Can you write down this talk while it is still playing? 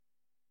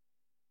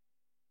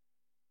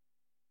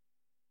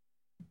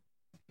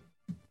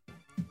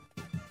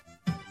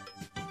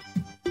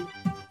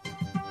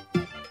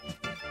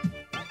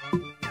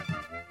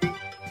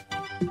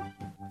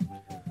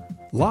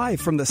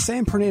Live from the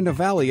San Fernando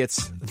Valley,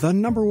 it's the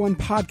 #1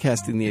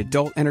 podcast in the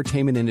adult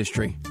entertainment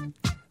industry.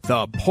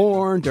 The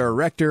Porn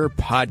Director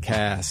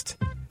Podcast.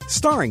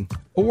 Starring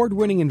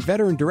award-winning and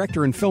veteran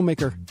director and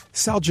filmmaker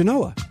Sal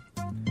Genoa.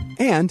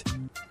 And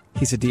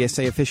he's a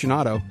DSA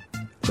aficionado,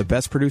 the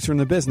best producer in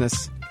the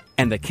business,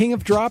 and the king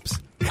of drops,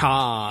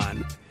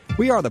 Con.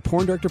 We are the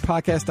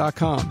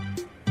PornDirectorPodcast.com.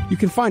 You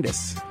can find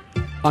us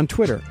on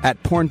Twitter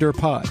at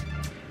PornDirPod,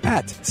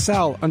 at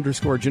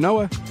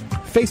Sal_Genoa,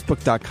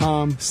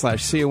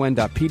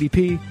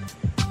 Facebook.com/con.pdp.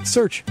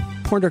 Search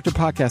Porn Director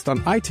Podcast on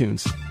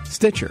iTunes,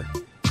 Stitcher,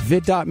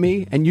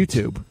 vid.me, and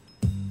YouTube.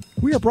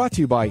 We are brought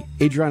to you by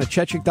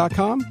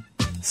AdrianaChechik.com,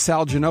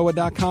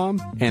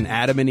 SalGenoa.com, and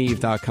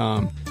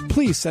AdamandEve.com.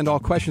 Please send all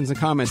questions and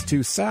comments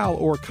to Sal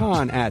or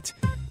Con at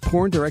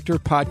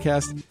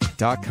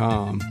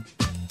PornDirectorPodcast.com.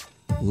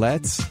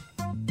 Let's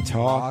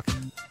talk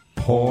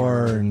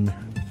porn.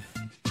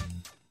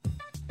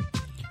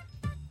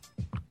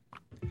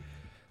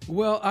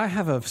 Well, I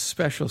have a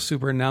special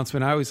super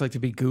announcement. I always like to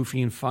be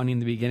goofy and funny in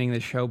the beginning of the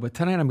show, but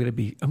tonight I'm going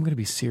to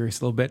be serious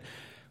a little bit.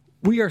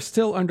 We are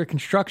still under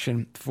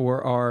construction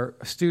for our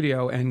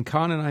studio, and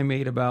Con and I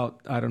made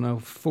about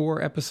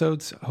 4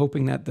 episodes,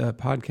 hoping that the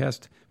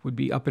podcast would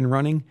be up and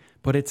running,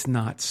 but it's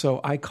not.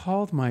 So I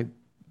called one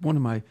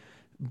of my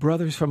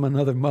brothers from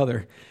another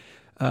mother,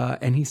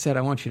 and he said,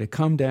 "I want you to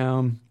come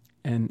down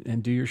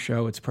and do your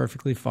show. It's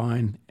perfectly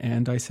fine."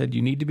 And I said,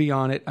 "You need to be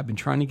on it. I've been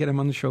trying to get him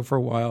on the show for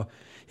a while."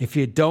 If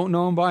you don't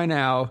know him by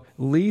now,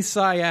 Lee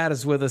Syatt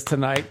is with us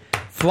tonight.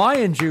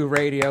 Flying Jew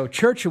Radio,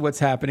 Church of What's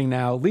Happening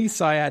Now,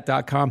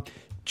 LeeSyatt.com.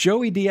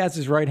 Joey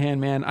Diaz's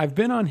right-hand man. I've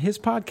been on his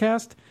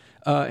podcast,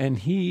 and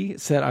he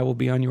said I will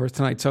be on yours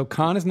tonight. So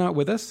Con is not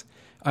with us.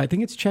 I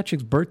think it's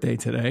Chechik's birthday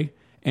today,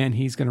 and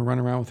he's going to run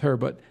around with her.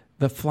 But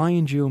the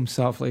Flying Jew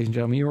himself, ladies and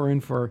gentlemen, you are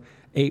in for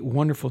a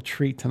wonderful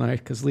treat tonight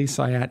because Lee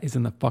Syatt is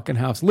in the fucking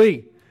house.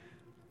 Lee!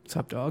 What's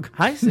up, dog?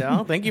 Hi,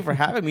 Sal. Thank you for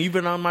having me. You've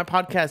been on my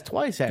podcast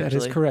twice, actually. That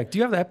is correct. Do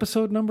you have the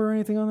episode number or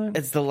anything on that?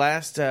 It's the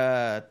last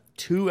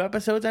 2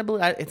 episodes, I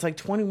believe. It's like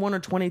 21 or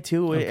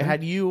 22. Okay. It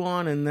had you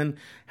on and then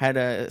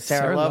had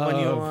Sarah Love on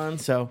you on.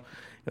 So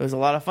it was a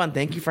lot of fun.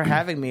 Thank you for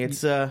having me.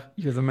 It's You're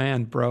the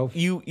man, bro.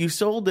 You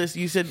sold this.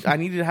 You said I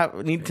need to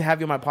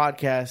have you on my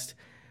podcast.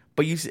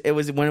 But it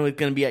was when it was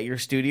going to be at your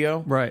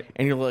studio. Right.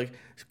 And you're like,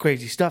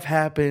 crazy stuff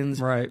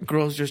happens. Right.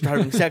 Girls just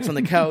having sex on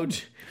the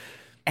couch.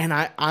 And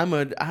I'm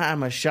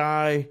a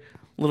shy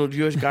little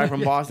Jewish guy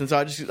from Boston, so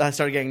I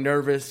started getting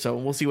nervous. So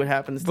we'll see what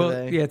happens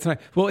today. Yeah, tonight.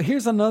 Well,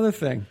 here's another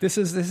thing. This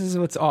is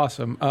what's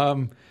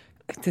awesome.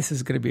 This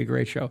is going to be a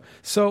great show.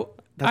 So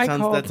that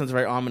sounds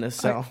very ominous.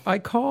 So I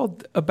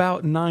called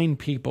about 9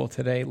 people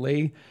today,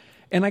 Lee,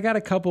 and I got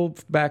a couple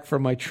back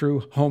from my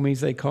true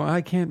homies. They call,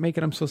 "I can't make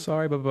it. I'm so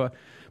sorry." Blah, blah, blah.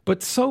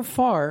 But so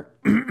far,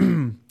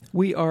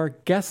 we are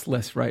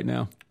guestless right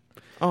now.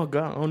 Oh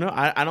God! Oh no!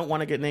 I don't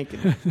want to get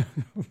naked.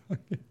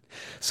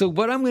 So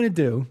what I'm going to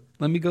do,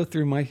 let me go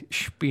through my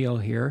spiel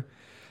here.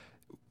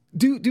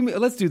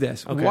 Let's do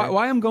this. Okay.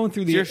 Why I'm going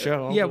through the your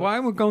show. Why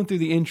I'm going through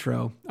the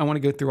intro, I want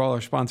to go through all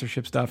our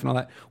sponsorship stuff and all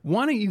that.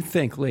 Why don't you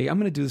think, Lee, I'm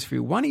going to do this for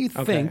you. Why don't you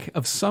think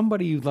of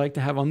somebody you'd like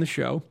to have on the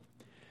show?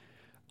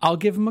 I'll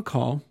give them a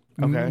call.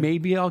 Okay.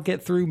 Maybe I'll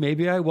get through,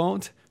 maybe I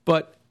won't.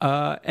 But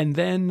and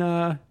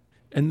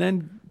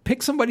then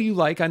pick somebody you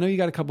like. I know you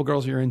got a couple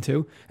girls you're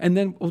into, and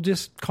then we'll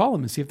just call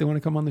them and see if they want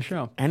to come on the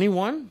show.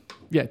 Anyone?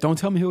 Yeah, don't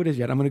tell me who it is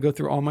yet. I'm going to go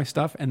through all my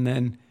stuff and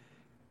then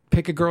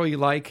pick a girl you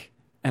like,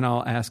 and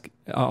I'll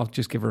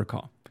just give her a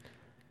call.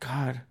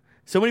 God,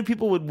 so many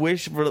people would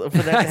wish for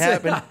that to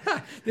happen.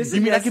 You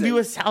mean I could be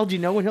with Sal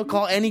Genoa and he'll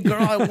call any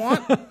girl I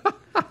want?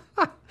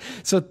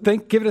 So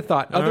give it a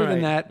thought. Other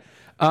than that,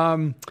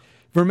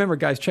 remember,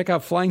 guys, check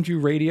out Flying Jew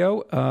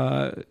Radio,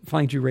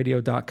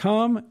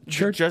 FlyingJewRadio.com.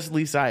 Just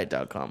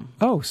LeeSyatt.com.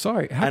 Oh,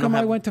 sorry. How come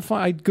I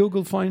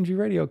Googled Flying Jew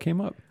Radio, came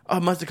up? Oh,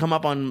 it must have come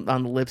up on the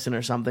Libsyn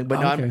or something. But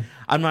no,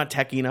 I'm not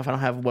techie enough. I don't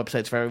have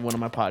websites for every one of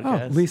my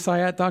podcasts. Oh,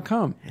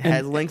 LeeSyatt.com. It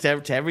has links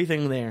to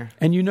everything there.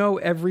 And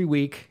every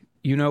week,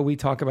 we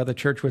talk about the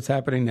Church What's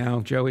Happening Now.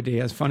 Joey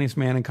Diaz, funniest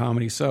man in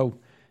comedy. So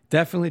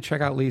definitely check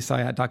out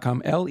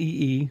LeeSyatt.com.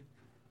 LeeSyatt.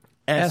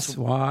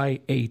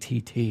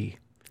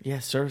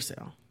 Yes, sir,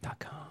 Sal.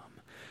 .com.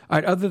 All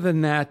right, other than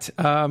that,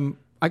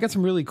 I got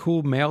some really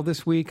cool mail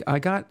this week. I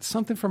got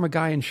something from a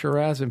guy in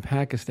Shiraz in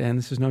Pakistan.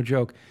 This is no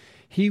joke.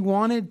 He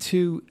wanted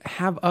to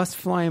have us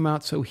fly him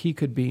out so he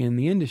could be in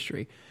the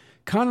industry.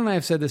 Con and I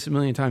have said this a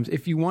million times.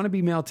 If you want to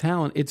be male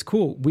talent, it's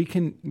cool. We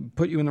can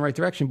put you in the right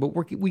direction, but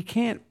we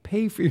can't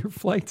pay for your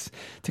flights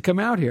to come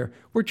out here.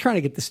 We're trying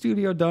to get the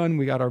studio done.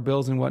 We got our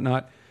bills and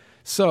whatnot.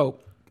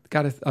 So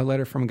got a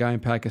letter from a guy in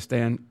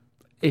Pakistan.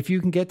 If you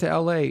can get to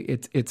LA,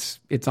 it's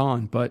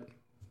on, but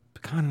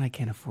Con and I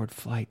can't afford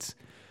flights.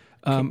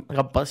 Like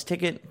a bus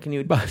ticket? Can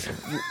you?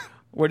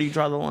 Where do you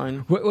draw the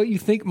line? What you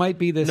think might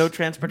be this? No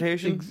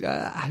transportation?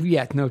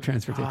 No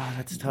transportation. Oh,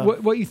 that's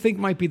tough. What you think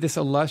might be this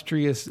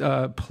illustrious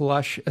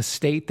plush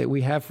estate that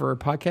we have for our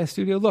podcast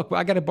studio? Look,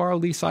 I got to borrow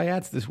Lee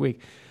Syatt's this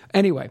week.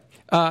 Anyway,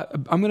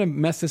 I'm going to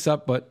mess this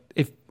up, but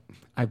if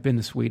I've been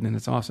to Sweden and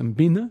it's awesome.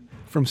 Bina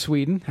from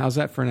Sweden. How's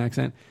that for an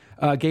accent?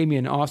 Gave me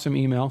an awesome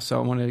email, so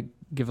I want to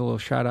give a little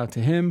shout out to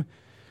him.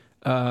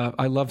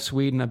 I love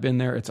Sweden. I've been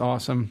there. It's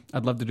awesome.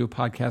 I'd love to do a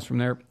podcast from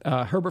there.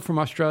 Herbert from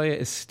Australia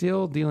is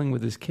still dealing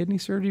with his kidney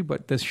surgery,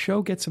 but this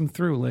show gets him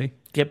through, Lee.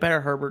 Get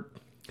better, Herbert.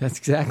 That's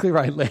exactly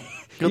right, Lee.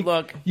 Good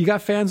luck. You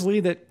got fans, Lee,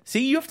 that...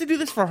 See, you have to do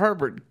this for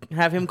Herbert.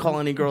 Have him call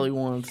any girl he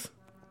wants.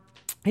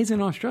 He's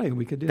in Australia.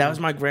 We could do that. That was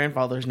my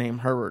grandfather's name,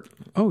 Herbert.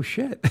 Oh,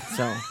 shit.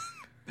 So,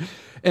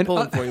 and,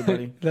 pulling for you,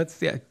 buddy.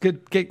 That's, yeah,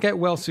 good. Get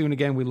well soon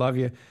again. We love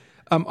you.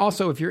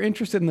 Also, if you're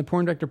interested in the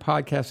Porn Director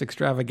Podcast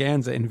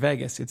Extravaganza in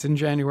Vegas, it's in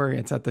January.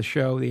 It's at the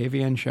show, the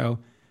AVN show.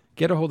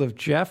 Get a hold of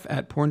Jeff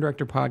at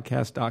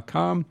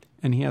porndirectorpodcast.com,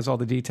 and he has all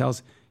the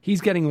details.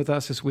 He's getting with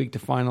us this week to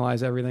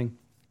finalize everything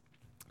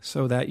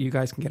so that you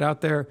guys can get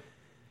out there.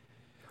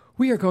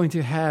 We are going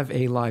to have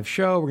a live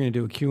show. We're going to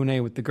do a Q&A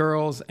with the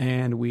girls,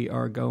 and we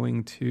are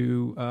going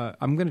to...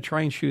 I'm going to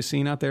try and shoot a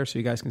scene out there so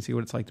you guys can see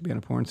what it's like to be on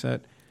a porn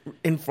set.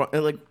 In front,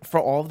 like for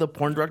all of the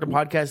Porn Director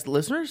Podcast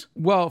listeners?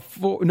 Well,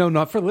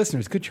 not for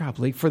listeners. Good job,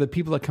 Lee. For the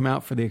people that come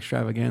out for the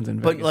extravaganza in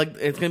Vegas. But like,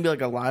 it's going to be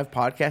like a live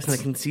podcast, and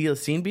they can see a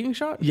scene being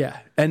shot. Yeah,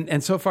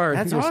 and so far, I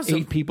think there's awesome.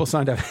 8 people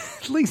signed up.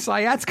 Lee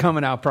Syat's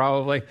coming out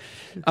probably.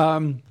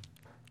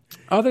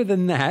 Other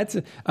than that,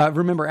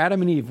 remember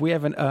Adam and Eve. We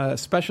have a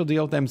special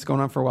deal with them. It's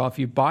going on for a while. If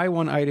you buy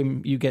one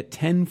item, you get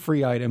 10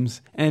 free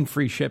items and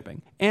free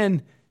shipping,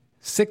 and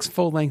 6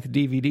 full-length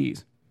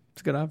DVDs.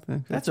 It's good up.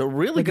 That's a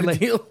really good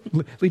deal.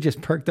 Lee just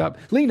perked up.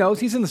 Lee knows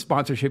he's in the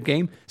sponsorship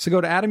game. So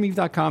go to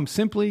adameve.com.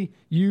 Simply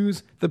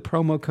use the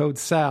promo code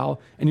SAL,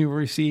 and you will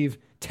receive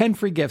 10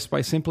 free gifts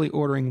by simply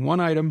ordering one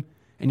item,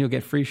 and you'll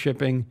get free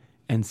shipping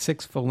and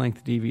 6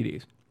 full-length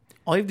DVDs.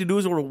 All you have to do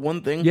is order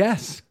one thing?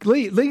 Yes.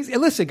 Lee,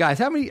 listen, guys.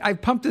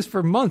 I've pumped this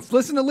for months.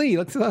 Listen to Lee.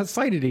 Look how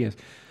excited he is.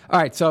 All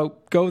right, so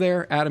go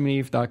there,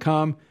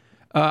 adameve.com.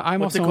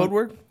 What's the code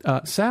word?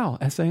 SAL,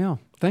 S-A-L.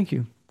 Thank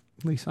you,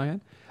 Lee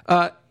Syat.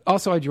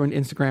 Also, I joined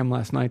Instagram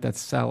last night.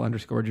 That's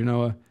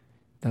Sal_Genoa.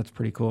 That's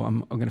pretty cool.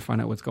 I'm going to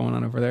find out what's going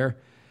on over there.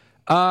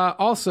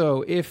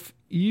 Also, if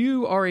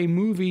you are a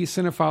movie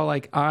cinephile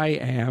like I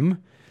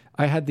am,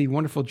 I had the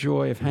wonderful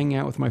joy of hanging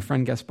out with my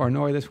friend Gaspar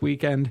Noé this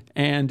weekend,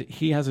 and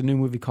he has a new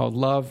movie called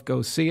Love.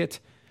 Go see it.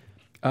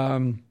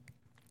 You're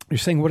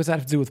saying, what does that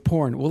have to do with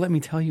porn? Well, let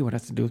me tell you what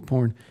it has to do with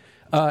porn.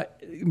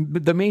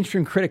 The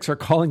mainstream critics are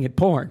calling it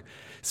porn.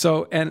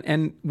 So,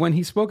 and when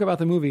he spoke about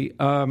the movie,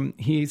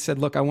 he said,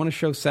 look, I want to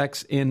show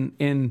sex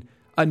in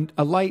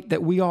a light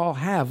that we all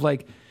have.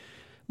 Like,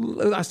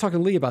 I was talking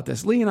to Lee about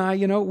this. Lee and I,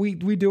 we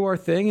do our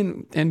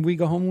thing and we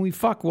go home and we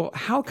fuck. Well,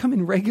 how come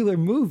in regular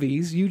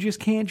movies you just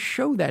can't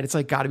show that? It's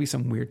like got to be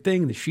some weird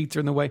thing. The sheets are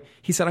in the way.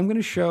 He said, I'm going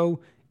to show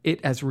it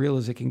as real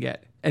as it can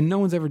get. And no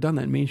one's ever done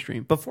that in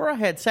mainstream. Before I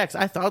had sex,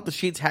 I thought the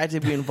sheets had to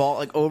be involved,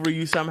 like over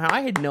you somehow.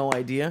 I had no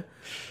idea.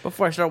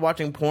 Before I started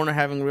watching porn or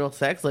having real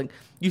sex, like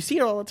you see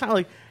it all the time.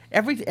 Like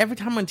every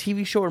time on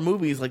TV show or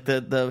movies, like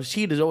the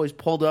sheet is always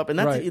pulled up, and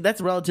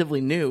that's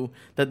relatively new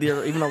that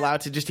they're even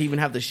allowed to just even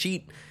have the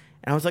sheet.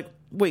 And I was like,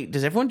 wait,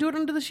 does everyone do it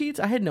under the sheets?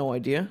 I had no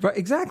idea. Right,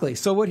 exactly.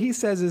 So what he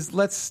says is,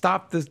 let's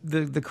stop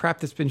the crap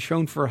that's been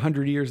shown for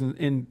 100 years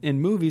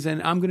in movies,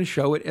 and I'm going to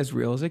show it as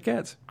real as it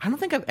gets. I don't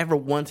think I've ever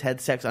once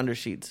had sex under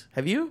sheets.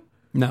 Have you?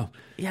 No.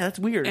 Yeah, that's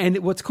weird. And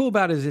what's cool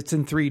about it is it's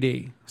in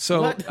 3D.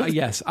 So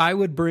yes, I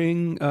would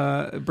bring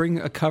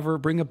a cover,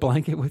 bring a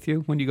blanket with you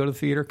when you go to the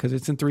theater because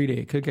it's in 3D.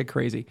 It could get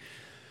crazy.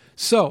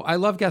 So I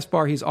love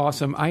Gaspar. He's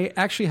awesome. I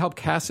actually helped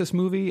cast this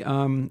movie.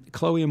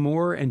 Chloe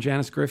Moore and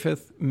Janice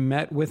Griffith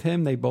met with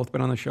him. They've both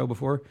been on the show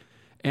before.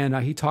 And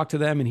he talked to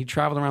them, and he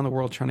traveled around the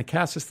world trying to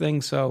cast this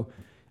thing. So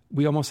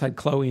we almost had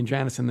Chloe and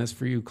Janice in this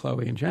for you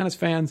Chloe and Janice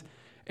fans.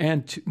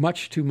 And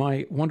much to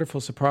my wonderful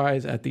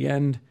surprise, at the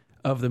end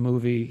of the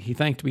movie, he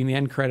thanked me in the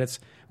end credits,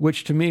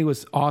 which to me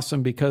was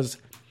awesome because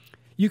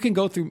you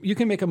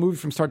can make a movie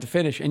from start to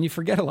finish and you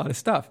forget a lot of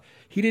stuff.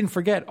 He didn't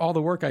forget all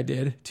the work I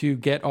did to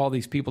get all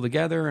these people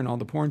together and all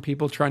the porn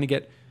people trying to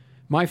get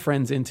my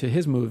friends into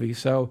his movie.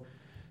 So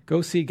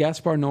go see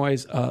Gaspar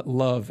Noé's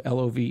Love,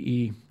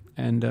 L-O-V-E,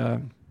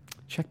 and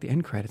check the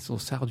end credits. A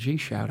little Sal G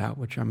shout out,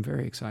 which I'm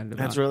very excited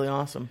about. That's really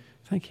awesome.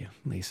 Thank you,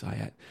 Lee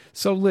Syat.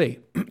 So Lee.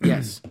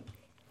 Yes.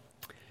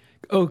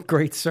 Oh,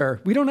 great, sir.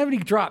 We don't have any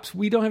drops.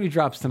 We don't have any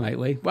drops tonight,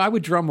 Lee. Well, I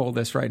would drum roll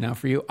this right now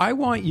for you. I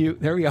want you...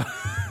 There we go.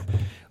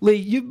 Lee,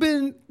 you've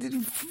been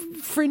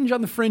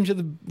on the fringe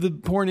of the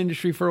porn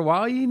industry for a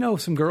while. You know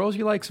some girls.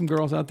 You like some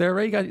girls out there,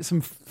 right? You got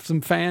some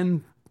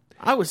fan...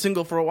 I was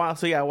single for a while,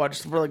 so yeah, I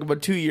watched for like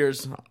about 2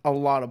 years a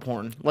lot of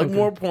porn. Like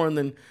more porn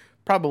than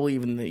probably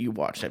even that you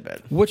watched, I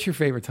bet. What's your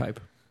favorite type?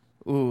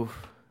 Ooh,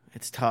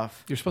 it's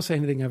tough. You're supposed to say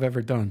anything I've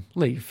ever done.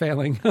 Lee,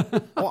 failing.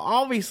 Well,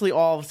 obviously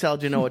all of Sal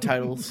Genoa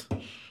titles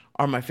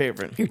are my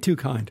favorite. You're too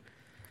kind.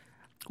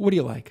 What do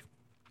you like?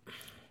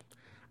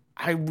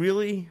 I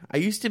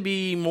used to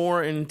be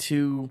more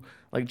into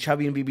like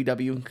chubby and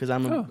BBW because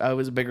I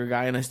was a bigger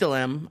guy and I still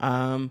am.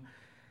 I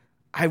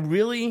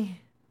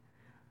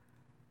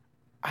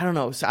don't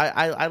know. So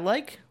I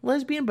like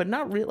lesbian, but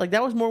not really. Like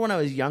that was more when I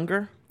was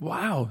younger.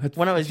 Wow.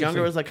 When I was younger,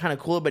 it was like kind of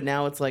cool, but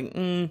now it's like,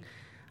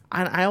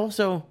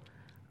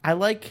 I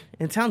like,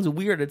 it sounds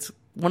weird, it's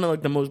one of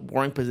like the most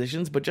boring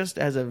positions, but just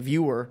as a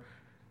viewer,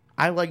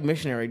 I like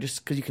missionary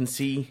just because you can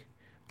see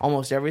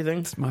almost everything.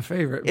 It's my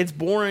favorite. It's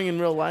boring in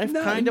real life,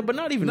 kind of, but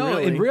not even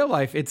really. In real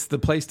life, it's the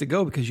place to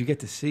go because you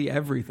get to see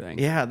everything.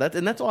 Yeah,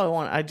 that's all I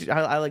want.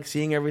 I like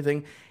seeing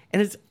everything,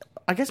 and it's,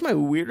 I guess my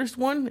weirdest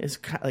one is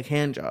like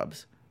hand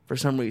jobs for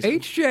some reason.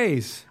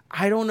 HJs,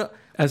 I don't know,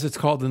 as it's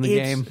called in the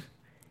game.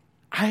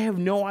 I have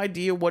no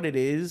idea what it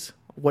is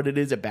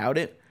about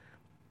it,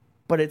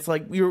 but it's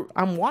like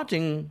I'm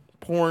watching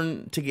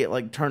porn to get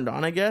like turned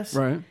on, I guess.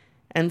 Right.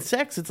 And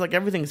sex, it's like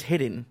everything's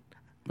hidden.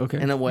 Okay.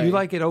 In a way. You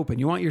like it open.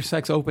 You want your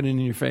sex open in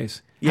your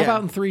face. Yeah. How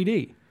about in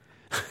 3D?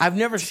 I've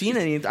never seen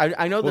any.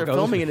 I know they're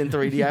filming it in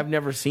 3D. I've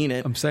never seen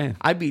it. I'm saying.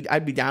 I'd be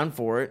down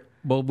for it.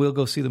 Well, we'll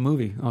go see the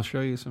movie. I'll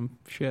show you some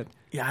shit.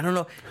 Yeah, I don't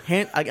know.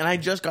 And I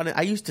just got it.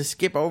 I used to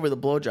skip over the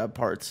blowjob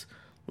parts.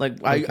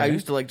 Like I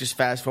used to like just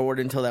fast forward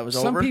until that was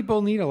over. Some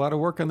people need a lot of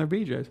work on their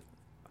BJs.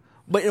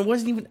 But it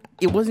wasn't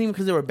even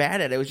because they were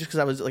bad at it. It was just because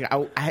I was like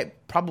I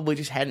probably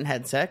just hadn't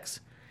had sex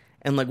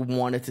and like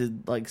wanted to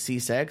like see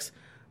sex.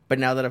 But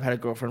now that I've had a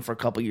girlfriend for a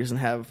couple years and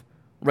have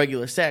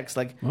regular sex,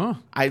 like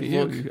I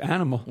look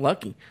animal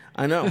lucky.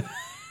 I know.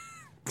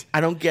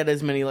 I don't get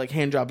as many like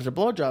hand jobs or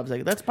blow jobs.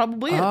 Like that's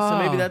probably it. So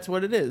maybe that's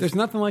what it is. There's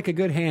nothing like a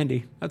good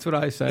handy. That's what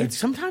I say.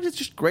 Sometimes it's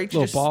just great to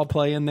little ball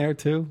play in there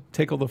too.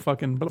 Tickle the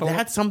fucking.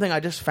 That's something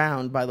I just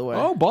found, by the way.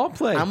 Oh, ball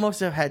play. I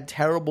must have had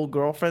terrible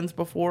girlfriends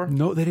before.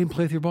 No, they didn't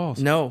play with your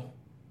balls. No,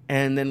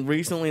 and then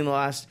recently in the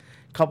last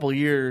couple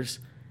years,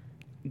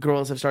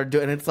 girls have started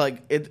doing. It's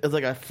like it's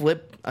like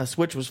a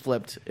switch was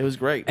flipped. It was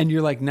great. And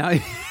you're like now.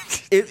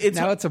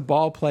 It's a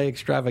ball play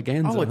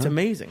extravaganza. Oh, it's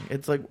amazing.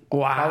 It's like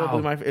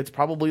wow. It's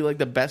probably like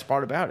the best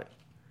part about it.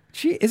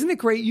 Gee, isn't it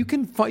great? You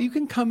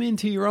can come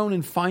into your own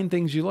and find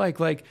things you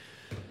like. Like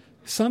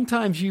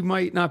sometimes you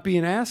might not be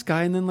an ass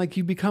guy, and then like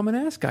you become an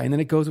ass guy, and then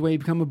it goes away. You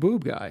become a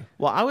boob guy.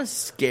 Well, I was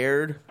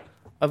scared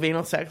of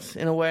anal sex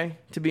in a way,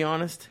 to be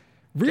honest.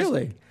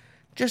 Really?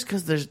 Just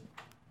because there's,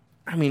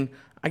 I mean,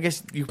 I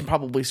guess you can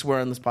probably swear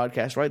on this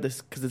podcast, right?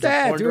 This because it's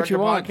a porn do what you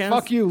want. Podcast.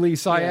 Fuck you, Lee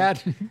Syed.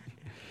 Yeah.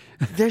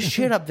 There's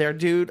shit up there,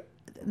 dude.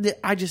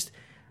 I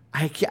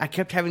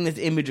kept having this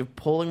image of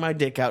pulling my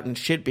dick out and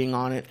shit being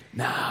on it.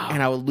 No.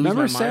 And I would lose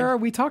Remember my Sarah?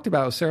 mind. We talked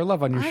about Sarah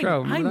Love on your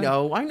show. I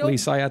know.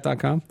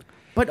 LeeSyat.com.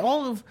 But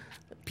all of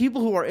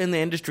people who are in the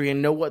industry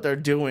and know what they're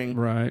doing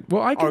right.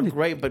 Well, are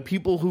great. But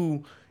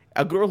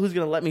a girl who's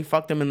going to let me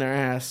fuck them in their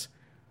ass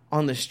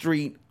on the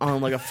street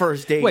on like a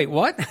first date. Wait,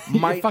 what?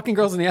 You're fucking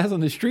girls in the ass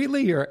on the street,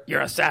 Lee? You're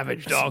a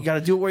savage dog. You got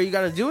to do it where you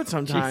got to do it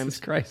sometimes. Jesus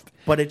Christ.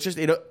 But it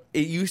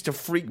used to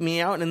freak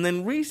me out. And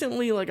then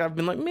recently, like I've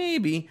been like,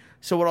 maybe.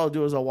 So what I'll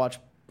do is I'll watch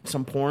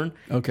some porn.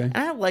 Okay. And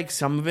I like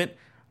some of it.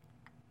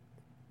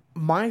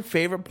 My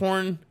favorite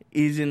porn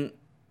isn't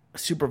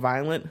super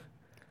violent.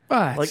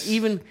 But like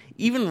even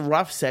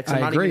rough sex,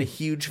 I'm not even a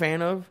huge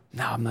fan of.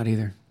 No, I'm not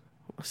either.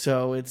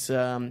 So it's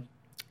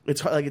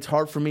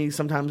hard for me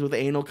sometimes with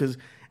anal because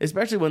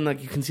especially when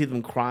like you can see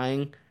them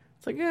crying.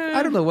 It's like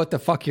I don't know what the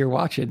fuck you're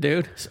watching,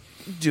 dude.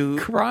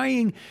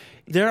 Crying.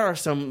 There are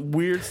some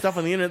weird stuff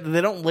on the internet that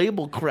they don't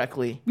label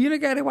correctly. You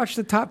got to watch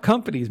the top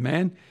companies,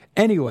 man.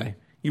 Anyway.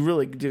 You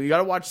really do. You got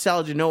to watch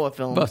Sal Genoa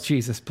films. Oh,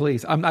 Jesus,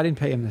 please. I didn't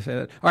pay him to say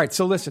that. All right,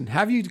 so listen.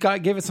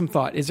 Give it some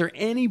thought. Is there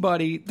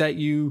anybody that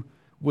you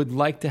would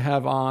like to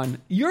have on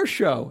your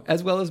show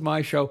as well as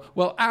my show?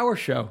 Well, our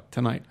show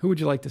tonight. Who would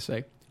you like to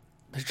say?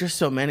 There's just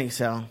so many,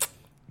 Sal.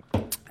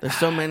 There's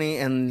so many,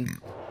 and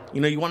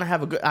you want to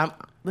have a good.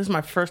 This is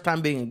my first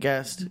time being a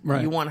guest.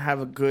 Right. You want to have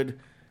a good.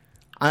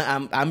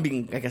 I'm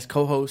being, I guess,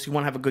 co-host. You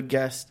want to have a good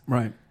guest.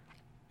 Right.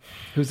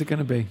 Who's it going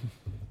to be?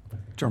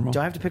 Drum Do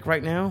I have to pick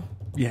right now?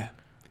 Yeah.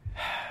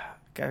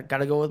 Got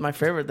to go with my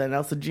favorite then,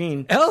 Elsa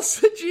Jean.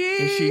 Elsa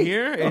Jean! Is she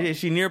here? Is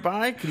she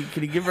nearby?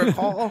 Could you give her a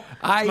call?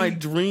 It's my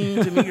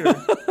dream to meet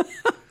her.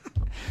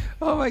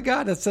 Oh my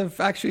God, that's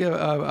actually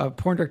a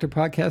Porn Director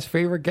Podcast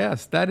favorite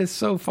guest. That is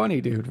so funny,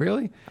 dude.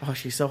 Really? Oh,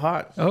 she's so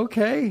hot.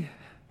 Okay.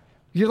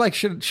 You're like,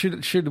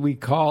 should we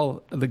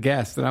call the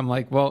guest? And I'm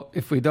like, well,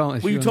 if we don't,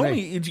 it's you told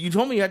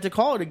me you had to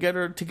call her to get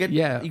her to get.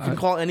 Yeah, you can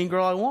call any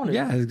girl I wanted.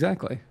 Yeah,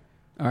 exactly.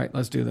 All right,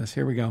 let's do this.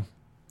 Here we go.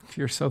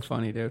 You're so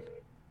funny, dude.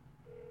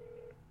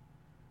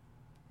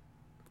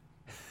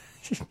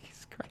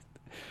 Jesus Christ.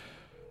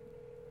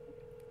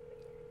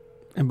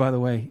 And by the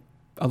way,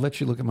 I'll let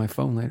you look at my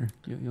phone later.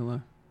 You'll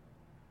oh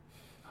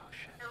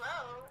shit.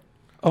 Hello.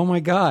 Oh my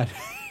God.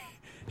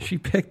 She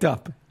picked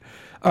up.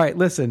 All right,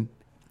 listen,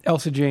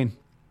 Elsa Jean.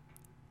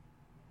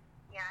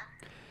 Yeah.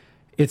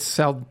 It's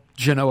Sal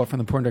Genoa from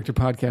the Porn Director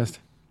Podcast.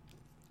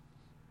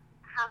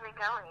 How's it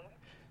going?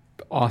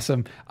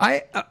 Awesome.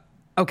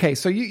 Okay,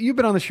 so you've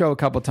been on the show a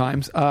couple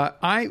times.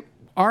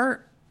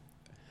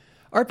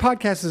 Our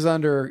podcast is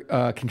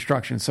under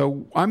construction,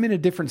 so I'm in a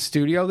different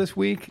studio this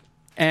week,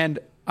 and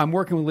I'm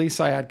working with Lee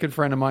Syed, good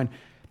friend of mine.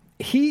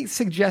 He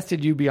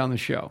suggested you be on the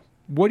show.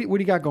 What do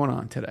you got going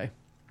on today?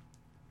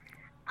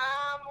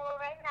 Well,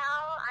 right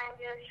now I'm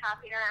just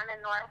shopping around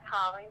in North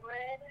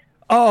Hollywood.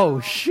 Oh,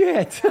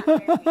 shit.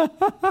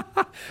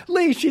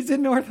 Lee, she's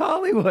in North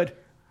Hollywood.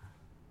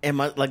 And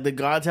like the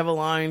gods have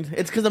aligned.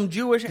 It's because I'm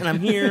Jewish and I'm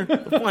here.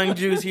 The Flying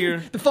Jew's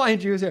here. The Flying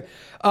Jew's here.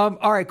 All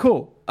right,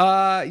 cool.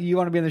 You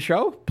want to be in the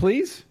show,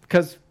 please?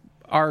 Because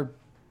our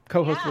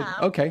co-host Yeah.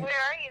 would... Okay. Where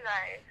are you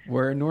guys?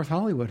 We're in North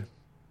Hollywood.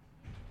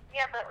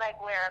 Yeah, but like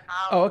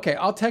whereabouts? Oh, okay.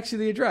 I'll text you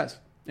the address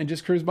and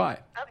just cruise by.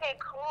 Okay,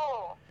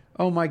 cool.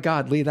 Oh, my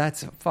God, Lee,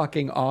 that's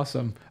fucking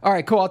awesome. All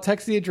right, cool. I'll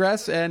text the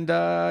address,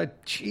 and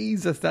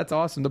Jesus, that's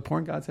awesome. The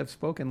porn gods have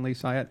spoken, Lee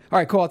Syatt. All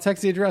right, cool. I'll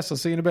text the address. I'll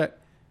see you in a bit.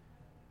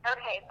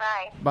 Okay,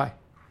 bye. Bye.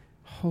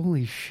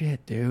 Holy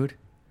shit, dude.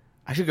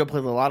 I should go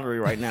play the lottery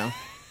right now.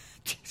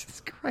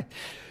 Jesus Christ.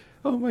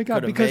 Oh, my God. Go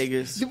to Because,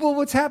 Vegas. well,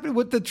 what's happened,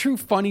 what the true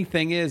funny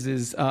thing is,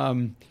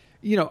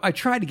 you know, I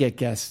tried to get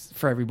guests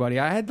for everybody.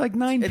 I had like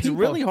 9 It's people.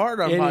 really hard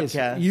on It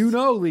podcasts. is. You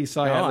know Lee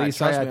Syatt, No,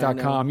 trust me, I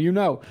LeeSyatt.com. know. You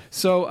know.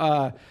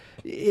 So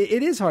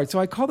it is hard. So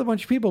I called a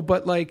bunch of people,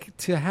 but like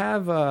to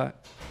have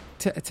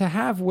to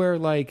have where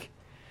like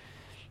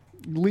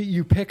Lee,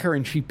 you pick her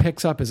and she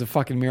picks up is a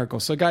fucking miracle.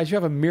 So guys, you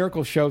have a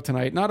miracle show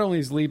tonight. Not only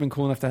is Lee been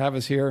cool enough to have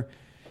us here,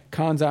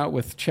 Khan's out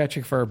with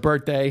Chechik for her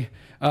birthday.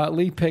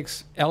 Lee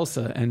picks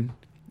Elsa, and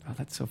oh,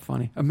 that's so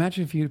funny.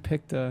 Imagine if you had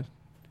picked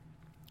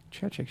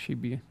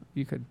Chechik.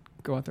 You could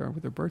go out there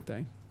with her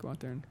birthday. Go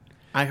out there and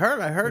I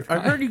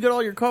heard you got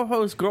all your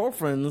co-host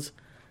girlfriends.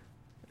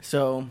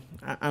 So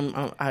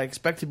I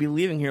expect to be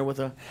leaving here with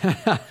a.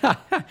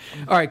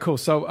 all right, cool.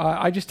 So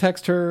I just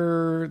text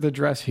her the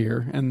address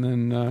here, and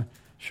then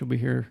she'll be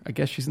here. I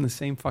guess she's in the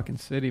same fucking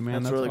city,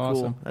 man. That's That's really cool.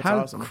 awesome. That's How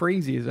awesome.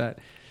 crazy is that?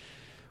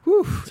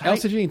 Whew. Tight.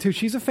 Elsa Jean too.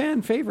 She's a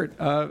fan favorite,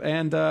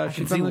 and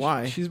can see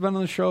why. She's been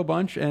on the show a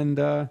bunch. And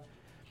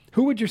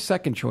who would your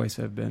second choice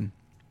have been?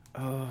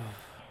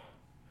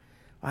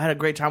 I had a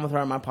great time with her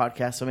on my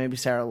podcast, so maybe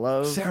Sarah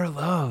Love. Sarah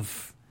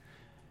Love.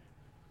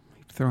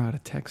 Throw out a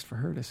text for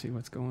her to see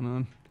what's going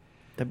on.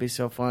 That'd be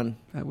so fun.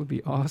 That would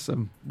be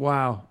awesome.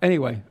 Wow.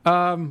 Anyway,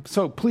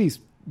 so please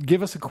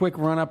give us a quick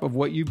run up of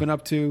what you've been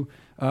up to,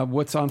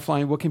 what's on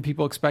Flying. What can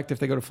people expect if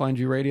they go to Flying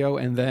G Radio?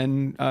 And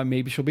then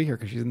maybe she'll be here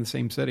because she's in the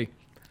same city.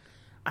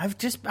 I've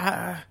just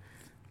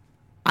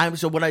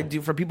so what I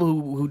do for people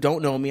who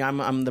don't know me,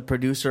 I'm the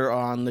producer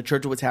on the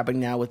Church of What's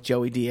Happening Now with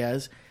Joey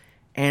Diaz,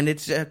 and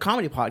it's a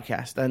comedy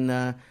podcast.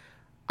 And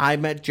I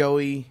met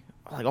Joey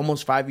like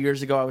almost 5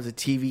 years ago. I was a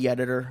TV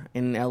editor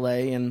in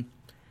LA, and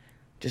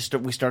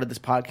we started this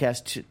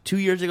podcast 2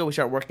 years ago. We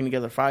started working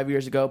together 5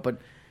 years ago, but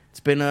it's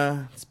been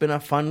a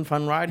fun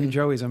ride. And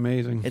Joey's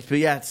amazing. It's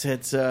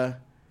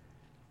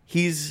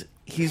he's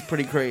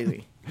pretty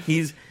crazy.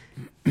 He's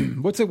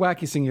What's the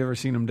wackiest thing you've ever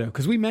seen him do?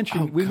 Because we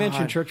mentioned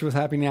God. Church Was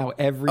Happening Now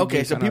every okay.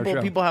 week So on our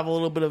show. people have a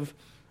little bit of.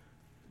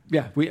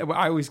 Yeah,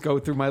 I always go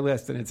through my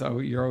list, and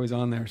you're always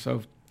on there.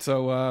 So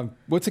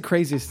what's the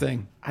craziest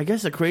thing? I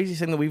guess the craziest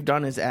thing that we've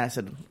done is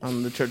acid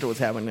on the Church of What's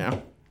Happening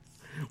Now.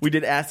 We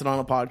did acid on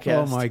a podcast.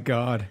 Oh my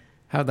God.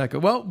 How'd that go?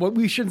 Well,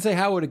 we shouldn't say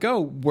how would it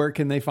go. Where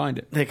can they find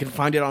it? They can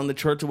find it on the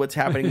Church of What's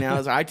Happening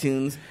Now's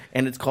iTunes,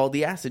 and it's called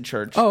The Acid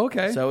Church. Oh,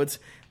 okay. So it's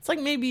like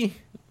maybe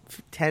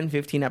 10,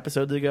 15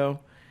 episodes ago.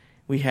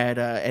 We had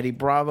Eddie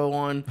Bravo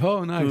on.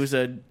 Oh, nice. Who's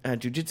a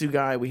jiu-jitsu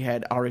guy. We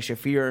had Ari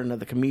Shafir,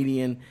 another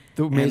comedian.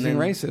 The Amazing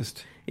And then-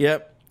 Racist.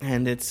 Yep.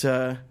 And it's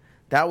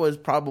that was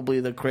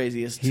probably the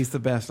craziest. He's the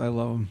best. I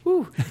love him.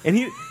 Whew. And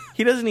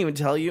he doesn't even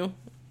tell you.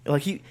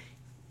 Like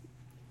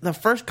the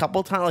first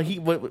couple times,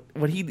 like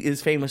what he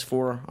is famous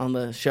for on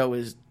the show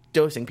is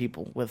dosing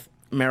people with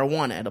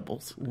marijuana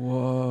edibles.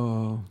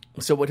 Whoa.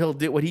 So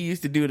what he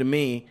used to do to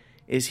me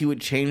is he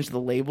would change the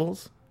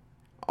labels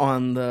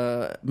on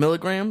the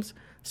milligrams.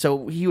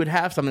 So he would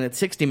have something that's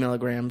 60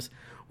 milligrams,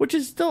 which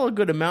is still a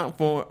good amount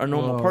for a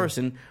normal Whoa.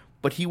 person,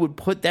 but he would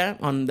put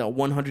that on the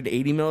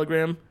 180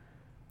 milligram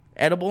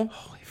edible.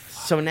 Holy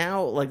fuck. So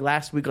now, like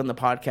last week on the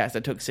podcast,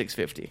 I took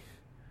 650.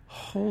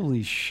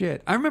 Holy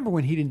shit. I remember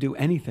when he didn't do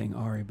anything,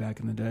 Ari,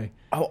 back in the day.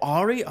 Oh,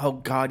 Ari? Oh,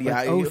 God,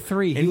 yeah. Like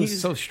 03. And He was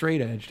he's- so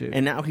straight edge, dude.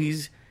 And now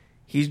he's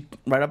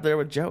right up there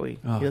with Joey.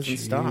 Oh, He doesn't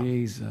stop.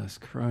 Jesus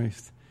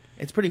Christ.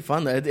 It's pretty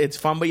fun, though. It's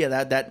fun, but yeah,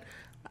 that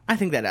I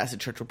think that Acid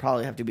Church will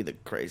probably have to be the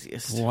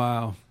craziest.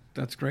 Wow.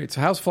 That's great.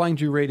 So how's Flying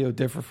Jew Radio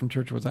differ from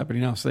Church What's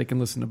Happening Now so they can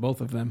listen to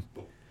both of them?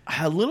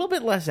 A little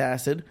bit less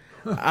acid.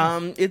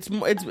 It's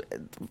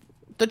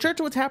the Church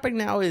of What's Happening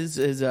Now is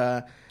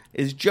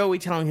Joey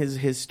telling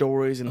his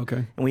stories, and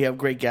Okay. and we have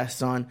great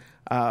guests on.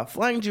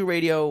 Flying Jew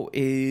Radio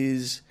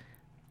is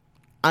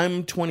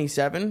I'm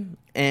 27,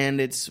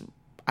 and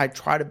I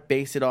try to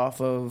base it off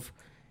of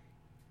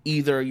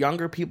either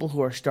younger people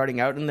who are starting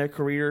out in their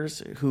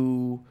careers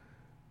who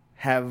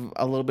have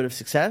a little bit of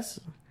success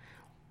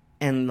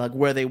and like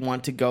where they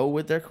want to go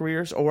with their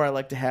careers, or I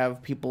like to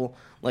have people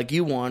like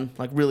you on,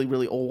 like really,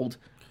 really old,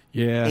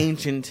 Yeah.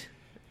 ancient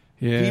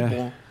Yeah.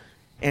 people,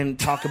 and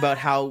talk about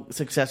how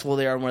successful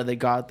they are and where they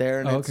got there.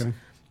 And Oh, okay.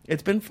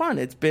 it's been fun.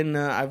 It's been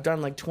I've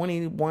done like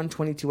 21,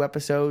 22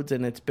 episodes,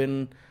 and it's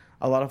been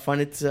a lot of fun.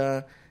 It's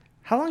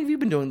How long have you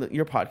been doing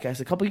your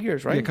podcast? A couple of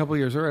years, right? Yeah, a couple of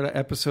years. We're at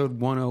episode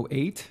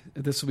 108.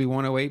 This will be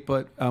 108,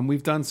 but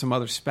we've done some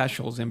other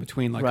specials in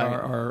between, like Right.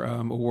 our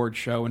award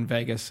show in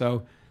Vegas.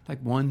 So like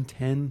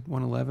 110,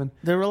 111.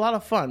 They're a lot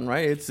of fun,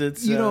 right? It's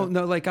You don't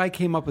know, like I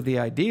came up with the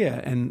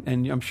idea, and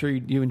I'm sure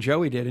you and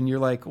Joey did, and you're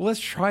like, well, let's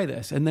try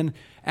this. And then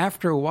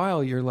after a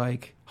while, you're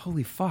like,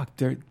 holy fuck,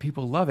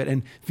 people love it.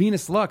 And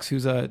Venus Lux,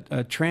 who's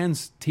a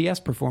trans TS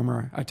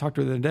performer, I talked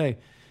to her the other day,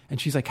 and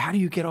she's like, how do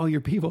you get all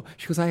your people?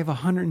 She goes, I have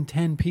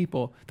 110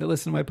 people that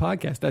listen to my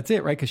podcast. That's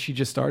it, right? Because she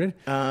just started.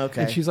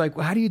 Okay. And she's like,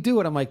 well, how do you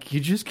do it? I'm like, you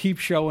just keep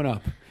showing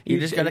up. You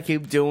just got to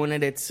keep doing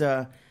it. It's.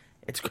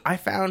 I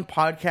found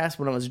podcasts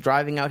when I was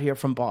driving out here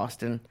from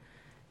Boston,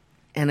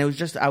 and it was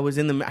just I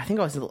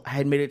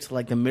had made it to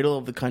like the middle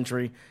of the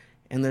country,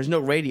 and there's no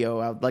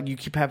radio. Like you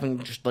keep having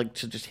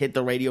to hit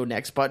the radio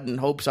next button and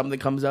hope something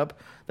comes up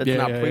that's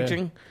not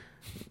preaching,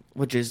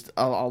 which is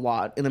a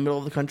lot in the middle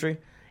of the country.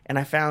 And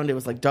I found it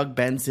was like Doug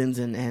Benson's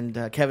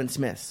and Kevin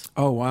Smith's.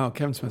 Oh wow,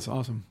 Kevin Smith's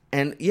awesome.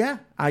 And yeah,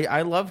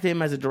 I loved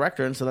him as a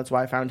director, and so that's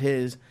why I found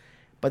his.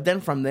 But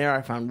then from there,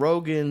 I found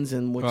Rogan's,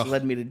 and which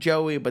led me to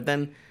Joey. But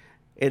then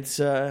it's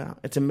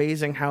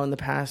amazing how in the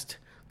past,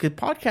 because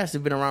podcasts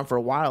have been around for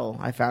a while.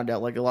 I found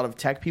out like a lot of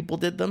tech people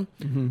did them,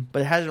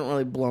 but it hasn't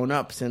really blown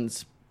up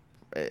since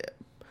like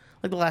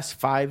the last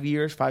 5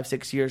 years,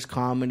 5-6 years,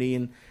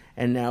 comedy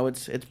and now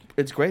it's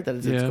great that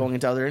it's going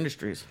into other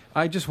industries.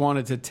 I just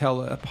wanted to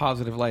tell a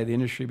positive light of the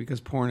industry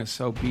because porn is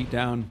so beat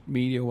down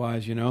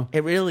media-wise, you know?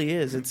 It really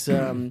is. It's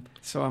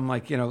So I'm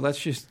like, let's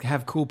just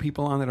have cool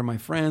people on that are my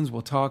friends.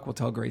 We'll talk. We'll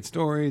tell great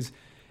stories.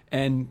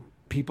 And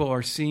people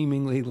are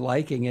seemingly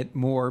liking it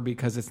more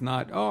because it's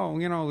not,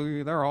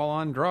 they're all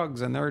on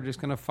drugs and they're just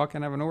going to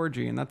fucking have an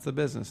orgy and that's the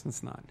business.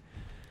 It's not.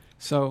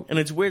 So, and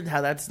it's weird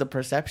how that's the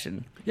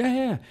perception.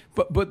 Yeah.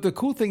 But the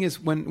cool thing is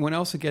when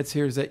Elsa gets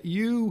here is that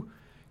you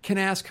can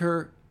ask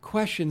her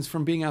questions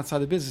from being outside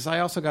the business.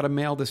 I also got a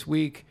mail this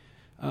week.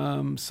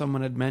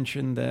 Someone had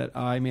mentioned that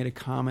I made a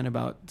comment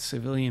about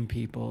civilian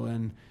people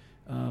and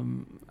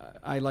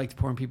I liked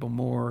porn people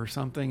more or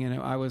something. And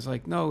I was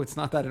like, no, it's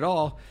not that at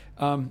all.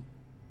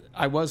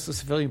 I was a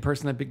civilian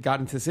person that got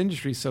into this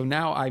industry. So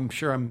now I'm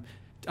sure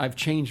I've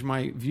changed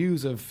my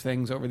views of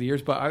things over the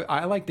years. But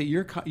I like that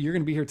you're going to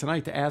be here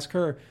tonight to ask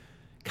her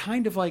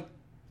kind of like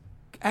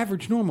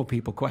average normal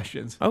people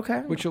questions. Okay.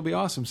 Which will be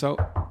awesome. So...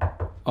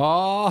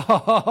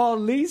 Oh,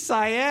 Lee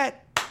Sayette.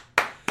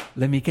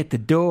 Let me get the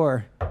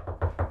door. All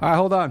right,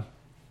 hold on.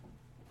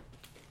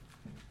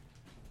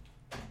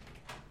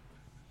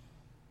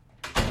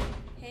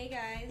 Hey,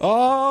 guys.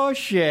 Oh,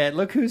 shit.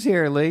 Look who's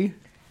here, Lee.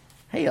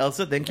 Hey,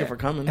 Elsa. Thank you for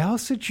coming.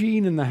 Elsa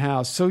Jean in the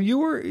house. So you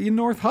were in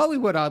North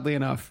Hollywood, oddly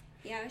enough.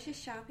 Yeah, I was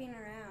just shopping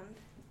around.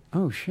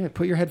 Oh, shit.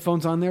 Put your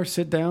headphones on there.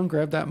 Sit down.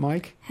 Grab that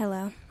mic.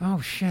 Hello.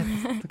 Oh, shit.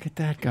 Look at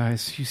that,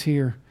 guys. She's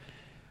here.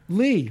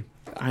 Lee.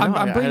 I know,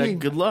 I'm bringing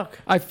good luck.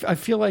 I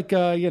feel like,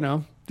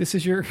 this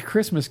is your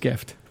Christmas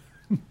gift.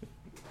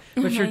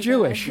 But you're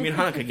Jewish. You mean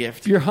Hanukkah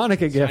gift? Your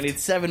Hanukkah gift. I need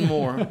 7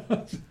 more.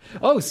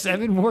 Oh,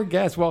 7 more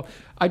guests. Well,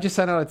 I just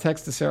sent out a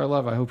text to Sarah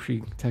Love. I hope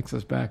she texts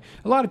us back.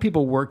 A lot of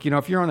people work.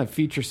 If you're on a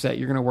feature set,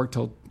 you're going to work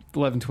till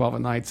 11, 12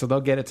 at night. So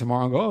they'll get it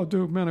tomorrow and go, oh,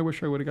 dude, man, I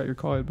wish I would have got your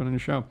call. I'd been on the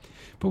show.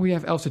 But we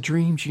have Elsa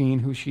Dream Jean,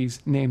 who she's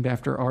named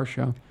after our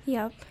show.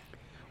 Yep.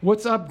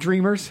 What's up,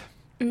 dreamers?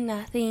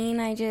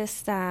 Nothing. I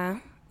just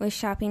was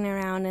shopping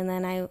around, and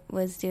then I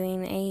was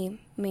doing a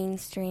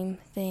mainstream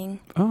thing.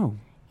 Oh.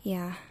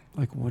 Yeah.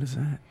 Like, what is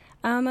that?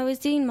 I was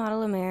doing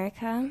Model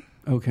America.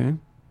 Okay.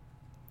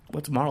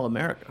 What's Model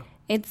America?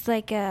 It's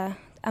like a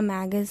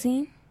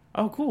magazine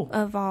Oh, cool.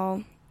 of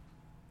all,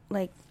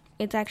 like,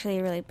 it's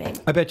actually really big.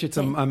 I bet you it's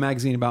a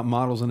magazine about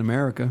models in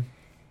America.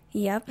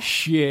 Yep.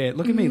 Shit.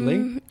 Look at me,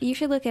 Lee. You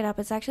should look it up.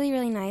 It's actually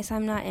really nice.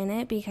 I'm not in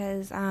it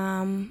because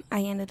I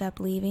ended up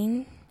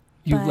leaving.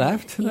 You But,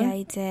 left today? Yeah,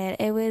 I did.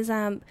 It was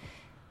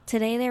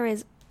today there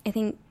was, I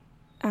think,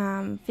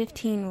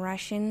 15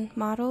 Russian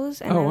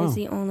models, and Oh, I was wow.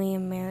 the only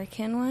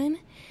American one.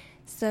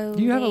 So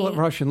You have a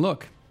Russian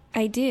look.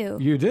 I do.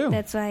 You do?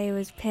 That's why I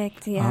was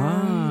picked. Yeah.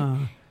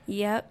 Ah.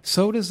 Yep.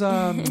 So does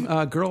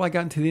a girl I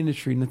got into the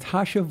industry,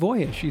 Natasha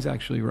Voya. She's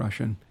actually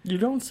Russian. You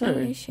don't Oh,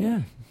 say. is she?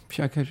 Yeah.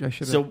 I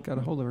should So- have got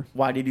a hold of her.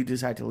 Why did you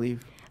decide to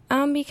leave?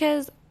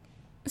 Because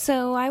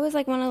so I was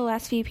like one of the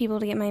last few people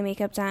to get my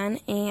makeup done,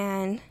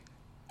 and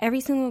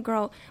every single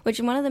girl, which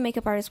one of the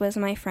makeup artists was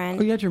my friend.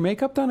 Oh, you had your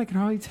makeup done? I can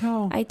hardly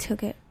tell. I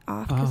took it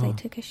off because I Oh.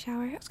 took a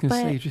shower. I was going to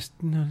say, you're just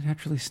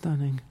naturally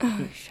stunning.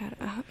 Oh, shut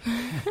up.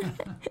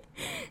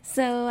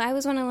 So I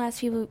was one of the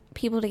last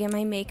people to get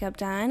my makeup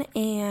done,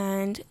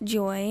 and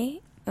Joy,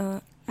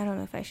 I don't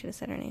know if I should have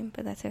said her name,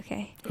 but that's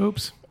okay.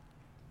 Oops.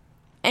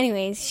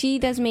 Anyways, she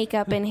does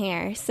makeup and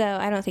hair, so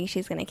I don't think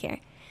she's going to care.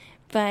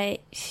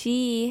 But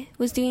she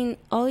was doing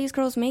all these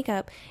girls'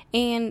 makeup,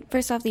 and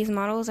first off, these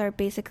models are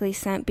basically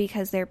sent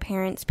because their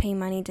parents pay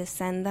money to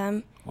send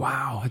them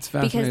Wow, that's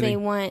fascinating. because they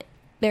want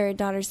their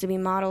daughters to be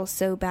models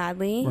so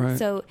badly. Right.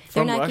 So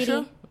they're From not Russia?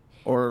 getting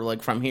Or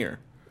like from here?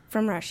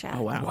 from Russia.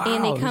 Oh, wow.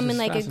 And Wow, they come this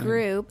in is like a fascinating.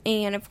 group,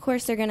 and of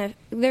course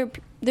they're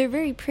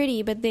very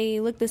pretty, but they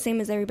look the same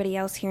as everybody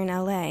else here in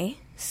LA.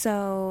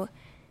 So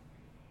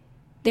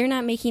they're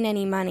not making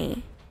any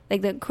money.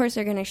 Like, of course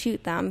they're going to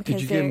shoot them. Did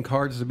because you give them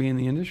cards to be in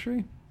the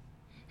industry?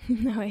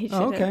 No, I should.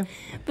 Oh, okay.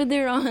 But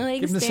they're all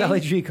like Give them the staring- Sally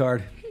G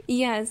card.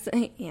 Yes,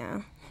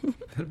 yeah. That'd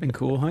have been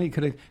cool, huh? You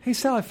could have. Hey,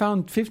 Sal, I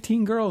found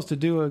 15 girls to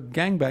do a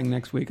gangbang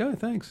next week. Oh,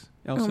 thanks,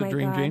 Elsa Oh my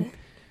Dream God. Jean.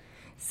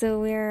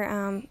 So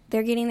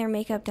they're getting their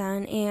makeup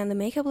done, and the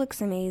makeup looks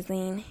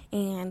amazing,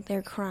 and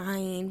they're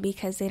crying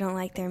because they don't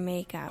like their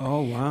makeup.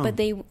 Oh wow! But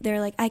they're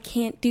like, I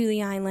can't do the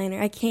eyeliner.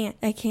 I can't.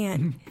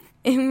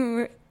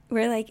 And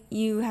we're like,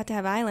 you have to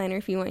have eyeliner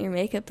if you want your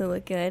makeup to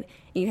look good.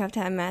 You have to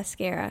have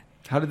mascara.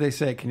 How did they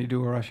say it? Can you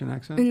do a Russian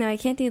accent? No, I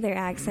can't do their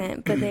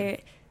accent, but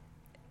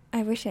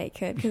I wish I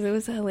could because it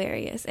was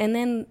hilarious. And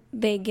then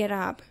they get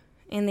up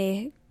and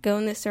they go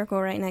in this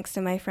circle right next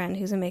to my friend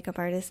who's a makeup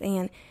artist,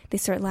 and they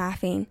start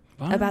laughing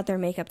What? about their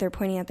makeup. They're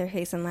pointing at their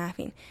face and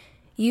laughing.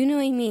 You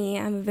knowing me,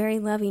 I'm a very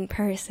loving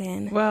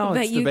person. Well,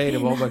 but it's you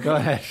debatable, but go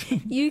ahead.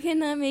 You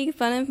cannot make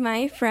fun of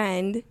my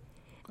friend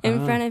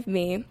in front of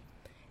me.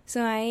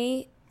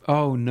 So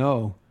Oh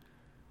no!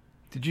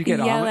 Did you get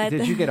Yell at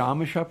Did you them. get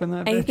Amish up in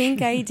that? I bitch?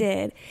 think I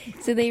did.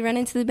 So they run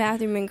into the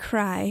bathroom and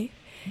cry.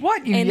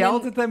 What? You and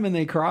yelled then- at them and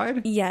they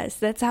cried? Yes,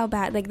 that's how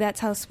bad. Like, that's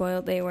how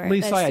spoiled they were.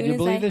 Lisa, As soon you as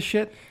believe this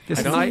shit?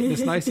 This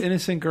nice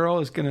innocent girl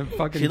is gonna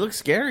fucking. She looks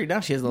scary now.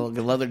 She has a little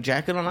leather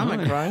jacket on. I'm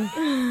not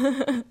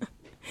crying.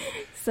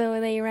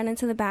 So they run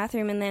into the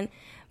bathroom, and then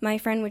my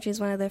friend, which is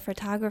one of the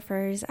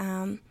photographers,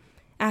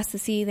 asked to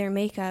see their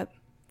makeup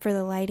for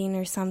the lighting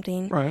or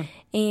something. Right.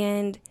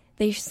 And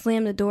they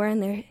slam the door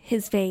in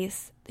his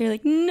face. They're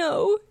like,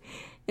 no.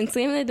 And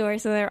slam the door,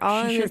 so they're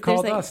all She in should this. have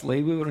called there's, like, us,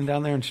 Lee. We would have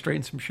down there and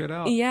straightened some shit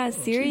out. Yeah,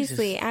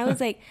 seriously. Jesus. I was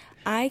like,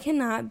 I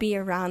cannot be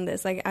around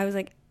this. Like, I was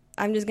like,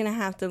 I'm just going to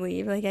have to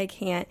leave. Like, I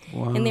can't.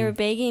 Wow. And they were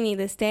begging me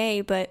to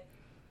stay, but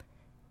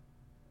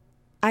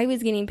I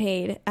was getting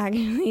paid,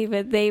 actually,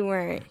 but they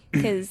weren't.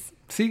 Because,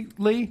 See,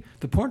 Lee,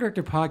 the Porn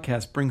Director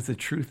Podcast brings the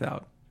truth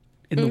out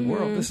in the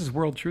world. This is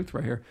world truth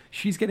right here.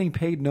 She's getting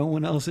paid. No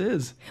one else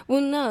is.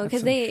 well, no, That's because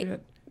some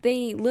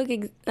they shit. look,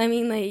 I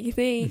mean, like,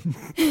 they,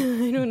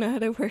 I don't know how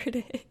to word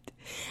it.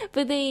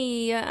 But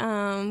they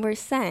were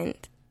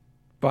sent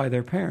By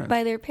their parents.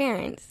 by their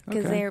parents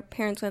because Okay. their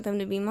parents want them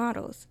to be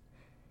models.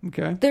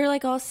 Okay. They're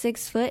like all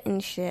 6 foot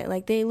and shit.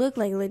 Like, they look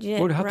like legit.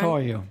 How tall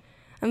are you?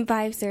 I'm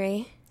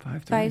 5'3".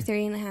 5'3".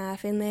 5'3" and a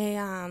half, and they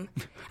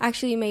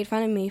actually made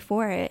fun of me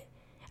for it.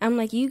 I'm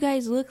like, you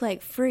guys look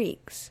like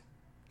freaks.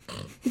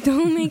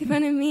 Don't make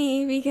fun of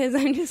me because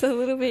I'm just a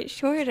little bit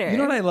shorter. You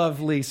know what I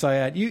love, Lee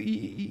Syed?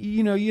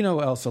 You know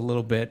Elsa a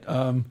little bit.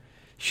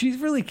 She's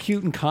really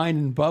cute and kind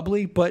and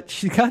bubbly, but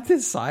she got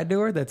this side to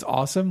her that's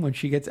awesome when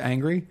she gets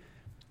angry,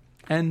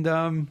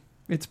 and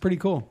it's pretty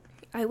cool.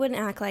 I wouldn't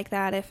act like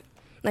that if,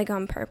 like,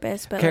 on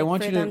purpose, but Okay, I like,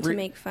 want for you them to to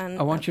make fun.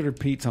 I want you to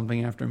repeat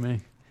something after me.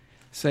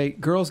 Say,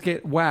 girls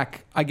get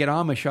whack. I get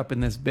Amish up in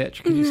this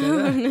bitch. Can you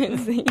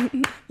say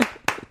that?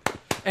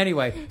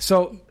 Anyway,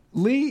 so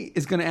Lee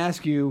is going to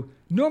ask you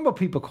normal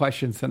people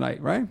questions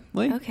tonight, right,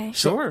 Lee? Okay.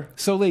 Sure.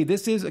 So Lee,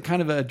 this is a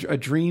kind of a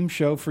dream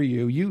show for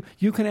you.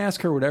 You can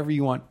ask her whatever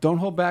you want. Don't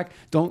hold back.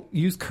 Don't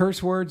use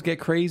curse words. Get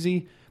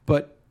crazy.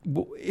 But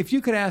if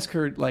you could ask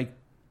her like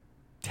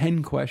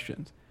 10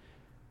 questions,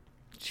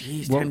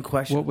 Jeez, what, 10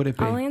 questions. What would it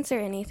be? I'll answer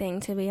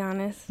anything, to be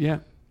honest. Yeah.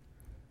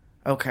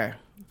 Okay.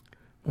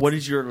 What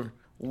is your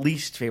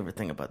least favorite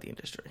thing about the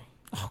industry?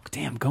 Oh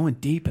damn, going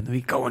deep and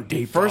we going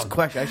deep. First dog.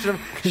 question. I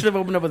should have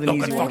opened up with an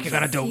easy the one. fuck you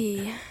gotta do?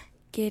 See.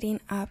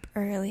 Getting up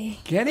early.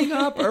 Getting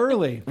up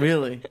early.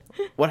 Really?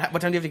 What time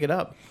do you have to get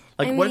up?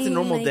 Like, I what's a mean,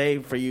 normal like, day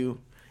for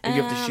you if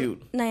you have to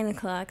shoot? 9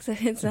 o'clock, so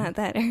it's not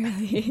that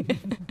early.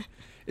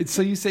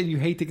 So you said you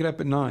hate to get up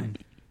at 9.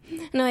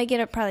 No, I get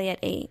up probably at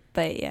 8,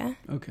 but yeah.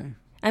 Okay.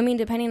 I mean,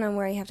 depending on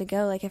where I have to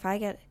go, like if I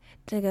get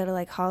to go to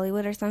like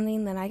Hollywood or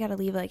something, then I got to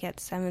leave like at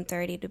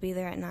 7:30 to be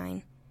there at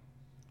 9.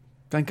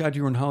 Thank God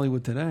you were in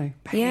Hollywood today.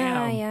 Yeah.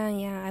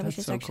 Bam. I was That's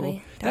just so actually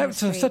cool. down the That's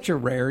street. such a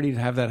rarity to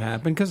have that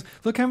happen. Because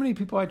look how many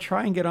people I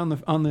try and get on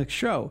the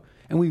show,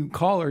 and we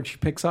call her, and she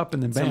picks up,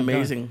 and then It's bam,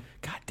 amazing. done.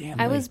 God damn.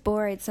 I Lee. was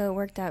bored, so it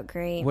worked out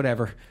great.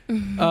 Whatever.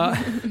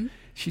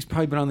 She's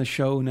probably been on the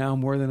show now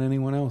more than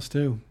anyone else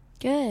too.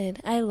 Good.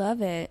 I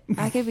love it.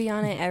 I could be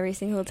on it every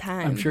single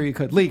time. I'm sure you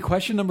could. Lee,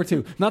 question number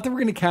 2. Not that we're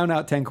going to count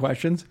out 10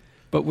 questions,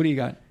 but what do you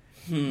got?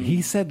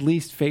 He said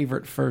least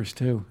favorite first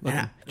too. Like,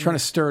 Yeah. trying to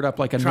stir it up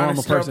like a Trying to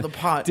normal stir up person. the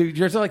pot. Dude,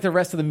 you're like the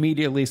rest of the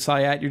media, Lee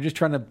Syed. You're just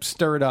trying to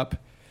stir it up.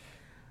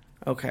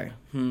 Okay.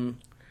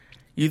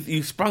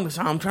 You sprung this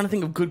on. I'm trying to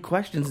think of good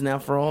questions now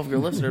for all of your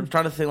listeners. I'm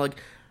trying to think like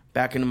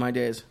back into my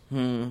days.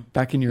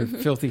 Back in your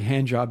filthy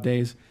hand job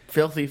days.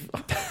 Filthy.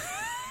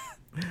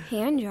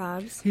 Hand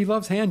jobs. He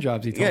loves hand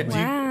jobs, he told Yeah, me. do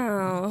you-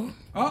 Wow.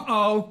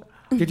 Uh-oh.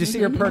 Did you see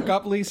her perk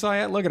up, Lee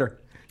Syed? Look at her.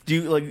 Do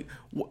you like?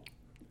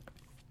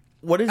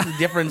 What is the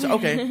difference?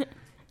 Okay,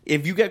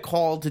 if you get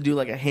called to do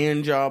like a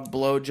hand job,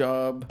 blow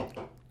job,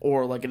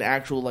 or like an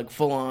actual like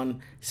full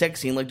on sex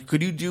scene, like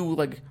could you do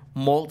like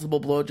multiple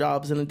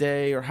blowjobs in a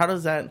day, or how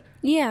does that?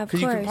 Yeah, of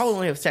Because course. you could probably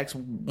only have sex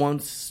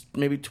once,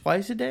 maybe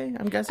twice a day.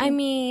 I'm guessing. I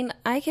mean,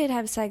 I could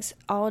have sex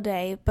all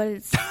day, but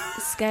it's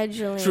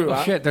scheduling. True.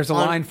 Oh, shit, there's a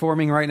On- line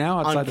forming right now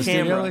outside on the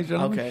studio, camera. ladies and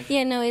gentlemen. Okay.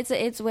 Yeah, no,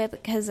 it's with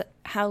because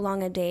how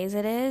long a days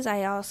it is.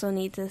 I also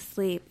need to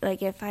sleep.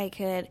 Like if I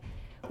could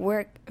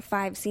work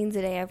 5 scenes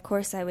a day, of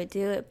course I would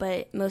do it.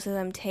 But most of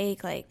them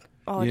take like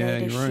all Yeah,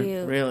 day to you're right.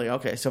 shoot. Really?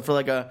 Okay. So for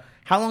like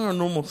how long are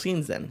normal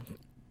scenes then?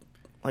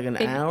 Like an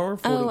hour?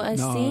 40? Oh, a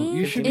No, scene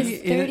you should is be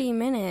in it- 30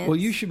 minutes. Well,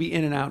 you should be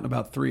in and out in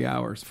about 3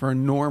 hours for a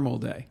normal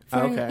day.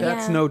 Okay.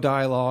 That's yeah. no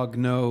dialogue,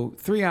 no.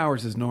 3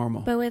 hours is normal.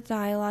 But with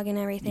dialogue and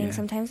everything, Yeah.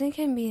 sometimes it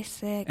can be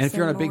 6. And if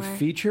you're on a big more.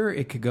 feature,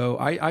 it could go.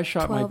 I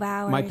shot 12 my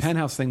hours.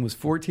 penthouse thing was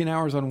 14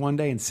 hours on one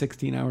day and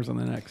 16 hours on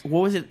the next.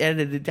 What was it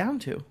edited down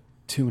to?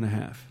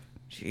 2.5.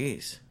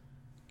 Jeez.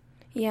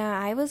 Yeah,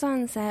 I was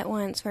on set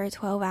once for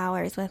 12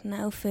 hours with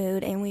no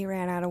food, and we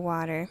ran out of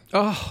water.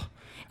 Oh,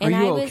 are And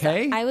you I was-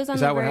 okay? I was on Is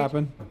the that what verge-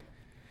 happened?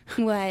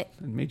 What?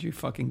 It made you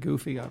fucking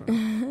goofy. I don't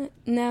know.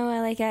 No,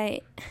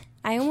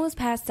 I almost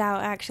passed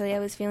out. Actually, I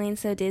was feeling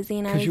so dizzy,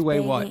 and I was Because you weigh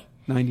begging- what?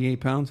 98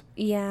 pounds?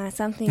 Yeah,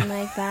 something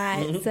like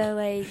that. So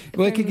like,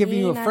 Well, it for could give me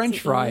you a not French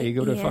to fry. eat- You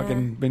go to yeah,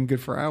 fucking been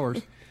good for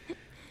hours.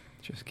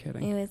 Just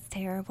kidding. It was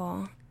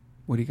terrible.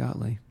 What do you got,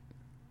 Lee?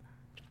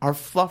 Are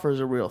fluffers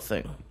a real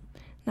thing?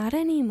 Not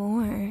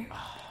anymore.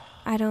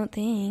 I don't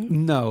think.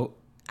 No.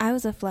 I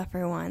was a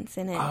fluffer once,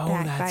 and it Oh,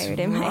 backfired that's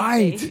in my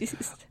right.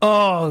 face.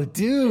 Oh,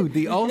 dude,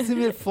 the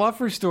ultimate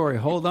fluffer story.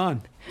 Hold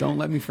on. Don't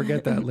let me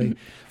forget that, Lee.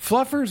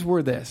 Fluffers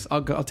were this.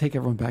 I'll take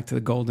everyone back to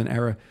the golden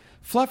era.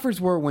 Fluffers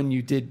were when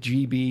you did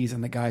GBs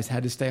and the guys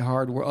had to stay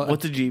hard.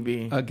 What's a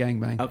GB? A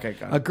gangbang. Okay,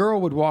 got it. A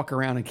girl would walk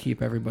around and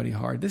keep everybody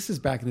hard. This is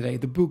back in the day.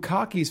 The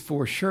Bukakis,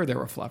 for sure, there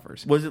were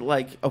fluffers. Was it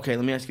like, okay,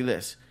 let me ask you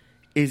this.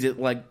 Is it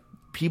like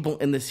people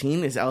in the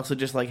scene is also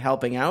just like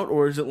helping out,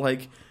 or is it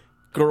like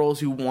girls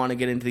who want to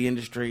get into the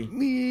industry?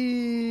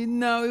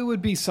 No, it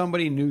would be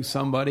somebody knew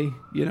somebody.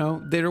 You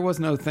know, there was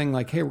no thing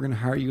like, hey, we're going to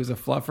hire you as a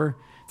fluffer.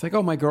 It's like,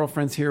 oh, my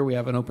girlfriend's here. We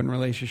have an open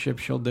relationship.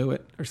 She'll do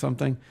it or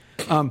something.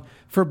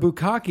 For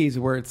Bukakis,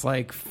 where it's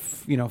like,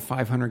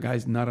 500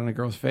 guys nut on a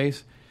girl's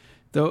face,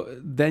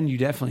 then you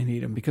definitely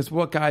need him, because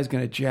what guy's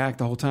going to jack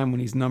the whole time when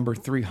he's number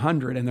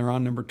 300 and they're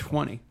on number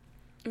 20?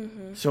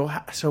 Mm-hmm.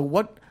 So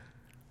what?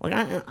 Like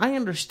I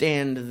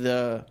understand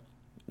the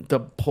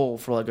pull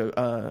for like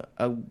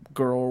a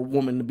girl or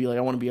woman to be like,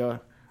 I want to be an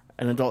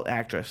adult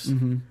actress.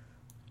 Mm-hmm.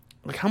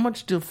 Like how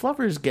much do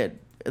fluffers get?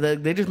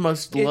 They just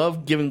must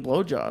love giving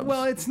blowjobs.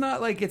 Well, it's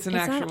not like it's an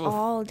It's actual. not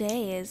all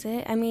day, is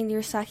it? I mean,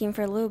 you're sucking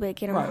for a little bit,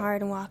 get them Right.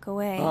 hard, and walk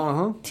away.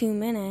 Uh-huh. 2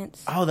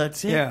 minutes. oh,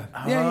 that's it. Yeah.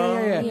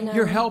 You know.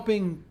 You're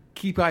helping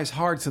keep guys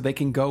hard so they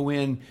can go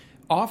in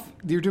off.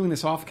 You're doing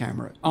this off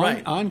camera.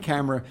 Right. On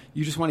camera,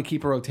 you just want to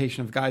keep a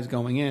rotation of guys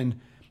going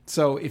in.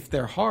 So if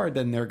they're hard,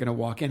 then they're going to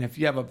walk in. If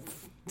you have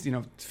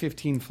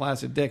 15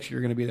 flaccid dicks,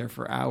 you're going to be there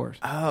for hours.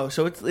 Oh,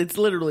 so it's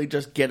literally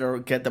just get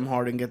them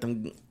hard and get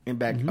them in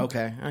back.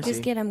 Okay, I see.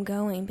 Just get them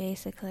going,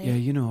 basically. Yeah,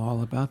 you know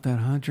all about that,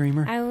 huh,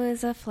 Dreamer? I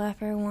was a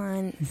fluffer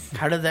once.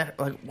 How did that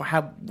like?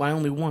 Why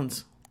only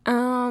once?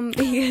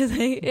 Because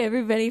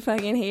everybody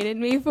fucking hated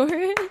me for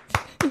it.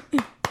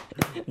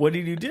 What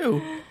did you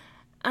do?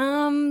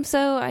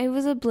 So I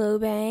was a blow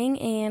bang,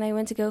 and I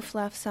went to go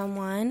fluff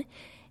someone,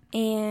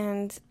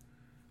 and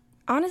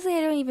honestly,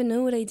 I don't even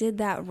know what I did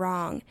that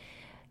wrong.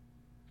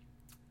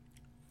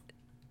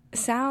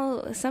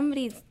 Sal has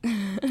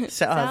a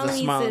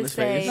smile on his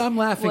face. I'm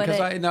laughing what because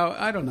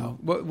I- I don't know.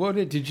 What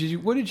did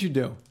you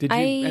do? Did you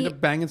I- end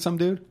up banging some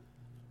dude?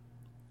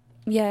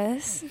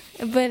 Yes,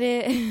 but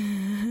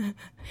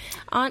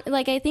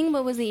I think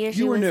what was the issue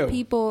You were was new.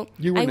 people.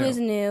 You were I new. was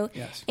new,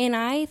 Yes. and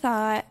I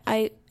thought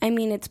I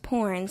mean it's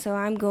porn, so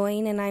I'm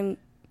going and I'm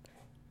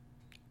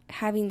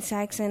having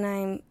sex and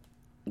I'm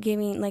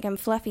I'm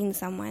fluffing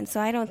someone,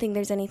 so I don't think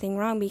there's anything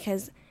wrong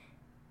because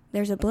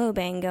there's a blow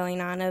bang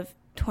going on of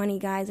 20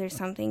 guys or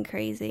something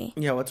crazy.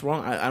 Yeah, what's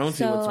wrong? I don't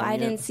see what's So wrong. I yet.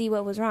 didn't see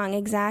what was wrong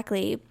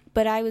exactly,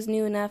 but I was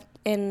new enough,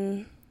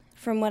 and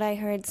from what I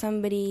heard,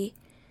 somebody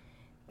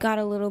got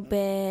a little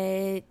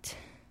bit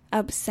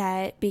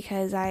upset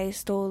because I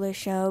stole the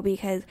show,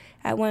 because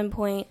at one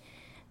point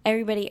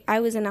I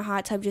was in a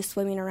hot tub just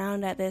swimming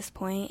around at this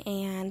point,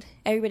 and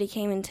everybody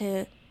came in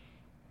to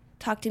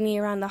talk to me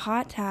around the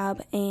hot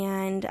tub,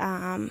 and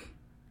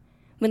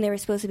when they were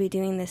supposed to be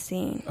doing this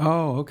scene.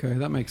 Oh, okay,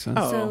 that makes sense.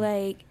 Oh.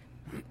 So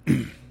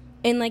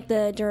and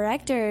the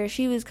director,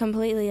 she was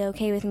completely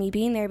okay with me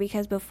being there,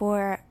 because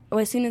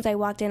as soon as I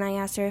walked in, I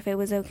asked her if it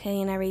was okay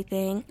and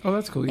everything. Oh,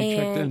 that's cool. You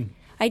checked in.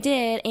 I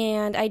did,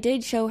 and I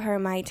did show her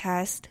my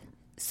test.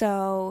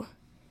 So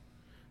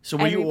So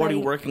were you already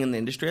everybody- working in the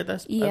industry at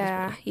this?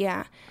 yeah.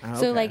 Ah,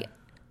 So okay.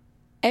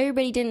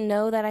 everybody didn't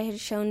know that I had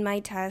shown my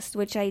test,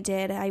 which I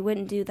did. I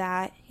wouldn't do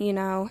that,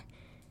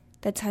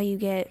 That's how you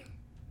get.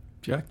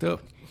 Jacked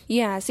up.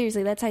 Yeah,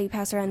 seriously, that's how you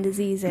pass around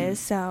diseases.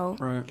 So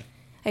Right.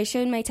 I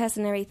showed my test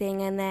and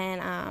everything, and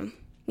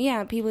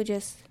then, people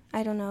just,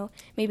 I don't know,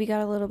 maybe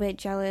got a little bit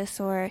jealous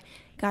or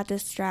got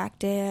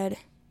distracted.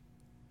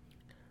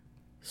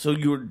 So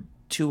you were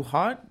too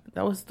hot?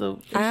 That was the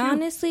issue? I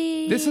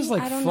honestly, This is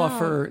like I don't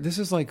fluffer. know. This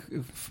is like.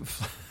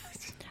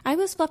 I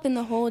was fluffing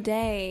the whole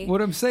day.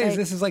 What I'm saying is, Like-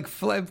 this is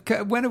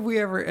like. When have we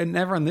ever, and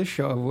never on this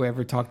show have we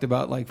ever talked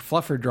about like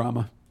fluffer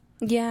drama?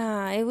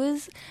 Yeah, it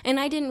was, and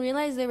I didn't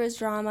realize there was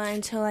drama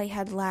until I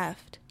had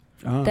left.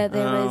 Oh. That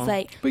there was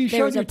like, But you there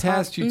showed was your a pro-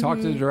 test. You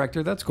talked to the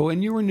director. That's cool.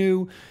 And you were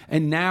new.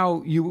 And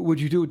now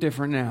would you do it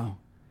different now?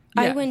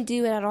 I Yeah. wouldn't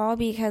do it at all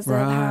because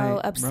Right, of how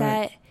right.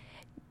 upset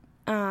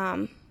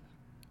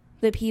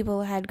the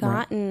people had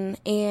gotten.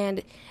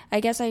 And I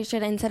guess I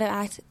should, instead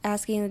of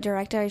asking the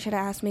director, I should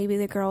have asked maybe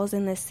the girls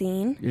in the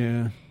scene.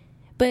 Yeah.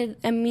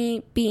 But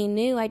me being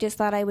new, I just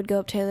thought I would go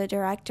up to the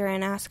director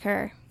and ask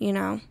her, you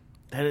know.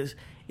 That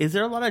is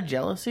there a lot of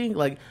jealousy?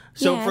 Like,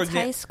 so yeah, for it's high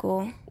example,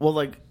 school. well,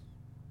 like,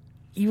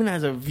 even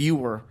as a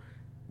viewer,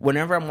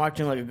 whenever I'm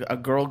watching like a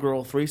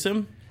girl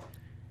threesome,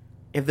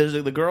 if there's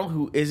like, the girl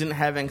who isn't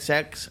having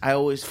sex, I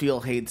always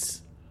feel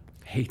hates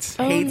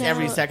Oh, no.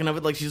 every second of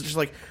it. Like, she's just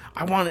like,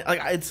 I want it. Like,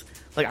 it's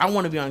like I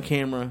want to be on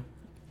camera.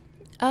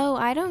 Oh,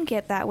 I don't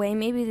get that way.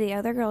 Maybe the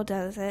other girl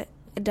does,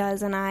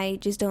 and I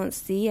just don't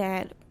see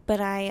it. But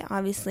I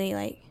obviously,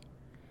 like...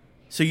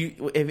 So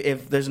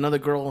if there's another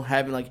girl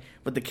having like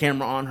with the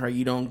camera on her,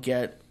 you don't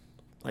get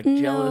like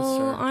jealous.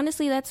 No, Or...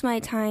 honestly, that's my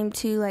time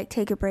to, like,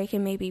 take a break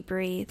and maybe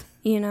breathe,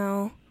 you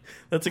know?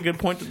 That's a good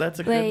point. That's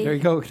a Like- good. There you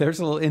go. There's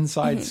a little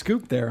inside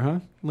scoop there, huh?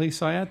 Lee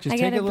Syatt? Just I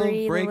take gotta a little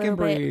breathe break a little and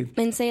breathe.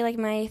 bit. And say, like,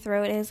 my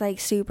throat is, like,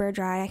 super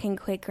dry. I can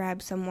quick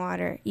grab some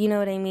water. You know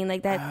what I mean?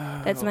 Like,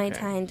 that's my okay.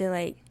 time to,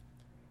 like...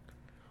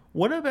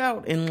 What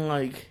about in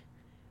like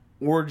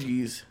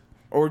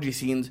orgy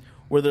scenes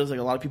where there's like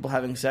a lot of people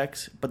having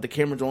sex, but the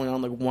camera's only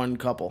on like one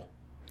couple?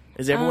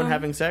 Is everyone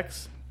having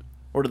sex,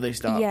 or do they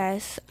stop?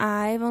 Yes,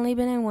 I've only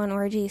been in one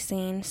orgy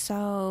scene,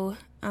 so,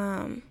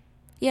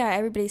 yeah,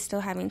 everybody's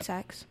still having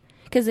sex.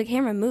 Because the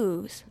camera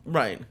moves.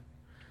 Right.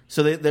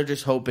 So they're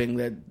just hoping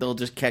that they'll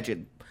just catch it.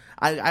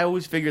 I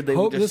always figured they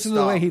would just Listen stop.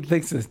 to the way he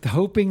thinks this.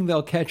 Hoping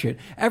they'll catch it.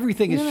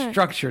 Everything is No.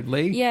 structured,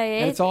 Lee. Yeah,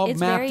 And it's all it's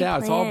mapped very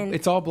out. planned.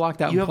 It's all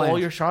blocked out. You and have all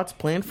planned. your shots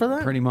planned for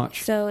that? Pretty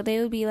much. So they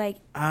would be like,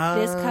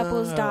 this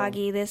couple's Oh.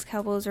 doggy, this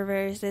couple's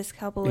reverse, this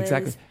couple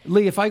Exactly. is...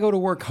 Lee, if I go to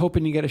work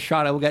hoping you get a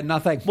shot, I will get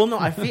nothing. Well, no,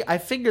 I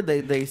figured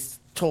they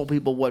told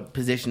people what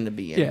position to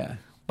be in. Yeah.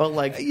 But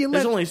like, You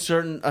there's let- only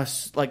certain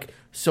like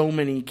so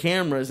many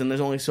cameras, and there's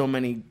only so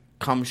many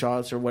cum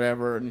shots or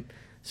whatever, and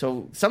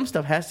so some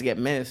stuff has to get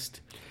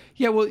missed.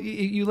 Yeah, well,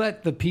 you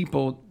let the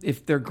people,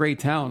 if they're great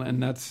talent,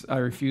 and I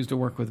refuse to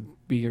work with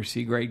B or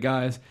C grade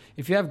guys.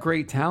 If you have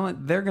great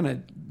talent,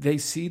 they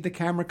see the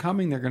camera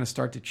coming, they're going to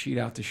start to cheat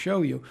out to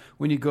show you.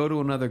 When you go to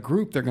another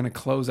group, they're going to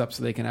close up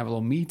so they can have a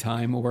little me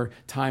time or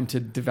time to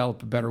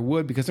develop a better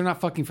wood because they're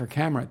not fucking for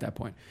camera at that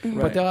point. Right.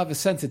 But they'll have a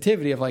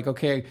sensitivity of like,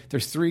 okay,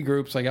 there's 3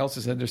 groups, like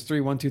Elsa said, there's 3,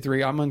 1, 2,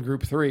 3. I'm on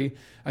group 3.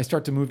 I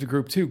start to move to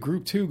group 2.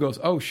 Group 2 goes,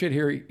 oh shit,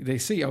 here they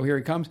see, oh here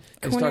he comes.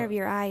 They Corner start- of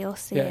your eye, you'll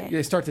see yeah, it.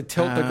 they start to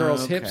tilt the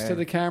girl's hips okay. to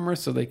the camera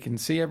so they can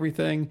see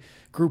everything.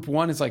 Group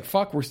 1 is like,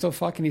 fuck, we're still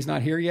fucking. He's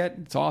not here yet.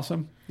 It's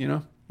awesome, you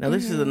know? Now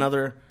this is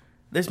another.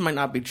 This might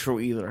not be true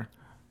either,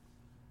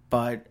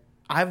 but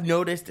I've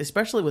noticed,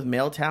 especially with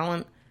male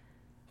talent,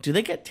 do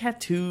they get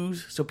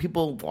tattoos so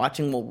people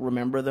watching will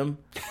remember them?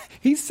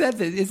 He said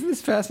that. Isn't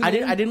this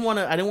fascinating? I didn't want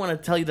to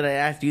tell you that I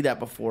asked you that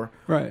before,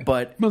 Right.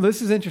 But well,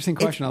 this is an interesting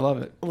question. I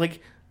love it.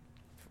 like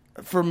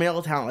for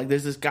male talent, like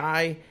there's this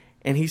guy,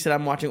 and he said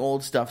I'm watching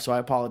old stuff, so I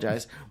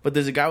apologize. But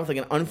there's a guy with like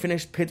an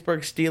unfinished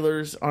Pittsburgh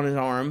Steelers on his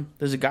arm.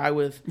 There's a guy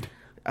with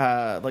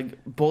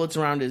like bullets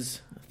around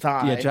his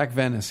thigh. Yeah, Jack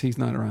Venice. He's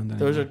not around anymore.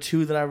 Those are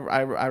two that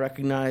I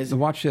recognize. So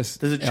watch this.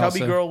 There's a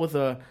chubby Elsa. girl with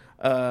a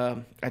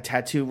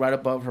tattoo right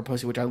above her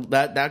pussy, which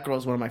that girl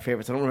is one of my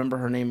favorites. I don't remember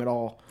her name at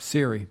all.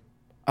 Siri.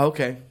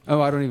 Okay,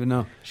 Oh, I don't even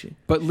know. She-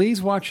 But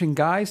Lee's watching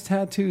guys'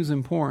 tattoos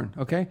and porn,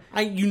 okay?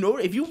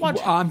 if you watch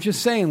Well, I'm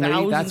just saying, Lee.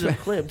 thousands That's of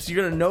clips,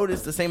 you're gonna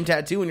notice the same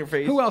tattoo in your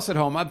face. Who else at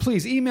home?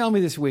 Please email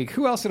me this week.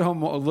 Who else at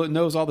home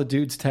knows all the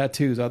dudes'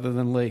 tattoos other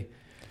than Lee?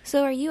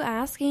 So are you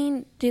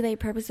asking, do they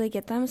purposely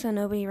get them so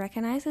nobody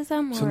recognizes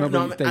them? Or? So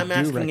nobody- No, They I'm do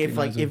asking if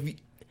like recognize if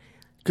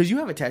because you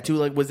have a tattoo,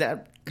 like was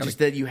that just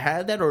that you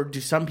had that, or do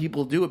some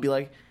people do it? Be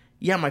like,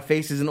 yeah, my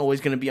face isn't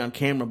always going to be on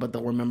camera, but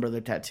they'll remember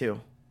the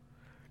tattoo.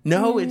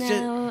 No, it's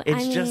No, just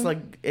I just mean-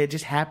 like it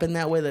just happened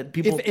that way that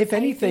people. If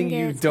anything, think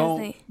you it's 'cause don't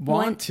they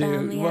want want to.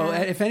 them, Well,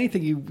 yeah. if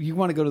anything, you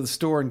want to go to the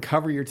store and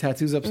cover your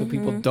tattoos up so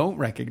people don't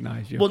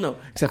recognize you. Well, no.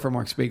 except for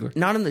Mark Spiegler.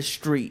 not in the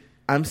street.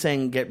 I'm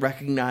saying get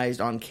recognized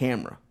on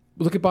camera.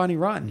 Look at Bonnie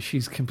Rotten.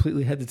 She's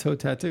completely head to toe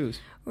tattoos.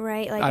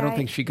 Right? Like I don't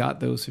think she got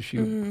those, so she.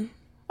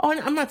 Oh,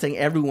 and I'm not saying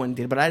everyone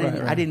did, but I didn't.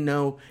 Right, right. I didn't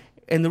know.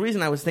 And the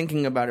reason I was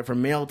thinking about it for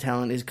male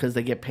talent is because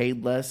they get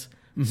paid less.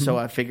 So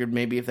I figured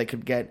maybe if they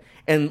could get,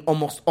 and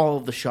almost all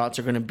of the shots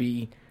are going to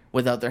be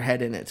without their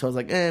head in it. So I was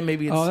like,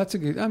 maybe it's. Oh, that's a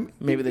good.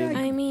 Maybe they-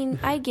 I mean,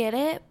 I get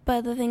it,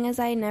 but the thing is,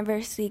 I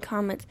never see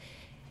comments.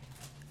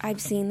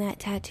 I've seen that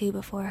tattoo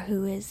before.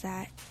 Who is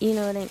that? You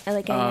know what I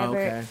like? Oh,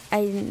 okay.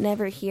 I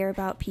never hear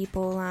about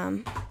people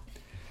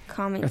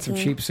comment Got some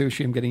team. cheap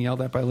sushi. I'm getting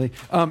yelled at by Lee.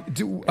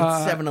 It's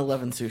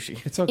 7-Eleven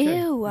sushi. It's okay.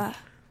 Ew.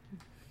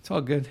 It's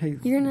all good. Hey,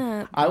 You're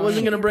gonna. I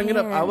wasn't gonna bring it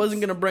up. I Pants.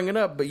 wasn't gonna bring it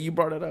up, but you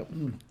brought it up.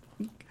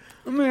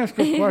 let me ask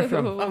you a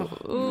question.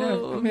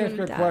 Ooh, Let me ask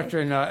you a die.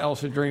 question,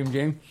 Elsa Dream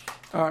Game.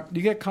 Do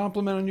you get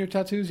compliment on your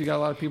tattoos? You got a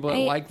lot of people that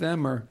like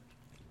them, or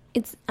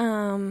It's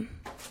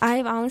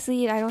I've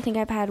honestly, I don't think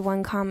I've had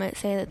one comment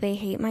say that they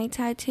hate my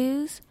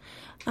tattoos.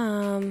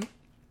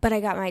 But I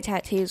got my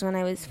tattoos when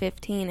I was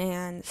 15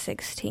 and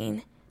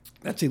 16.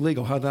 that's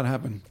illegal? How'd that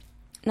happen?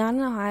 Not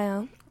in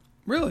Ohio.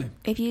 Really?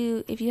 If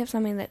you have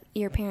something that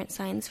your parent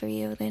signs for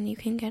you, then you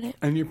can get it.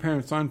 And your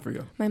parents signed for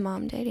you? My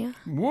mom did, yeah.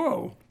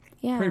 Whoa.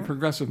 Yeah. Pretty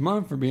progressive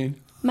mom for being.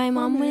 My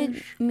mom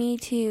would me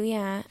to,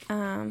 yeah,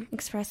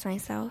 express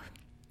myself.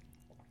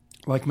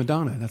 Like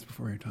Madonna. That's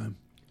before your time.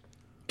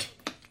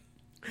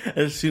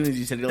 As soon as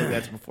you said it, like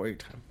that's before your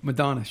time.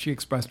 Madonna, she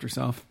expressed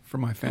herself for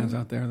my fans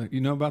out there.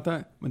 You know about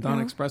that? Madonna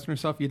No. expressing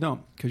herself? You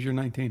don't, because you're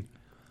 19.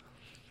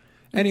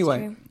 Anyway,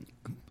 true.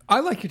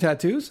 I like your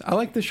tattoos. I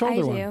like the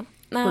shoulder I one. do.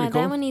 Pretty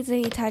cool. That one needs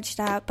to be touched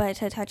up, but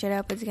to touch it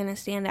up, it's going to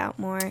stand out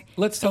more.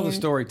 Let's tell the And-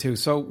 story, too.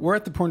 So we're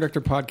at the Porn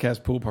Director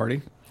Podcast pool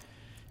party.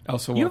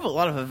 Elsa, You have a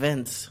lot of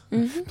events.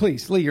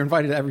 please, Lee, you're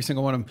invited to every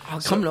single one of them. I'll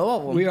come to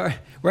all of them.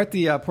 We're at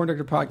the Porn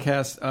Director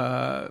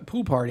Podcast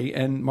pool party,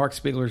 and Mark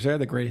Spiegler's there,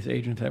 the greatest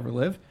agent to ever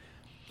live.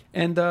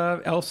 And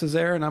Elsa's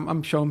there, and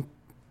I'm showing,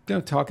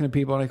 talking to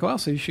people, and I go,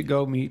 Elsa, you should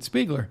go meet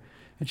Spiegler.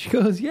 And she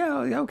goes,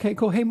 yeah, okay,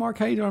 cool. Hey, Mark,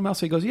 how you doing? I'm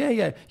Elsa. He goes,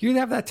 yeah. You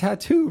have that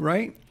tattoo,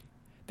 right?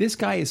 This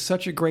guy is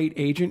such a great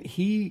agent.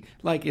 He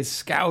is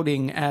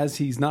scouting as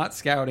he's not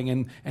scouting,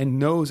 and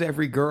knows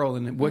every girl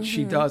and what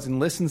she does, and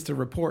listens to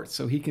reports,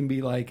 so he can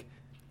be like,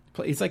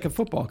 he's like a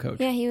football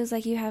coach. Yeah, he was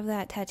like, you have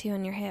that tattoo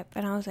on your hip.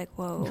 And I was like,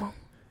 whoa.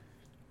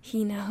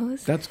 He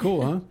knows. That's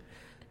cool, huh?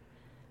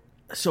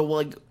 So,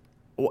 like,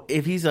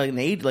 if he's like an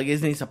age, like,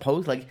 isn't he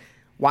supposed, like,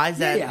 why is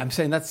that? Yeah, I'm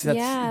saying that's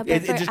Yeah, but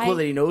It's just cool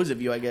that he knows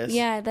of you, I guess.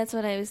 Yeah, that's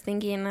what I was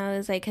thinking. I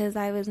was like, because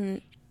I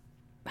wasn't.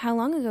 How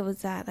long ago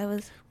was that? That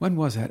was When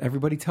was that?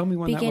 Everybody tell me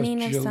when beginning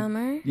that was. of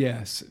summer.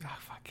 Yes. Oh,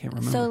 I can't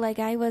remember. So like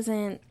I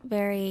wasn't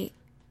very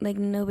like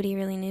nobody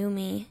really knew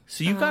me.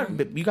 So you got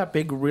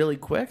big really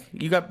quick.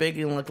 You got big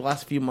in like the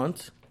last few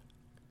months.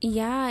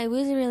 Yeah, it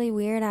was really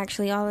weird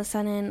actually. All of a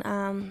sudden,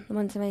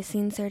 once my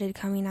scene started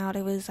coming out,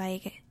 it was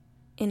like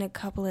in a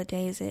couple of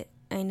days.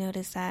 I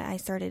noticed that I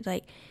started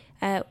like.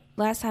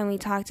 Last time we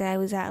talked, I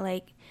was at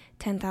like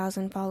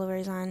 10,000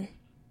 followers on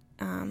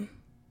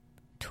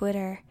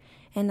Twitter,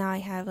 and now I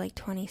have like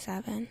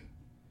 27.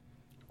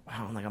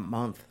 Wow, in like a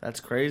month. That's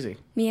crazy.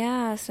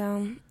 Yeah,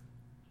 so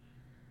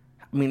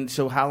I mean,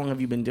 so how long have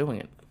you been doing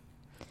it?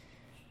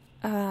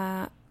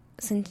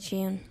 since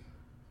June.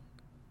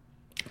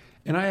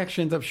 And I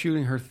actually ended up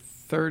shooting her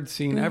third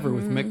scene ever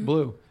with Mick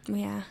Blue.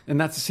 Yeah. And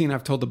that's a scene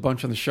I've told a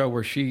bunch on the show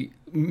where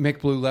Mick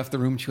Blue left the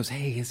room. She goes,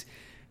 hey,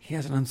 he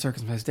has an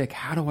uncircumcised dick.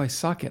 How do I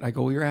suck it? I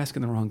go, well, you're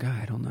asking the wrong guy.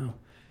 I don't know.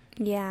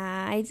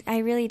 Yeah, I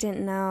really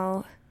didn't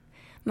know.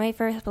 My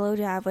first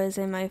blowjob was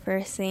in my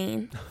first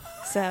scene.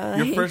 So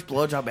Your like, first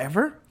blowjob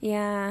ever?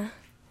 Yeah.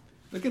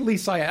 Look at Lee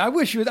Syatt. I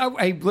wish you would.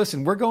 Hey,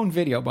 listen, we're going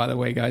video, by the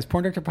way, guys.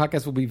 Porn Director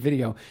Podcast will be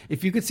video.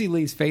 If you could see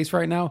Lee's face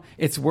right now,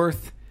 it's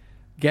worth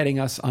getting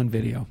us on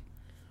video.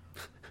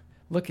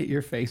 Look at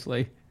your face,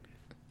 Lee.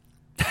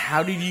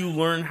 How did you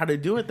learn how to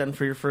do it then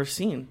for your first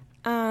scene?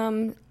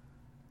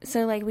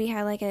 So like we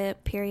had like a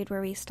period where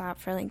we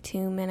stopped for like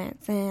 2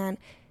 minutes, and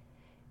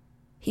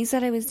he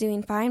said I was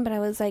doing fine, but I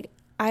was like,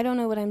 I don't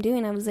know what I'm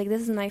doing. I was like,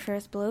 this is my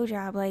first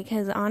blowjob, like,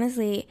 because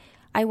honestly,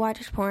 I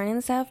watched porn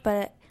and stuff,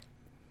 but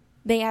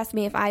they asked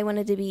me if I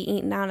wanted to be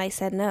eaten out, and I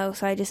said no,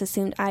 so I just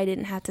assumed I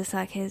didn't have to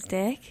suck his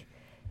dick,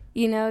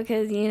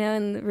 because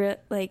in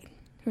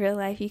real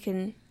life you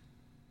can.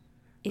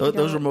 if you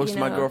Those don't, were most of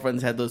my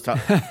girlfriends had those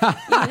talks.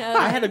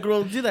 I had a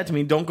girl do that to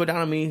me. Don't go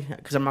down on me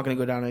because I'm not going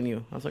to go down on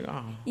you. I was like,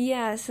 oh.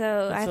 Yeah,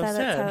 so I so thought that's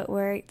how sad. it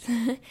worked.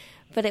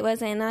 But it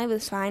wasn't, and I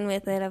was fine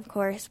with it, of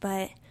course,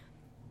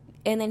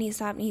 and then he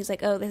stopped and he's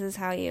like, oh, this is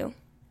how you.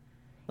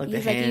 Like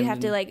He's like, you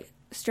have to like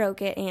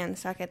stroke it and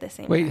suck at the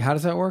same Wait, time. how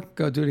does that work?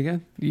 Go do it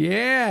again.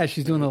 Yeah,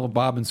 she's doing a little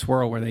bob and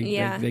swirl where they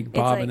Yeah, they it's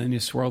bob like- and then you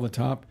swirl the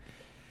top.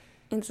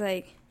 It's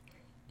like,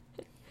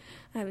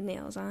 I have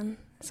nails on,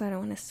 so I don't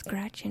want to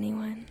scratch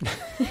anyone.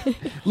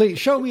 Lee,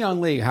 show me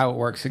on Lee how it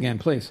works again,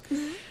 please.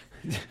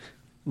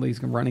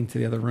 Lee's running to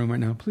the other room right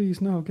now.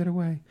 Please, no, get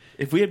away.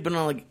 If we had been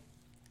on like,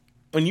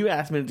 when you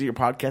asked me to do your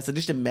podcast, I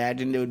just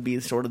imagined it would be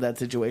sort of that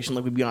situation.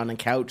 Like we'd be on a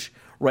couch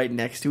right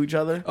next to each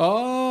other.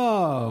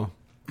 Oh.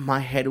 My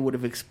head would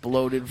have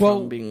exploded Well,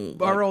 from being.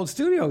 our old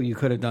studio, you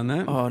could have done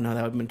that. Oh no,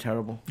 that would have been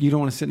terrible. You don't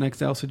want to sit next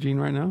to Elsa Jean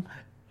right now?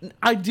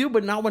 I do,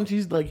 but not when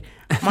she's like.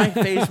 My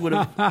face would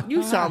have.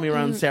 You saw me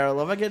around Sarah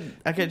Love. I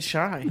get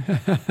shy.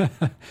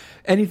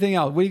 Anything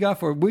else? What do you got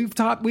for? We've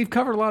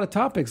covered a lot of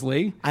topics,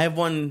 Lee. I have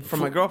one from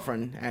my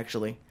girlfriend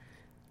actually.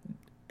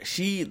 Is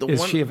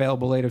she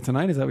available later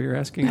tonight? Is that what you're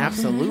asking?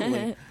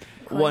 Absolutely.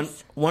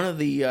 course. One of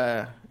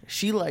the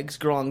she likes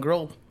Girl on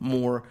Girl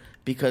more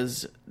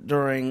because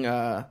during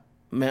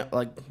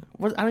like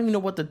what? I don't even know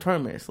what the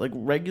term is. Like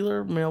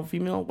regular male,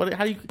 female. What?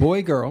 How do you?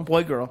 Boy, girl.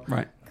 Boy, girl.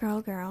 Right. Girl,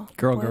 girl.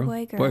 Girl, Boy, girl.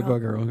 boy, girl. Boy, boy,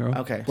 girl, girl.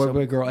 Okay, Boy, so-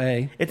 boy, girl,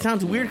 A. It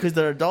sounds weird because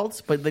they're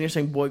adults, but then you're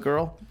saying boy,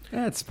 girl.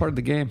 Yeah, it's part of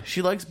the game.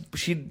 She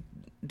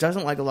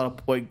doesn't like a lot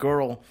of boy,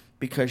 girl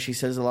because she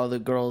says a lot of the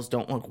girls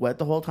don't look wet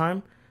the whole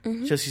time.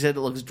 So she said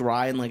it looks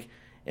dry and like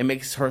it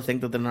makes her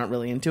think that they're not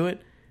really into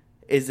it.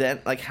 Is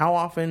that like how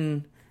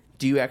often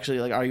do you actually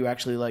like? Are you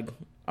actually like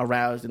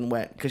aroused and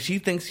wet? Because she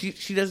thinks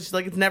she does. She's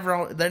like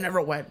they're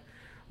never wet.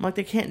 I'm like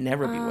they can't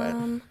never be wet.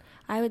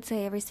 I would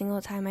say every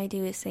single time I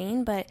do a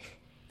scene, but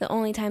the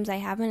only times I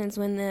haven't is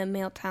when the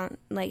male talent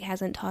like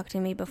hasn't talked to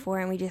me before,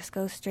 and we just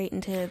go straight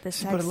into the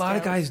sex. But a lot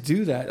of skills. guys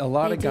do that.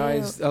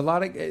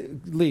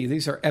 Lee,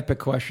 these are epic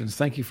questions.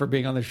 Thank you for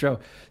being on the show.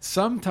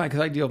 Sometimes, because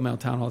I deal with male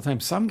talent all the time,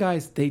 some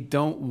guys, they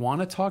don't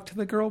want to talk to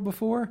the girl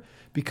before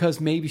because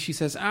maybe she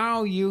says,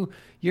 "Oh,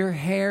 your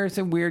hair's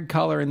a weird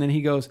color," and then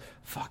he goes,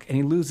 "Fuck," and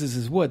he loses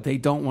his wood. They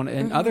don't want to,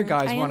 and other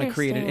guys I want to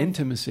create an understand.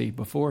 intimacy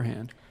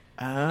beforehand.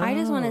 I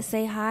just want to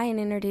say hi and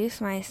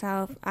introduce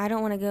myself. I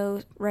don't want to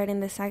go right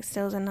into sex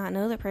skills and not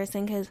know the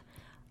person because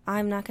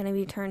I'm not going to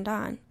be turned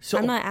on. So-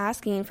 I'm not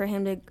asking for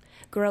him to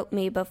grope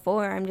me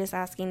before. I'm just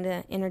asking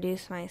to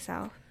introduce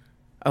myself.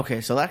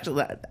 Okay, so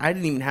actually, I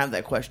didn't even have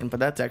that question,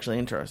 but that's actually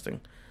interesting.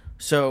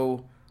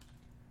 So,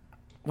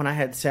 when I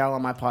had Sal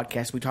on my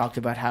podcast, we talked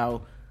about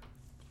how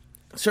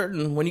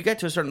when you get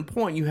to a certain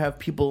point, you have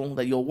people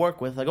that you'll work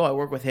with, like, oh, I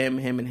work with him,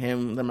 and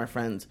him, they're my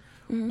friends.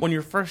 When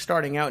you're first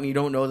starting out and you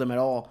don't know them at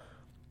all,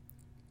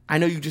 I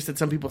know you just said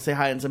some people say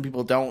hi and some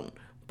people don't,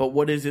 but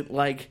what is it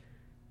like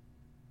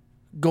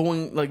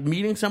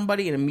meeting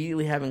somebody and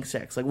immediately having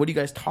sex? Like, what do you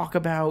guys talk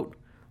about?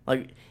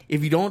 Like,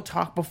 if you don't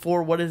talk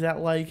before, what is that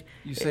like?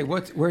 You say,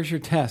 "Where's your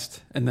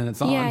test?" And then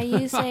it's on. Yeah,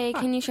 you say,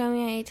 can you show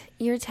me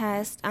your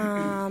test? What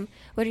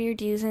are your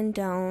do's and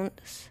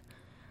don'ts?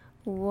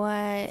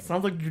 What?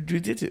 Sounds like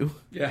jujitsu.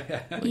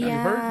 Yeah.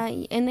 Yeah,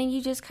 and then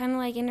you just kind of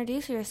like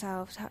introduce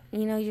yourself.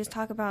 You know, you just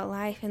talk about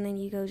life, and then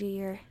you go do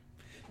your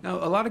Now,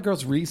 a lot of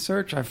girls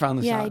research. I found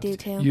this out. Yeah, I do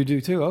too. You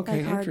do too?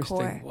 Okay, Like interesting.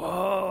 hardcore.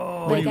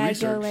 Whoa. like you I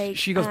research? go like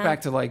She goes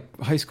back to like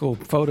high school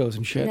photos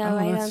and shit. No, Oh,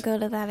 I that's- don't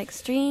go to that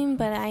extreme,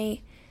 but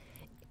I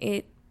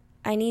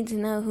need to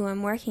know who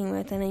I'm working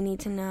with, and I need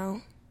to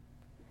know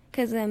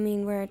because I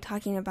mean we're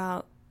talking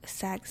about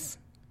sex.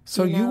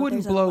 So you know,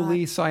 wouldn't there's a blow lot.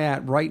 Lee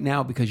Syatt right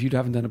now because you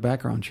haven't done a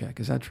background check.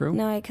 Is that true?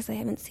 No, because I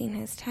haven't seen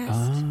his test.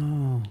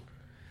 Oh.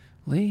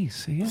 Lee,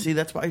 see it? See,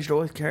 that's why you should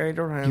always carry it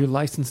around. You're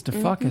licensed to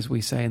fuck, as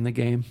we say in the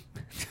game.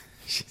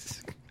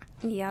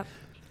 Yep.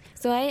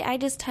 So I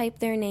just type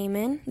their name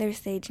in, their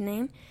stage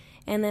name,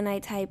 and then I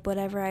type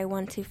whatever I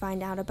want to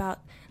find out about.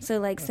 So,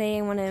 like, say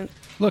I want to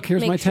Look,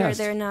 here's make my sure test.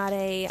 they're not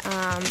a.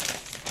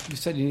 You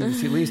said you needed to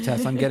see Lee's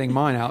test. I'm getting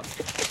mine out.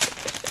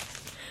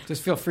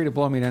 Just feel free to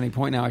blow me at any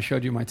point now. I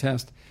showed you my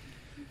test.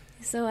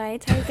 So I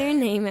type their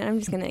name, and I'm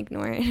just gonna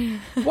ignore it.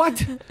 What?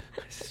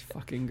 This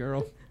fucking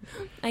girl.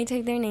 I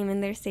type their name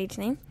and their stage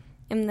name,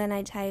 and then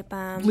I type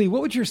Lee,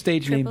 what would your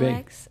stage name triple be?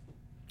 X.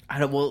 I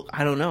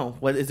don't know.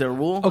 What is there a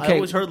rule? Okay. I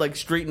always heard like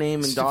street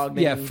name and dog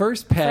name. Yeah,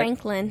 first pet,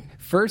 Franklin.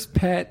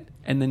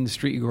 and then the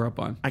street you grew up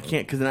on. I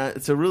can't because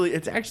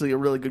it's actually a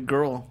really good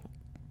girl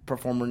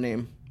performer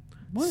name.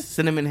 What?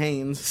 Cinnamon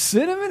Haynes.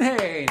 Cinnamon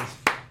Haynes.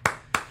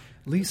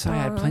 Lee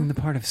Syatt playing the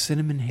part of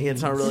Cinnamon Haynes. Yeah,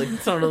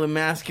 it's not really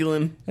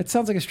masculine. It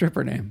sounds like a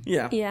stripper name.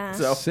 Yeah. Yeah.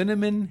 So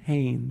Cinnamon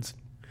Haynes.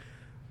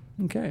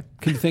 Okay.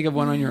 Can you think of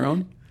one on your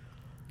own?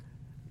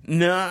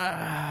 no,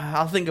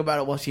 I'll think about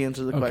it while she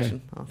answers the Okay.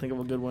 question. I'll think of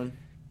a good one.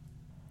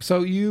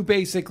 So you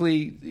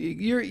basically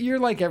you're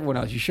like everyone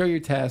else. You show your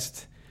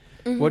test.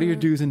 What are your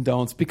do's and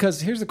don'ts?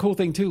 Because here's the cool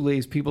thing too, Lee,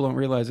 is people don't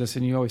realize this,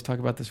 and you always talk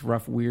about this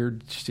rough,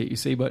 weird shit you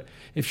see. But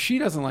if she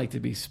doesn't like to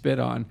be spit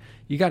on,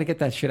 you got to get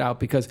that shit out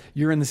because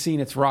you're in the scene,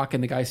 it's rocking,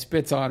 the guy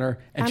spits on her,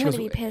 and I'm she gonna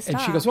goes, be pissed and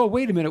she off. goes, "Oh,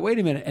 wait a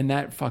minute," and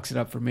that fucks it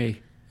up for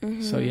me.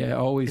 So yeah,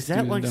 always. Is that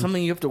do's and like don'ts.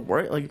 something you have to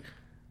worry? Like,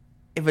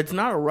 if it's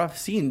not a rough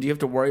scene, do you have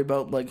to worry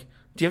about like?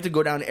 Do you have to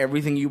go down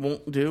everything you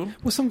won't do?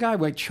 Well, some guy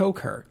might choke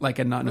her, like,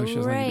 and not know she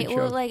doesn't like to Right. be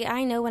Well, choked. like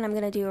I know when I'm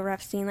gonna do a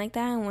rough scene like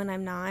that, and when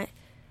I'm not.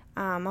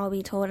 I'll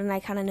be told, and I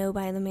kind of know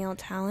by the male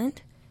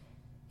talent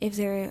if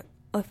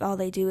all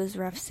they do is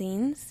rough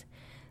scenes.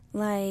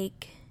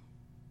 Like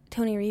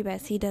Tony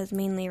Rebus, he does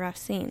mainly rough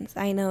scenes.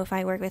 I know if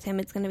I work with him,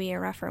 it's going to be a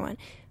rougher one.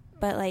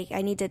 But like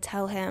I need to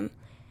tell him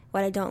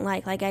what I don't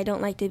like. Like I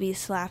don't like to be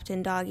slapped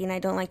in doggy, and I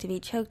don't like to be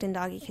choked in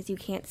doggy because you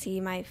can't see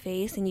my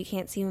face and you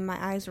can't see when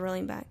my eyes are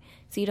rolling back,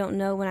 so you don't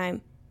know when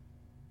I'm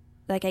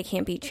like I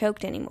can't be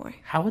choked anymore.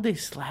 How would they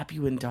slap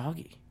you in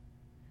doggy?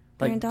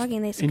 They're in doggy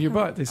and they in your come-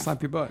 butt, they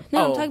slap your butt. No,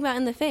 Oh. I'm talking about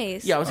in the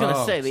face. Yeah, I was gonna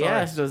Oh, say the sorry.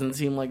 ass doesn't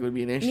seem like it would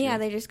be an issue. Yeah,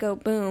 they just go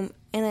boom.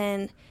 And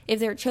then if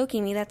they're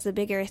choking me, that's the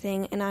bigger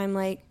thing. And I'm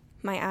like,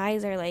 my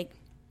eyes are like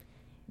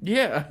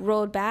yeah.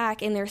 rolled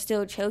back and they're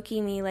still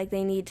choking me. Like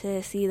they need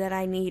to see that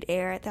I need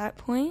air at that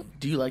point.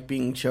 Do you like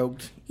being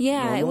choked?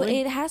 Yeah,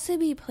 normally? it has to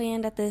be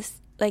planned at this,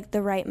 like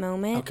the right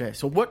moment. Okay,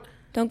 so what?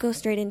 Don't go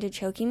straight into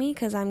choking me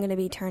because I'm going to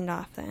be turned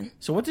off then.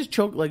 So what does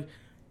choke like?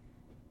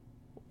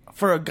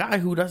 for a guy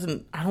who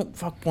doesn't, I don't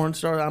fuck porn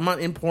stars. I'm not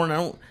in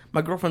porn.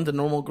 My girlfriend's a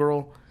normal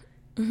girl.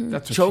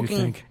 That's what Choking.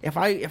 you think. If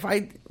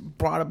I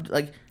brought up,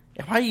 like,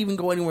 if I even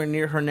go anywhere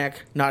near her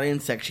neck, not in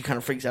sex, she kind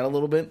of freaks out a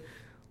little bit.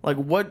 Like,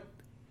 what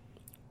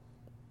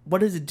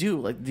does it do?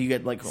 Like, do you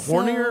get like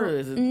hornier? Or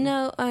is it...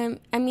 No,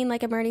 I mean,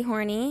 like, I'm already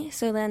horny.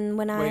 So then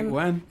when I'm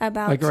when?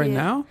 about like to, right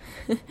now?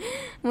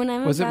 when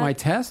I'm Was it about, my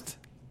test?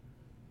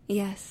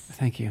 Yes.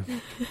 Thank you.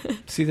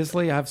 See this,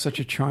 Lee? I have such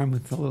a charm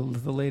with the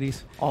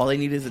ladies. All they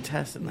need is a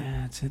test. And Yeah,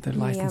 that's it. They're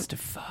licensed to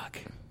fuck.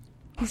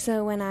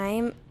 So when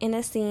I'm in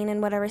a scene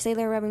and whatever, say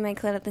they're rubbing my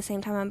clit at the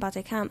same time I'm about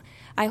to come,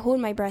 I hold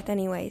my breath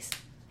anyways.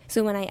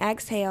 So when I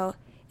exhale,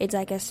 it's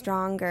like a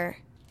stronger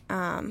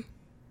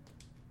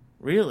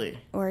Really?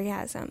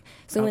 orgasm.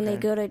 So when they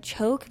Okay. go to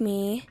choke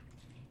me,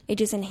 it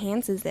just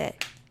enhances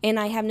it. And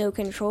I have no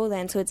control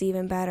then, so it's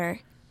even better.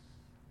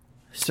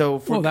 So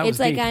for Well, that was It's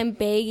like deep. I'm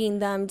begging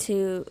them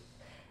to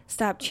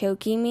stop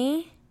choking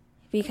me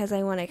because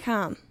I want to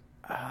come.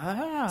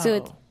 Oh.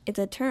 So it's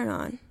a turn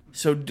on.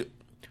 So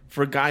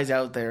for guys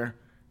out there,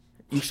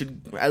 you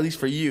should, at least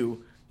for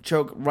you,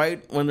 choke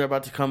right when they're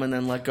about to come and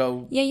then let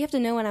go. Yeah, you have to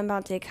know when I'm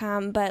about to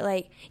come, but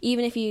like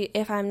even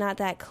if I'm not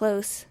that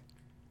close,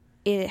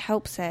 it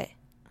helps it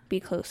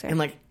be closer. And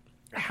like,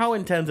 how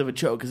intense of a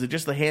choke? Is it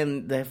just the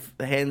hands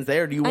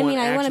there? Or do you I want? mean,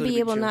 I want to actually be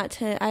able choked? not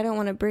to. I don't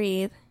want to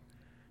breathe.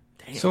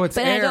 So it's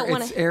But I air. don't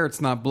wanna- It's air.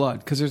 It's not blood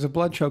because there's a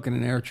blood choke and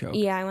an air choke.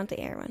 Yeah, I want the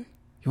air one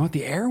You want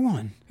the air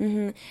one?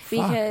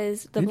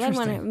 because the blood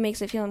Interesting. one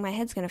makes it feel like my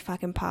head's gonna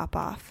fucking pop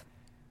off,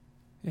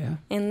 Yeah.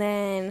 and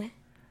then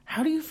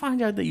How do you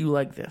find out that you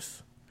like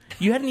this?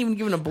 You hadn't even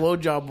given a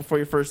blowjob before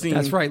your first scene.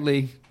 That's right,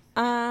 Lee.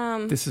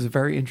 This is a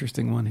very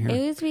interesting one here.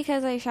 it was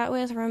because I shot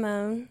with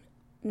Ramon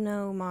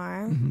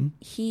Nomar. Mm-hmm.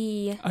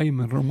 He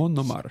I'm Ramon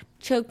Nomar.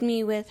 choked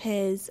me with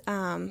his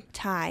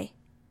tie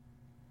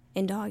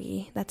in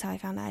doggy. That's how I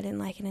found out I didn't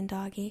like it in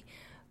doggy,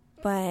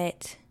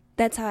 but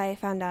that's how I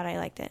found out I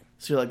liked it.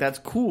 So you're like, that's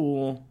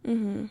cool.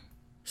 Mm-hmm.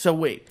 So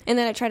wait. And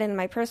then I tried it in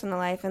my personal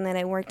life, and then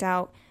it worked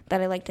out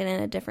that I liked it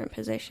in a different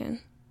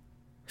position.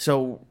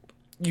 So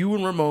you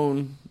and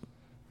Ramon.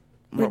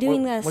 We're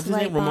doing this What's his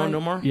name? like Ramon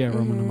on- Nomar? Yeah,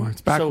 Ramon Nomar.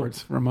 It's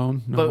backwards.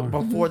 Ramon But Nomar.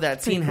 before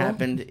that scene Pretty cool.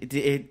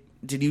 happened,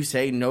 did you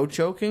say no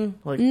choking?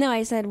 Like, No,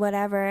 I said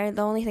whatever.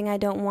 The only thing I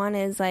don't want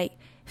is like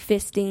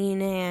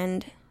fisting,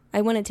 and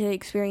I wanted to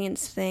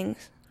experience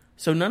things.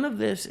 so none of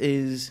this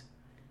is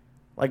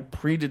like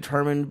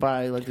predetermined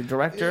by like the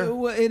director.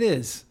 Well, it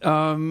is.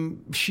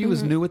 She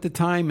was new at the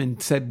time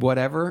and said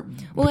whatever.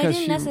 Well, I because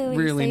didn't she necessarily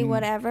really, say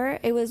whatever.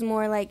 It was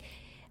more like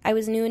I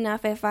was new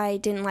enough. If I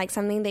didn't like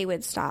something, they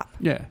would stop.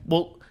 Yeah.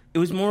 Well, it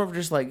was more of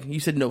just like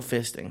you said, no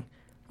fisting.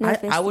 No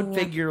I would fisting, yeah.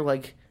 figure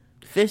like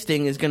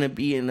fisting is going to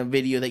be in a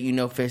video that you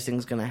know fisting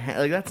is going to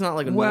like that's not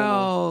like a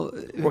normal.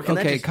 Well, Or can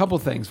that okay, a just- couple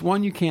things.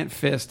 One, you can't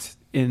fist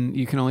in.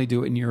 You can only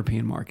do it in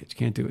European markets. You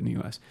can't do it in the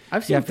U.S.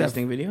 I've You seen have to have-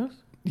 fisting videos.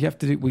 You have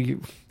to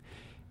do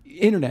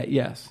internet,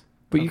 yes,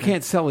 but you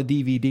can't sell a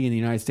DVD in the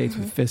United States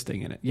with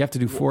fisting in it. You have to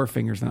do 4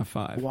 fingers, not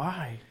 5.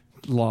 Why?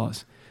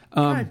 Laws.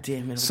 God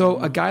damn it! So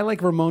Ramon. a guy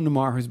like Ramon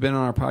Nomar, who's been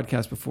on our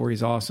podcast before,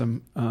 he's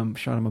awesome.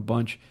 Shot him a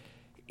bunch.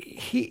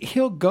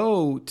 He'll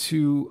go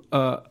to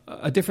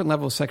a different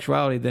level of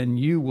sexuality than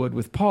you would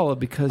with Paula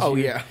because Oh,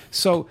 you- yeah.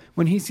 So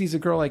when he sees a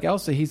girl like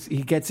Elsa, he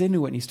gets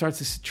into it and he starts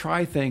to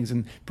try things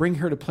and bring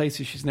her to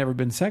places she's never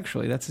been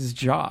sexually. That's his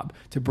job,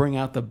 to bring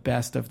out the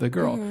best of the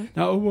girl.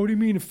 Now, oh, what do you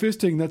mean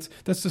fisting?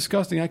 That's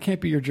disgusting. That can't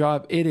be your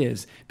job. It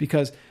is,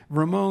 because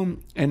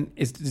Ramon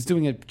is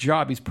doing a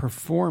job. He's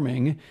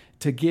performing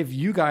to give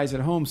you guys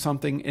at home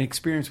an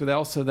experience with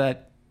Elsa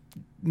that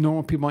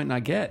normal people might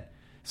not get.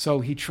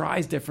 So he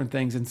tries different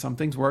things and some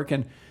things work.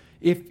 And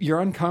if you're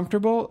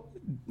uncomfortable,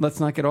 let's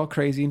not get all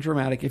crazy and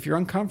dramatic. If you're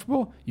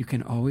uncomfortable, you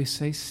can always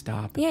say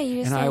stop. Yeah, you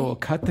just and I say- will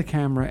cut the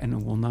camera and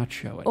it will not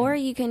show it. Or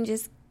you can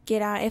just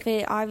get out.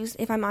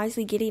 If I'm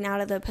obviously getting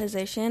out of the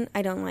position,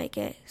 I don't like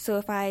it.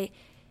 So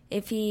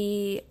if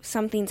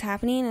something's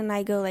happening and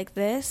I go like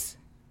this,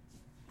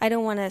 I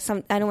don't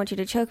want you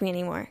to choke me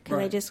anymore because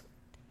Right. it's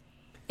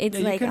Yeah,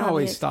 like you can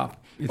always obvious.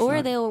 stop. It's Or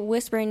not- they'll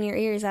whisper in your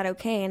ear, "Is that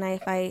okay?" And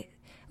if I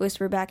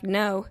whisper back,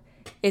 "No,"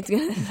 it's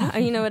gonna stop.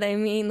 You know what I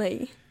mean?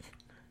 Like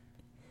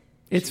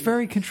It's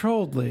very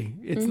controlled, Lee.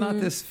 It's not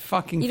this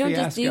fucking you don't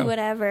fiasco just do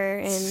whatever.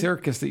 And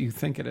circus that you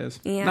think it is.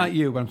 Yeah. Not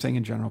you, but I'm saying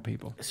in general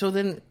people. So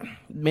then,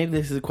 maybe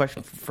this is a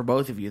question for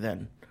both of you.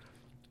 Then,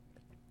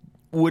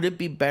 would it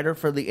be better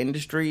for the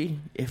industry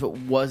if it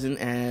wasn't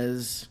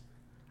as,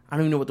 I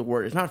don't even know what the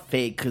word is, not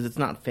fake because it's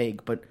not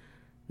fake, but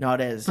not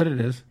as But it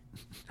is.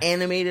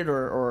 animated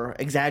or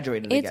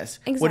exaggerated? I It's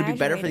guess. Would it be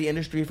better for exaggerated. the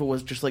industry if it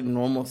was just like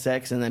normal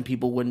sex and then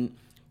people wouldn't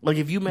like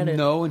if you met a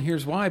No, and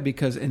here's why.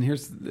 Because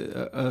here's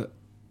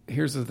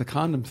the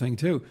condom thing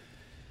too.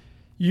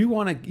 You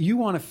want to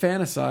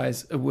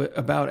fantasize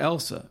about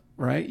Elsa,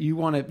 right?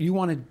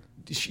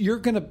 You're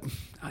gonna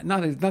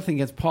nothing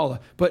against Paula,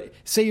 but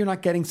say you're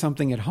not getting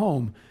something at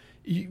home.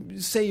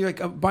 Say you're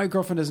like, my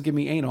girlfriend doesn't give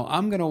me anal.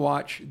 I'm gonna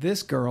watch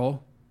this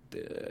girl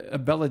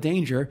Bella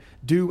Danger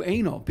do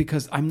anal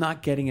because I'm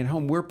not getting it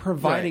home. We're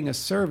providing a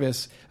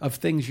service of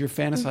things you're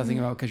fantasizing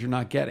about because you're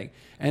not getting.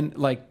 And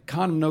like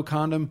condom, no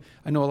condom.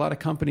 I know a lot of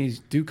companies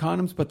do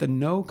condoms, but the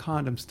no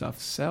condom stuff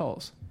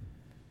sells.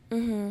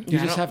 You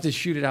just have to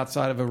shoot it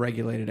outside of a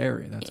regulated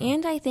area. That's all.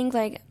 And I think,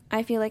 like,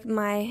 I feel like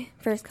my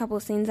first couple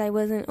of scenes, I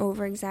wasn't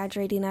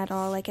over-exaggerating at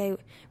all. Like, I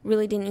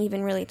really didn't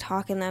even really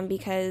talk in them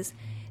because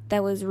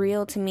that was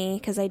real to me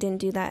because I didn't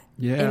do that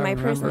in my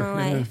personal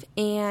life.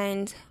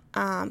 And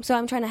so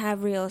I'm trying to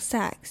have real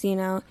sex, you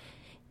know.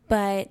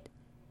 But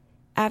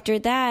after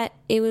that,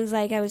 it was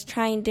like I was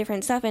trying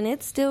different stuff, and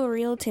it's still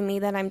real to me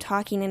that I'm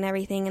talking and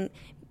everything and,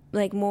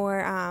 like,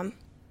 more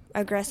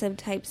aggressive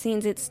type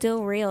scenes. It's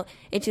still real.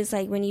 It's just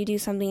like when you do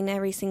something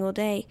every single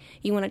day,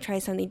 you want to try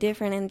something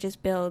different, and it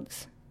just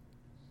builds.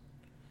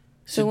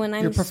 So when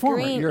I'm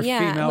screaming,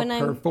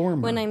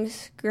 when I'm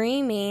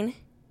screaming,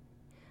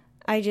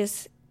 I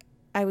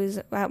was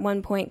at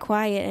one point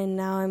quiet, and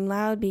now I'm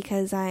loud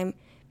because I'm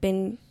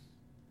been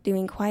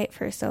doing quiet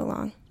for so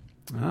long.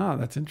 Ah,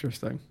 that's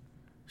interesting.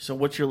 So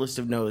what's your list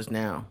of no's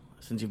now,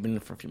 since you've been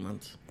there for a few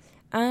months?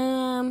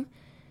 No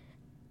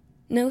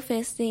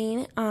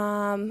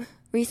fisting.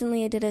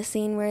 Recently I did a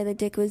scene where the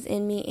dick was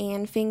in me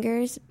and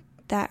fingers.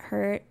 That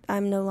hurt.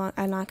 I'm not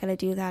going to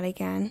do that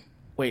again.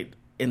 Wait,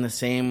 in the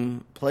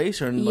same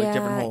place or in like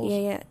different holes?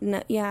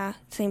 Yeah,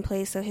 same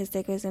place. So his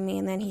dick was in me,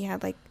 and then he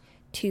had like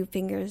 2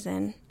 fingers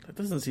in. That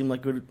doesn't seem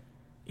like good.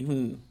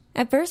 Even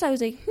at first I was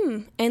like,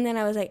 and then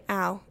I was like,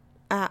 ow,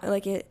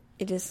 like it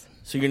just.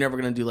 So you're never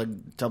gonna do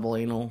like double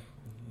anal,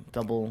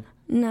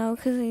 No,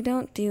 because I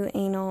don't do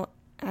anal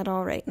at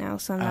all right now,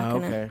 so I'm not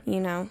gonna, you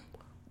know.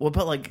 What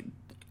about like,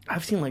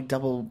 I've seen like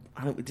double.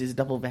 Is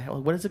double vag?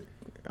 What is it?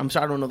 I'm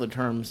sorry, I don't know the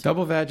terms.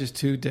 Double vag is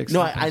 2 dicks.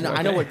 No, I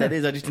know what that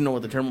is. I just didn't know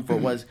what the term for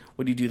it was.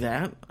 Would you do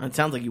that? It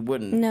sounds like you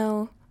wouldn't.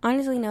 No,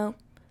 honestly, no.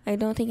 I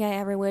don't think I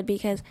ever would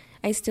because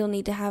I still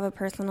need to have a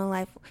personal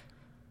life,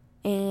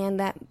 and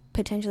that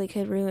potentially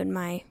could ruin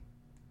my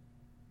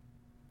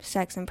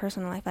sex and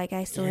personal life. Like,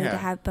 I still need to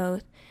have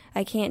both.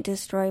 I can't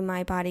destroy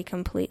my body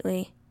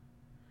completely.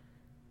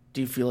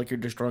 Do you feel like you're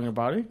destroying your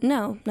body?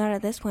 No, not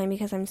at this point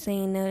because I'm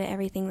saying no to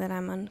everything that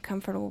I'm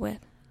uncomfortable with.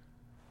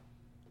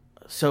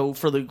 So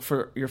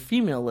for your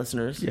female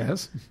listeners,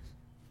 yes,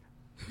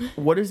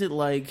 what is it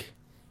like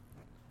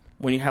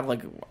when you have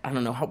like, I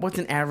don't know, what's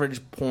an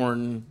average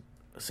porn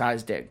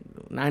size dick?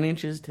 9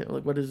 inches?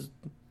 Like, what is?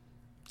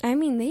 I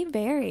mean, they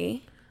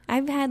vary.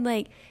 I've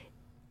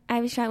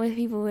shot with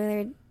people where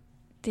their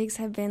dicks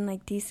have been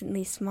like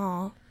decently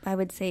small. I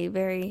would say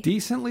very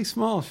decently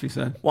small. She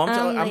said. Well,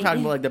 I'm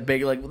talking about like the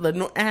big, like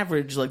the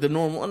average, like the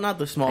normal, not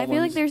the small. I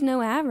feel like there's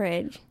no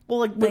average. Well,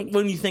 like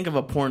when you think of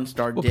a porn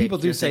star, dick, people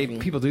do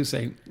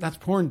say that's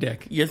porn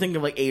dick. You're thinking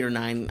of like 8 or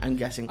 9. I'm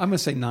guessing. I'm gonna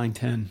say 9,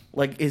 10.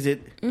 Like, is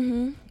it?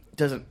 Mm-hmm.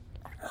 Does it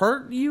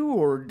hurt you,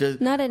 or does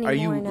not anymore? Are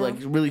you no. like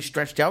really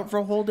stretched out for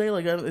a whole day?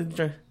 Like,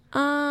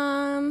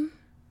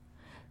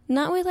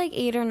 not with like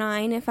 8 or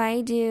 9. If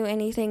I do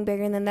anything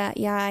bigger than that,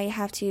 yeah, I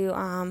have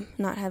to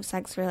not have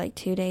sex for like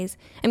 2 days.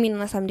 I mean,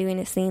 unless I'm doing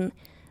a scene,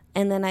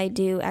 and then I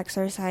do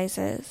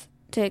exercises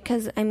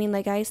because I mean,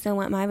 like, I still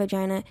want my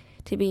vagina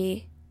to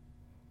be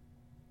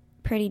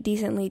pretty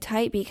decently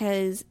tight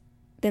because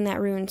then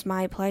that ruins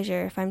my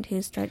pleasure if I'm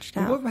too stretched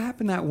out. What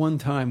happened that one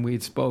time we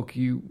spoke?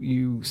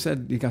 You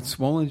said you got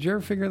swollen. Did you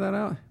ever figure that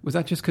out? Was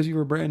that just because you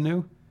were brand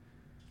new?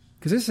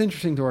 Because this is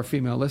interesting to our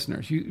female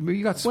listeners.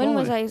 You got swollen. When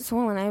was I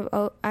swollen?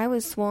 I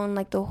was swollen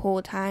like the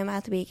whole time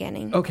at the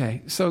beginning.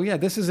 Okay, so yeah,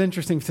 this is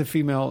interesting to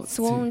female.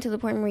 Swollen to the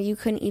point where you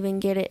couldn't even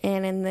get it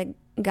in, and the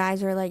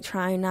guys were like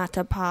trying not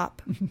to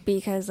pop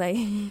because like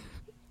it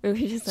was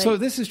just like. So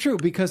this is true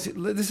because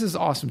this is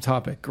an awesome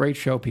topic. Great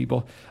show,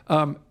 people.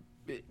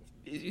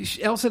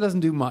 Elsa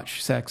doesn't do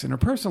much sex in her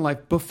personal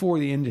life before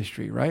the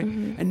industry, right?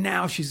 Mm-hmm. And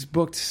now she's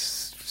booked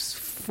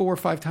 4 or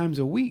 5 times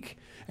a week.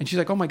 And she's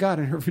like, oh my God,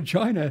 and her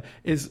vagina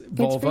is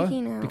vulva,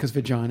 because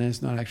vagina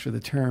is not actually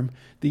the term.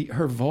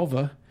 Her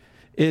vulva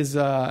is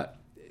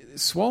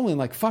swollen.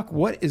 Like, fuck,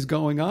 what is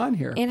going on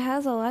here? It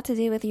has a lot to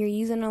do with you're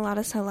using a lot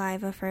of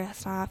saliva,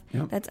 first off.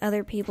 Yep. That's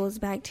other people's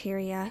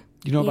bacteria.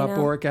 You know about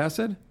boric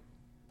acid?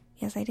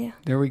 Yes, I do.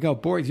 There we go.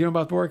 Do you know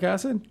about boric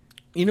acid?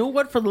 You know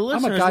what? For the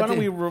listeners, why don't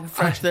we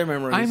refresh their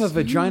memories? I'm a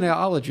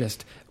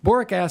vaginaologist.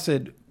 Boric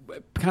acid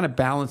kind of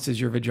balances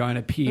your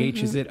vagina,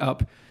 pHs it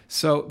up.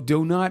 So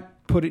do not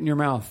put it in your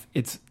mouth.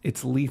 It's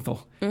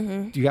lethal.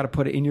 Mm-hmm. You got to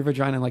put it in your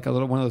vagina in like a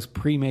little one of those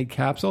pre-made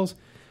capsules.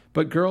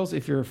 But girls,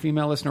 if you're a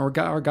female listener, or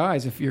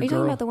guys, if you're a girl,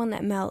 talking about the one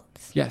that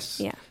melts? Yes.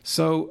 Yeah.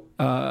 So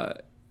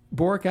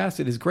boric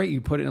acid is great. You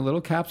put it in a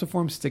little capsule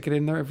form, stick it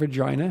in their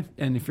vagina,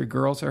 and if your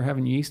girls are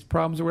having yeast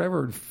problems or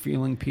whatever, or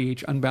feeling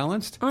pH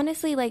unbalanced.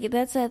 Honestly, like,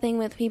 that's the thing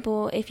with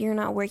people. If you're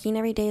not working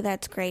every day,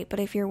 that's great. But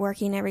if you're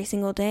working every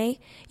single day,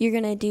 you're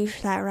gonna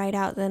douche that right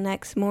out the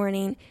next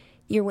morning.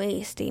 You're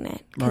wasting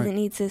it because it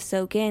needs to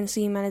soak in.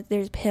 So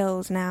there's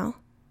pills now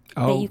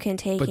that you can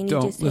take. But and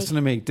don't you just listen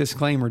to me.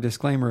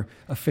 Disclaimer,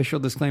 official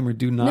disclaimer.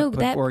 Do not put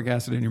boric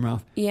acid in your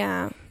mouth.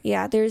 Yeah.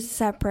 There's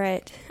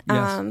separate.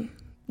 Yes.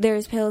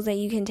 there's pills that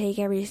you can take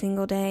every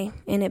single day,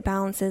 and it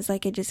balances,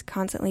 like it just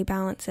constantly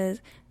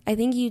balances. I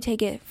think you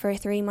take it for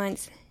 3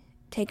 months,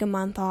 take a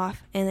month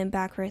off, and then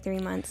back for 3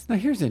 months. Now,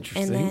 here's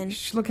interesting. And then,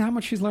 Look at how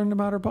much she's learned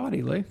about her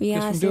body, Lee.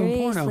 Yeah, just from doing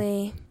porno.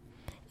 seriously.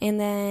 And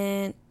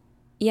then,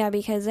 yeah,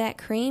 because that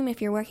cream,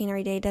 if you're working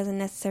every day, doesn't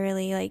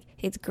necessarily, like,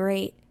 it's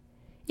great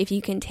if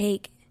you can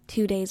take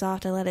 2 days off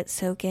to let it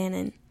soak in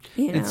and,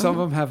 you know. And some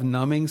of them have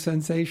numbing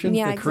sensations,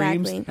 Yeah, the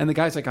creams. exactly. And the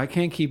guy's like, I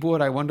can't keep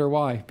wood. I wonder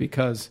why.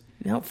 Because...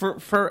 Now,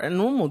 for a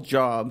normal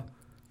job,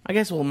 I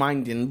guess, well,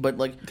 mine didn't, but,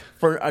 like,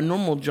 for a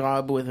normal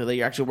job with that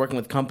you're actually working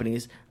with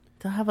companies,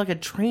 they'll have, like, a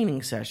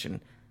training session.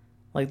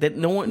 Like, that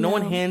no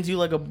one hands you,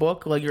 like, a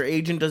book. Like, your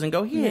agent doesn't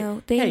go, here,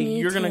 No, they hey, need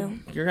you're to.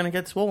 you're gonna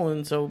get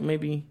swollen, so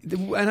maybe...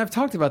 And I've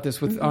talked about this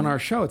with on our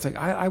show. It's like,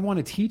 I want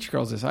to teach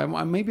girls this.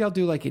 Maybe I'll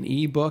do, like, an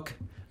e-book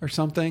or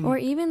something. Or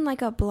even,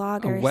 like, a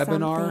blog or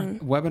webinar. something.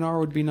 Webinar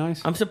would be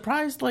nice. I'm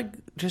surprised, like,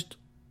 just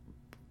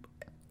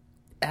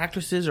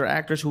actresses or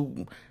actors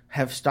who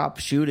have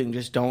stopped shooting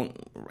just don't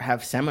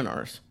have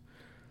seminars.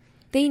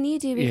 They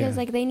need to, because, Yeah.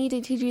 like, they need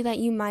to teach you that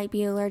you might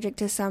be allergic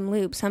to some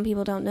lube. Some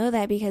people don't know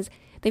that because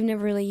they've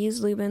never really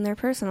used lube in their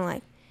personal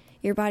life.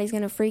 Your body's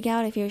going to freak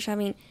out if you're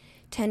shoving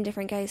 10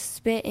 different guys'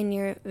 spit in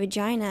your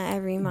vagina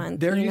every month.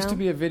 There you used know? to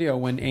be a video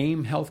when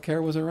AIM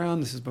Healthcare was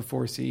around. This is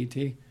before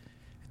CET,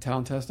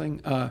 talent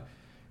testing.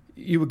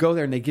 You would go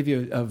there and they give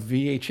you a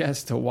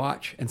VHS to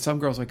watch. And some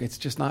girls like, it's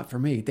just not for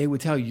me. They would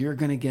tell you, you're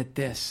going to get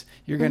this.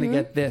 You're going to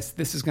get this.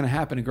 This is going to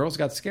happen. And girls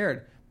got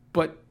scared.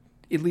 But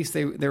at least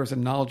there was a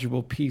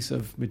knowledgeable piece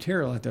of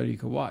material out there you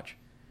could watch.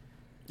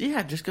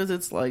 Yeah, just because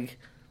it's like,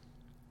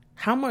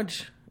 how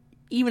much,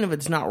 even if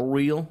it's not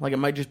real, like it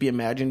might just be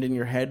imagined in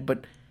your head,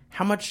 but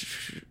how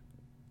much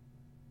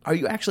are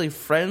you actually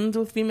friends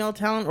with female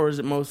talent, or is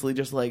it mostly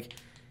just like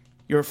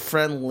you're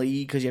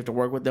friendly because you have to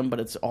work with them, but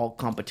it's all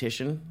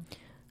competition?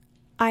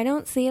 I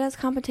don't see it as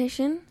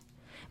competition,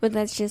 but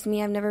that's just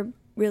me. I've never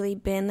really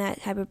been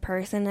that type of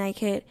person. I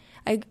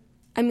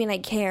mean, I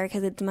care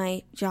because it's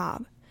my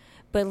job.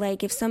 But,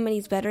 like, if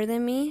somebody's better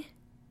than me,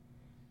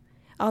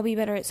 I'll be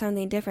better at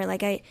something different.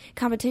 Like,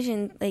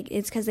 competition, like,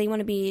 it's because they want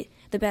to be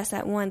the best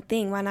at one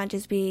thing. Why not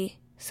just be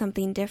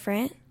something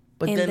different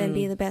then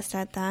be the best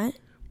at that?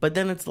 But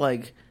then it's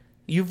like,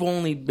 you've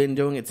only been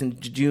doing it since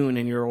June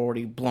and you're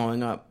already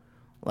blowing up.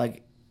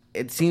 Like,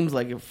 it seems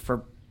like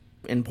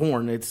in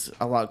porn, it's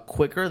a lot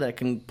quicker. That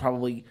can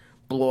probably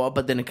blow up,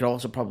 but then it could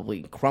also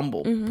probably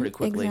crumble pretty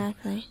quickly.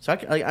 Exactly. So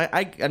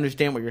I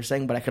understand what you're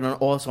saying, but I can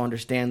also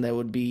understand that it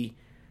would be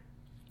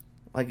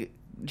like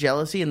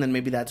jealousy, and then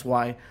maybe that's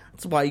why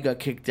you got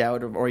kicked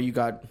out or you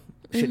got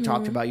shit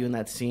talked about you in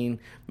that scene.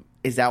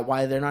 Is that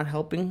why they're not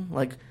helping?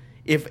 Like,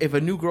 if a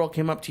new girl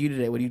came up to you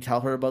today, would you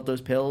tell her about those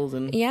pills?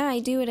 And Yeah,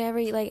 I do it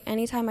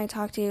anytime I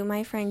talk to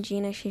my friend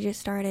Gina. She just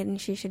started and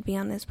she should be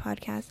on this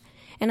podcast.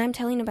 And I'm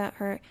telling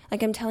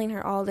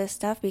her all this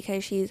stuff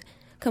because she's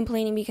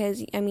complaining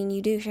because, I mean,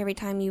 you douche every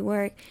time you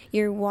work.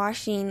 You're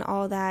washing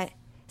all that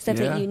stuff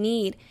Yeah. that you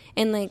need.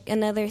 And, like,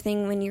 another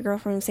thing when your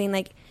girlfriend's saying,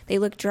 like, they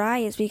look dry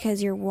is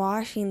because you're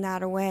washing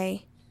that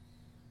away.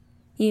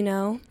 You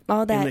know?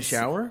 All that. in the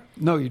shower?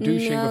 No, you're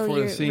douching No, before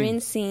you're the scene.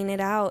 rinsing it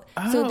out.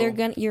 So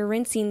Oh. you're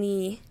rinsing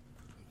the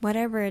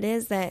whatever it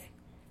is that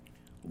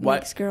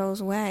What? makes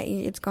girls wet.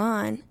 It's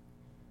gone.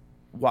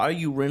 Why are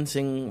you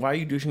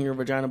douching your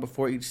vagina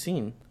before each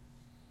scene?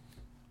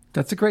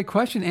 That's a great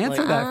question.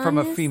 Answer Like- that from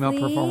a female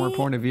Honestly- performer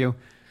point of view.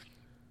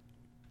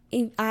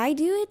 I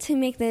do it to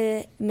make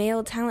the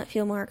male talent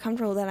feel more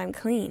comfortable that I'm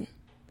clean.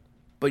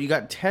 But you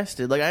got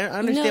tested. Like, I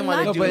understand why not-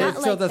 they No, do but it. it not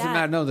still like doesn't that.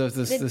 matter. No, there's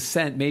the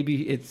scent.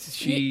 Maybe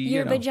it's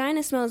Your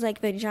vagina smells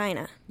like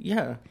vagina.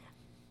 Yeah.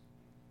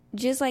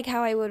 Just like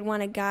how I would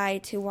want a guy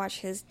to wash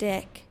his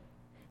dick.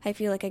 I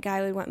feel like a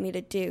guy would want me to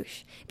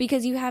douche.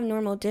 Because you have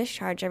normal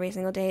discharge every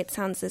single day. It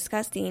sounds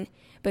disgusting,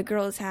 but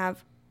girls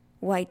have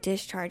white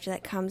discharge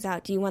that comes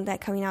out. Do you want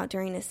that coming out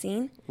during a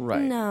scene?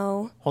 Right.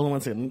 No. Hold on one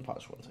second. Let me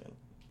pause for 1 second.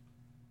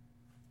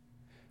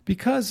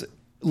 Because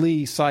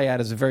Lee Syed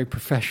is a very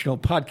professional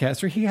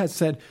podcaster, he has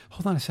said,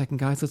 hold on a second,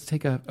 guys, let's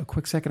take a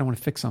quick second. I want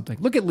to fix something.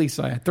 Look at Lee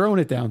Syed throwing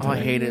it down Oh, I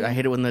today. hate it. I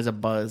hate it when there's a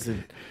buzz.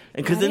 And I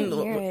because then,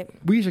 didn't hear it.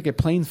 We usually get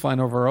planes flying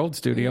over our old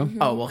studio.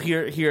 oh, well,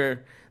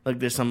 here, like,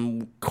 there's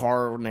some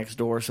car next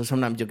door, so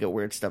sometimes you'll get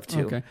weird stuff,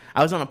 too. Okay.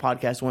 I was on a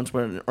podcast once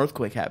where an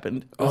earthquake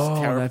happened. It was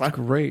Oh, terrifying. that's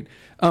great.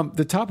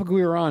 The topic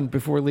we were on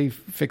before Lee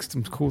fixed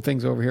some cool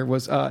things over here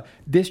was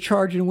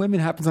discharge in women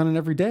happens on an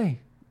everyday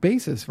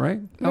basis,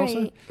 right?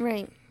 Elsa?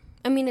 Right.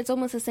 I mean, it's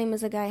almost the same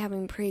as a guy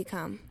having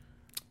pre-cum.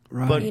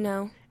 Right. But- You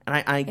know? And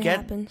I get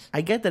happens.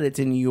 I get that it's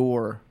in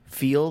your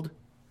field.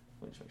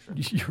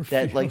 Your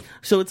That, like,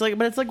 so it's like,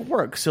 but it's like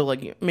work. So,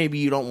 like, maybe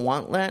you don't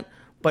want that.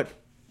 But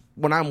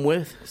when I'm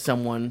with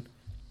someone,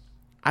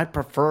 I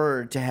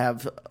prefer to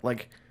have,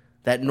 like,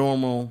 that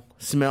normal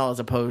smell as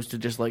opposed to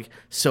just, like,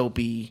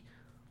 soapy.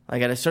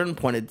 Like, at a certain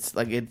point, it's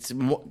like, it's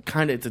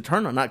it's a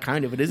turn on. Not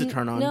kind of, it is a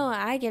turn on. No,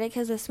 I get it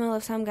because the smell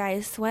of some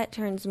guy's sweat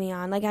turns me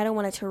on. Like, I don't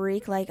want it to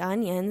reek like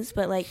onions,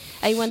 but, like,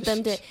 I want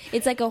them to...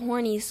 It's like a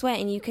horny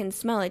sweat, and you can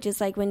smell it. Just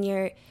like when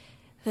you're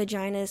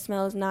vagina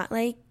smells not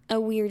like a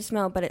weird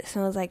smell, but it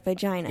smells like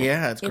vagina.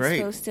 Yeah, it's great.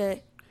 It's supposed to.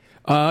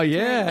 Oh,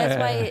 yeah. That's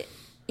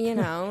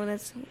why,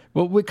 that's.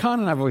 Well, Con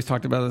and I have always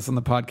talked about this on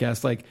the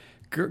podcast. Like,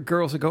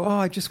 girls would go, "Oh,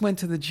 I just went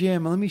to the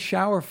gym. Let me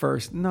shower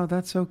first." No,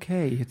 that's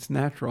okay. It's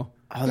natural.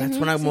 Oh, that's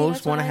when I See, most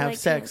that's what want to I have like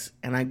sex,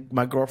 and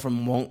my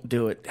girlfriend won't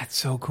do it. That's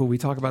so cool. We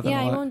talk about that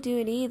Yeah, a lot. I won't do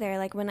it either.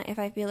 Like if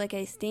I feel like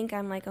I stink,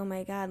 I'm like, oh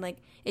my god. Like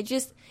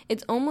it's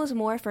almost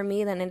more for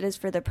me than it is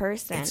for the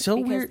person. It's so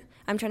because weird.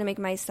 I'm trying to make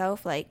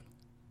myself like.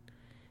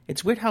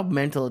 It's weird how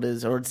mental it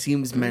is, or it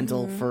seems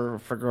mental for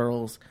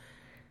girls.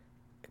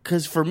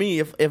 Because for me,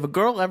 if a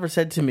girl ever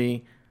said to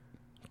me,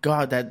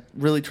 "God, that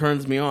really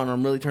turns me on," or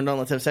 "I'm really turned on,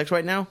 let's have sex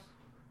right now,"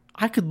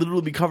 I could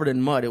literally be covered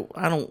in mud.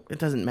 It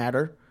doesn't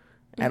matter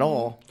at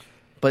all.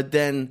 But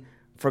then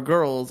for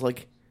girls,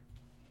 like,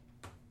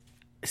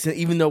 so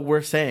even though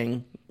we're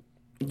saying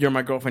you're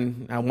my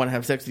girlfriend, I want to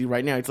have sex with you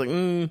right now, it's like,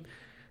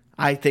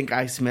 I think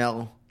I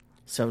smell,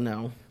 so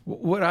no.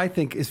 What I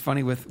think is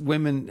funny with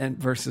women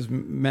versus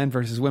men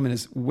versus women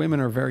is women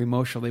are very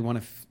emotional. They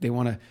want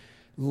to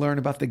learn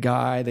about the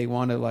guy. They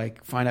want to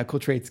like find out cool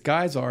traits.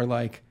 Guys are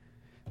like,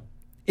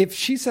 if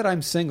she said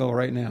I'm single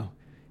right now,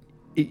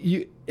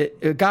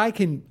 a guy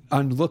can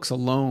on looks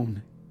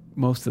alone.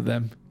 Most of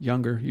them,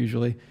 younger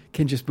usually,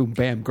 can just boom,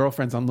 bam,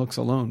 girlfriends on looks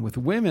alone. With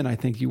women, I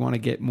think you want to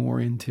get more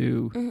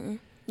into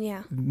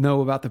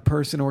know about the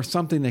person or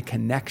something that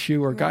connects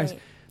you. Or guys,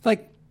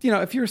 like,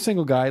 if you're a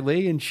single guy,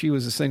 Lee, and she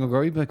was a single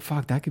girl, you'd be like,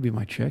 fuck, that could be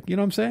my chick. You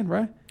know what I'm saying,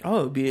 right?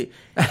 Oh,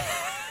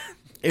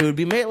 it would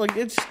be made like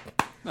it's,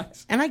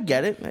 nice. And I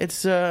get it.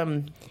 It's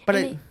but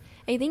I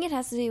think it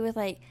has to do with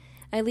like,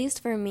 at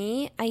least for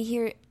me, I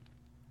hear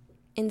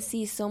and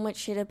see so much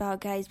shit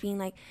about guys being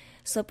like,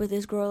 slept with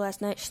this girl last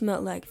night,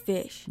 smelled like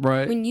fish.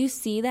 Right. When you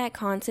see that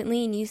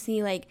constantly and you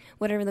see like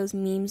whatever those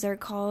memes are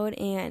called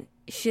and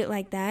shit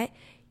like that,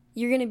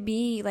 you're going to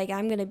be like,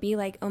 I'm going to be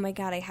like, oh my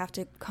God, I have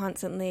to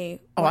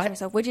constantly wash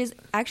myself, which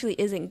actually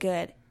isn't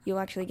good. You'll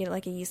actually get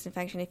like a yeast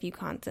infection if you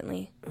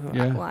constantly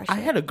wash it. I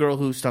had a girl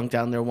who stunk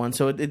down there once,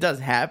 so it does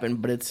happen,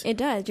 but it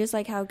does, just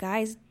like how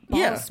guys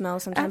balls smell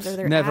sometimes, or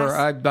their never.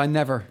 ass. I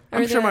never.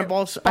 I'm sure my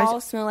balls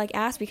smell like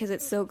ass because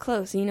it's so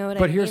close. You know what I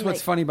mean? But here's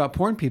what's funny about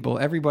porn people.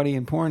 Everybody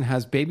in porn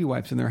has baby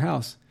wipes in their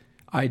house.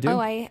 I do. Oh,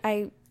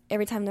 I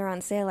every time they're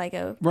on sale, I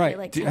go. Right.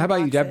 Like how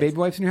about you? Do you have baby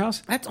wipes in your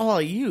house? That's all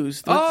I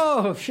use.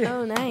 Oh, shit.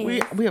 Oh,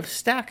 nice. We have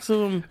stacks of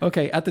them.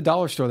 Okay, at the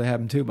dollar store they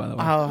have them too, by the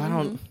way. Oh, I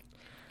don't.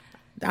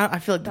 I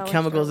feel like the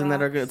chemicals in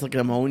that are good. It's like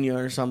ammonia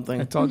or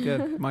something. It's all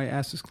good. My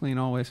ass is clean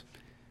always.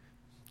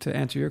 To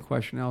answer your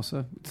question,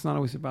 Elsa, it's not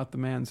always about the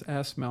man's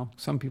ass smell.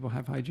 Some people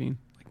have hygiene,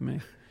 like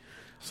me.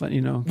 Just letting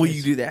you know. Will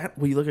you do that?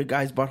 Will you look at a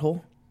guy's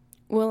butthole?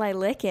 Will I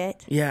lick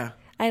it? Yeah.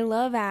 I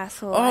love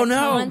asshole. Oh, I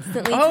no.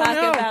 constantly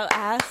talk about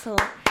asshole.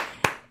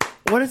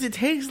 What does it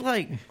taste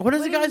like? What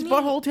does a guy's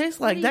butthole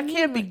taste like? That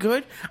can't be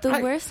good. The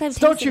worst I've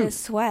tasted is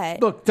sweat.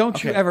 Look, don't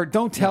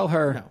tell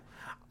her.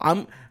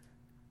 No.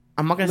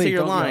 I'm not going to say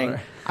you're lying.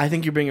 I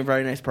think you're being a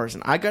very nice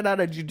person. I got out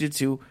of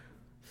jiu-jitsu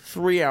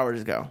 3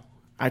 hours ago.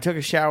 I took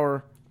a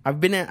shower. I've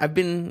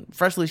been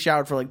freshly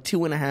showered for like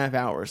 2.5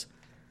 hours.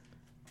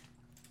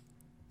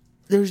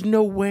 There's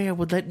no way I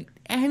would let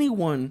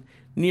anyone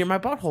near my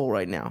butthole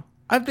right now.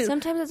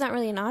 Sometimes it's not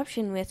really an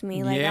option with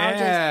me. Like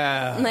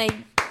yeah. I'll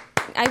just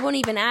I won't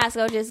even ask.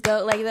 I'll just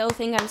go like they'll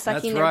think I'm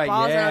sucking their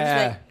balls, and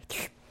I'm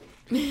just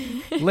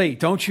like. Lee,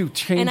 don't you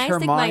change her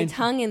mind? And I stick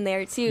my tongue in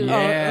there too.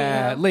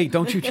 Yeah, Lee,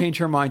 don't you change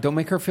her mind? Don't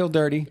make her feel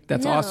dirty.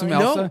 That's awesome,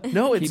 Elsa.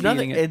 No, it's Keep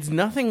nothing. eating it. It's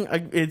nothing.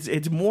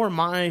 It's more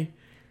my,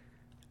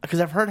 because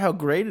I've heard how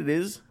great it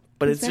is,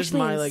 but it's just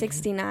my like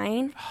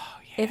 69. Oh,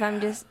 yeah. If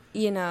I'm just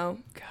you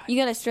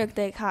gotta stroke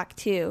the cock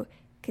too,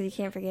 because you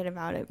can't forget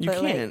about it. You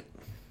can't.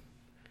 Like,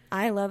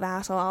 I love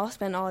asshole. I'll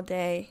spend all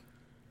day.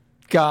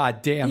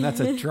 God damn, that's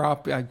a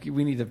drop.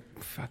 We need to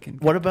fucking.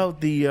 What about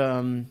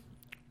the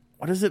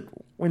what is it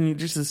when you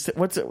just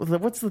what's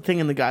the thing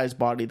in the guy's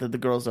body that the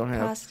girls don't have?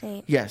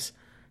 Prostate. Yes.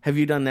 Have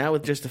you done that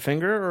with just a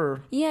finger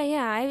or?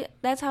 Yeah.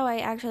 That's how I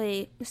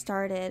actually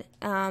started.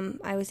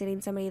 I was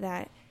dating somebody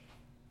that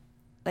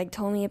like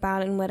told me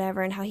about it and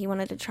whatever, and how he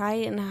wanted to try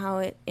it and how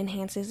it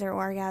enhances their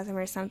orgasm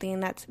or something.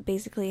 And that's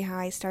basically how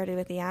I started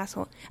with the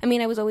asshole. I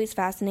mean, I was always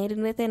fascinated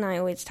with it, and I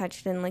always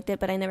touched it and licked it,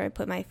 but I never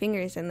put my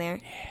fingers in there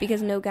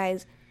because no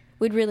guys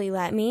would really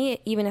let me.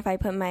 Even if I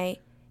put my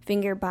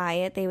finger by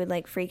it, they would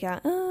like freak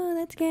out. Oh,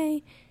 that's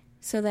gay.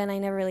 So then I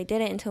never really did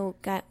it until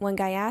one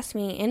guy asked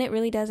me, and it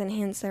really does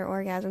enhance their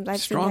orgasms. I've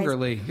Stronger,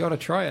 Lee. You ought to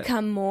try it.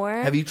 Come more.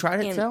 Have you tried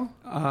it, Sal?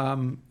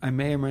 I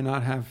may or may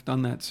not have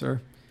done that,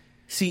 sir.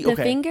 See, the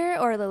finger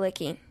or the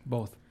licking?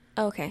 Both.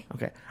 Okay.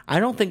 I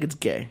don't think it's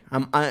gay.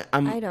 I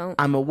don't.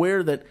 I'm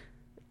aware that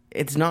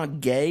it's not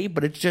gay,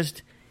 but it's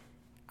just,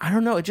 I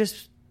don't know. It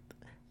just,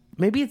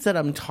 maybe it's that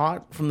I'm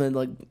taught from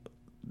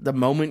the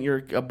moment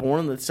you're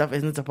born that stuff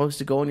isn't supposed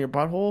to go in your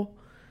butthole.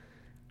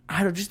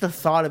 I don't. Just the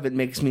thought of it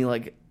makes me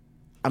like,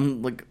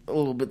 I'm like a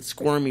little bit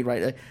squirmy,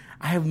 right?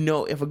 I have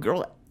no. If a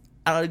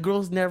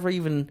girl's never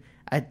even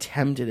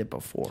attempted it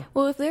before.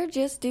 Well, if they're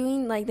just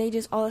doing like they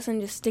just all of a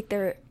sudden just stick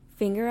their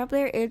finger up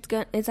there,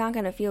 it's not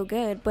gonna feel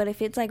good. But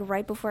if it's like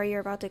right before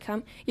you're about to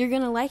come, you're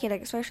gonna like it,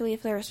 especially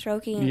if they're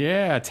stroking.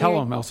 Yeah, tell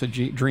your them, Elsa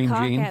Dream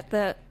cock Jean.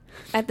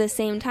 at the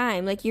same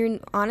time. Like, you're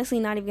honestly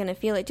not even gonna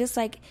feel it. Just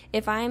like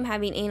if I'm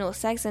having anal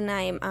sex and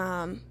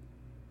I'm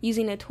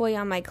using a toy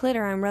on my clit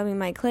or I'm rubbing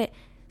my clit,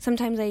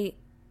 sometimes I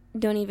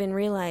don't even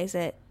realize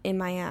it in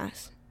my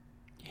ass.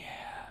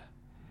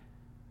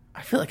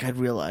 I feel like I'd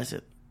realize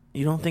it.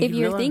 You don't think If you'd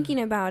you're realize?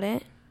 thinking about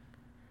it,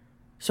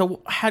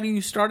 So how do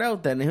you start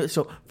out then?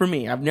 So for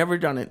me, I've never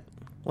done it.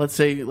 Let's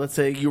say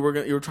you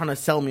were trying to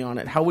sell me on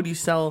it. How would you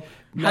sell?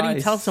 How do you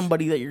Nice. tell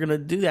somebody that you're gonna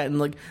do that? And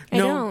like,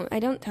 no, I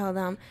don't tell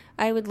them.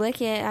 I would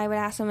lick it. I would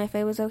ask them if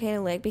it was okay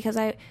to lick, because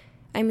I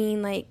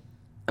mean, like,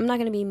 I'm not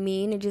gonna be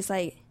mean and just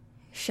like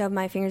shove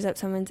my fingers up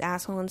someone's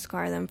asshole and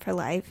scar them for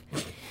life.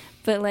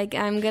 But like,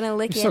 I'm gonna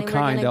lick You're it. so And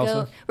kind,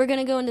 Elsa. we're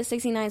gonna go into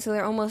 69, so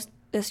they're almost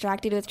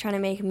distracted with trying to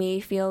make me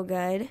feel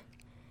good.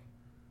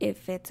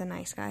 If it's a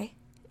nice guy,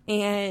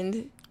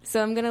 and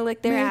so I'm gonna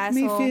lick their Make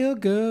asshole. me feel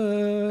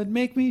good,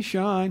 make me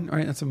shine. All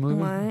right, that's a movie.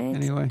 What?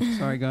 Anyway,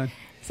 sorry, go ahead.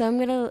 So I'm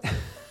gonna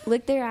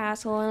lick their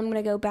asshole, and I'm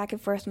gonna go back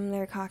and forth from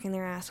their cock and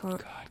their asshole,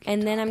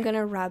 and then I'm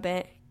gonna rub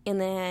it,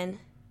 and then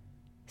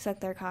suck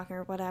their cock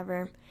or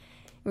whatever.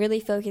 Really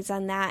focus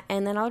on that,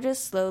 and then I'll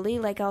just slowly,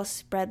 like, I'll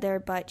spread their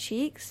butt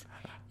cheeks,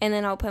 and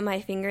then I'll put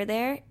my finger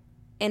there,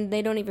 and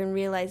they don't even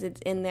realize it's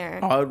in there.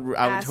 I would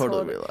asshole.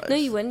 totally realize. No,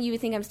 you wouldn't. You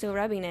would think I'm still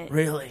rubbing it.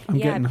 Really? I'm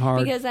getting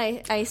hard. Because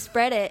I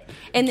spread it,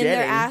 and then their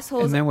Getting.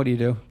 assholes, And then what do you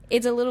do?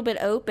 it's a little bit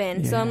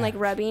open, so I'm Yeah. like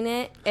rubbing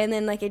it, and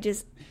then like it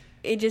just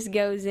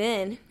goes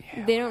in.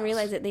 They don't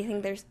realize it. They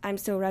think I'm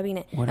still rubbing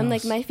it. What I'm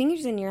like, else? my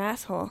finger's in your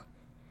asshole. Look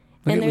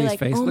And at they're Lee's like,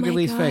 face. "Oh Look at my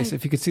Lee's God." Mm-hmm. face.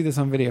 If you could see this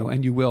on video,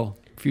 and you will,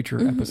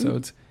 future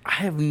episodes. I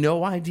have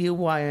no idea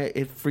why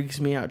it freaks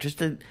me out. Just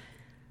to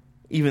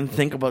even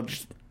think about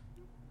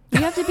You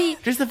have to be.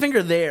 just the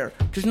finger there,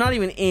 just not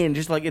even in,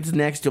 just like it's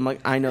next to him.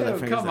 Like I know that Oh,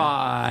 finger's come there.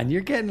 on,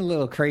 you're getting a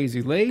little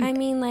crazy, Lee. I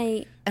mean,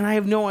 like, And I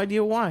have no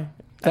idea why.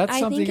 That's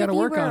I something think you if got to you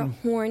work were on.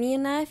 horny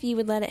enough, you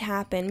would let it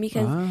happen,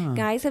 because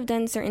guys have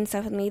done certain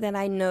stuff with me that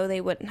I know they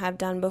wouldn't have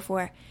done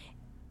before.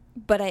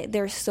 But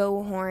they're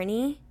so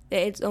horny.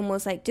 It's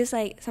almost like, just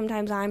like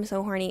sometimes I'm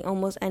so horny,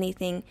 almost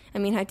anything. I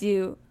mean,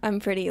 I'm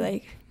pretty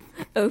like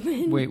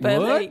open. Wait, but,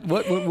 what? like,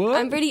 What?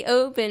 I'm pretty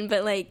open,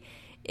 but like,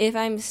 if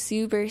I'm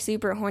super,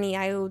 super horny,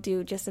 I will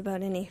do just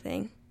about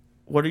anything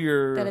What are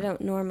your? that I don't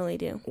normally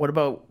do. What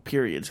about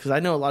periods? Because I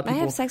know a lot of I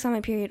people. have sex on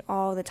my period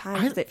all the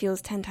time because it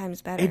feels 10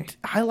 times better.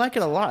 I like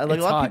it a lot. Like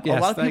It's a lot hot. of people. Yes,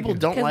 a lot of thank people you.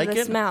 don't Because like of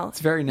the it. smell. It's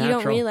very You natural.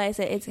 don't realize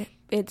it.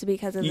 It's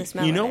because of the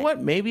smell. You know of it.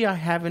 what? Maybe I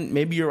haven't.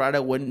 Maybe you're right. I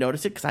wouldn't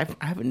notice it because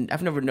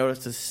I've never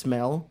noticed the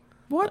smell.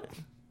 What?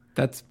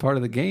 That's part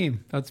of the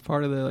game. That's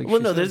part of the like. Well,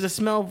 she no, said. there's a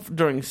smell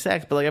during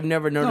sex, but like I've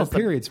never no noticed the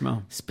period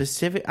smell.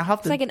 specific. I'll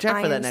have to like an check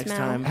for that iron next smell.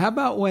 time. How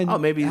about when? Oh,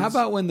 maybe How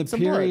about when the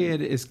some blood.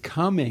 period is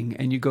coming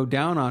and you go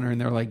down on her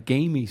and they're like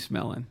gamey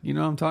smelling? You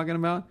know what I'm talking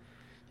about?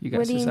 You guys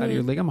What do you just out of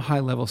your mean? league. I'm a high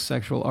level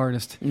sexual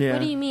artist. Yeah.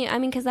 What do you mean? I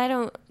mean, because I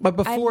don't. But I've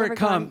before never it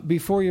comes, gone-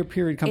 before your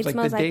period comes, It like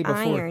the smells day like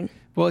before. iron.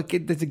 Well,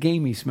 it's a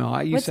gamey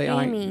smell. You What's say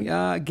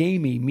gamey?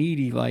 gamey,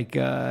 meaty, like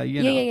you know.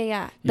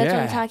 Yeah. That's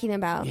what I'm talking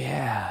about.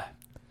 Yeah,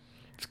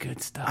 it's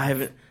good stuff. I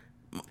haven't.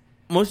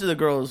 Most of the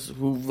girls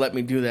who've let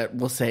me do that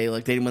will say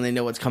like when they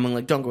know what's coming,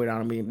 like don't go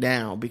down on me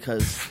now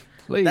because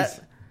Please,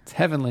 that- it's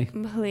heavenly.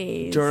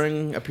 Please.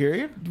 during a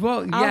period.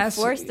 Well, I'll yes,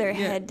 force their yeah.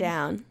 head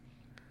down.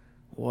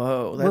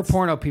 Whoa, We're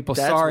porno people.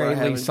 that's Sorry, where I Lee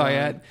haven't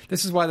Syed. gone.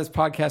 This is why this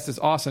podcast is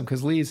awesome,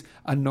 because Lee's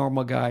a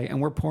normal guy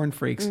and we're porn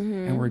freaks,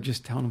 Mm-hmm. and we're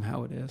just telling him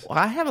how it is. Well,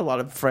 I have a lot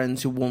of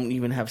friends who won't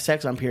even have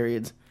sex on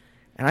periods,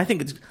 and I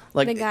think it's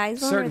like The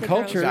guys one or Certain the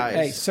cultures, girls? Guys.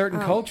 hey,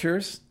 certain Oh.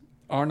 cultures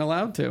aren't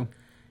allowed to.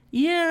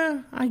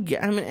 Yeah, I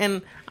get. I mean,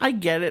 and I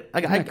get it.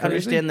 Like, Isn't I that crazy?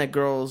 understand that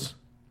girls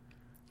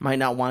might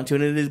not want to,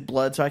 and it is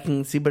blood, so I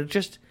can see. But it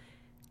just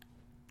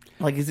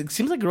like it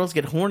seems like girls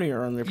get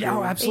hornier on their period. Yeah,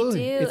 oh,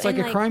 absolutely. do, It's like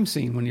and, a like- crime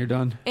scene when you're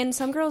done. And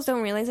some girls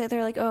don't realize it.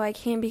 They're like, oh, I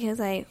can't because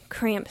I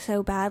cramp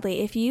so badly.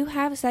 If you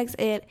have sex,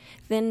 it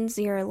thins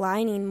your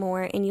lining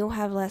more and you'll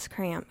have less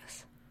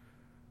cramps.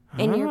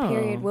 And your Oh.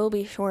 period will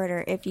be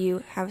shorter if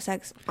you have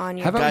sex on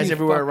your How about Guys you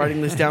everywhere fuck- are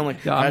writing this down.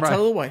 Like, Yeah, I'm gotta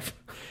tell right. the wife.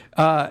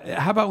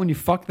 How about when you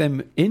fuck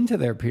them into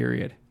their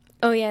period?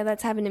 Oh, yeah,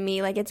 that's happened to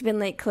me. Like, it's been,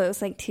 like,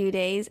 close, like, 2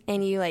 days.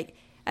 And you, like,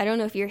 I don't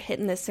know if you're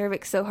hitting the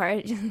cervix so hard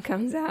it just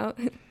comes out.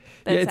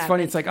 Yeah, That's it's funny.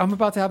 happened. It's like I'm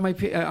about to have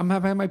I'm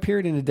having my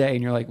period in a day,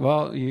 and you're like,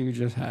 well, you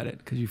just had it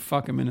because you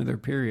fuck them into their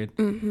period.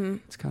 Mm-hmm.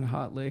 It's kind of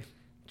hot, Lee.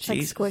 It's like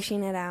Jesus.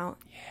 squishing it out.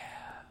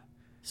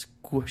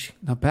 Squish.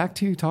 Now back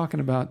to you talking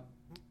about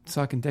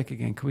sucking dick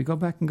again. Can we go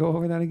back and go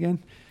over that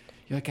again?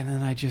 You're like, and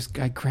then I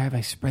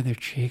spread their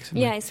cheeks. I'm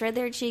Yeah, like, I spread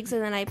their cheeks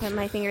and then I put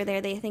my finger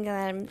there. They think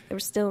that I'm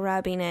still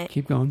rubbing it.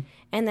 keep going.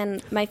 And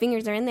then my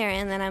fingers are in there,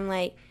 and then I'm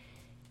like,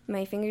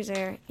 my fingers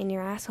are in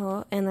your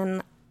asshole, and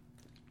then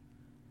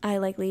I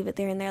like leave it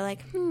there, and they're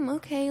like,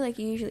 okay. Like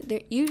You they're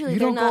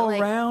don't not go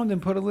like, around and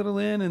put a little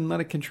in and let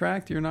it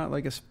contract. You're not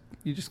like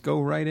you just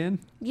go right in.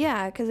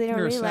 yeah, because they don't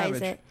You're a realize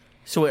savage. it.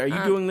 So, wait, are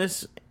you doing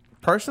this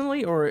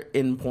personally or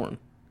in porn?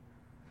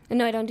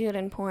 No, I don't do it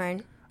in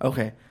porn.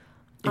 Okay.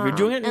 If you're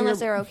doing it, unless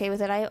they're okay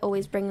with it. I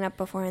always bring it up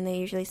before, and they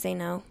usually say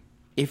no.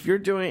 if you're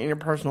doing it in your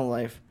personal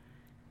life,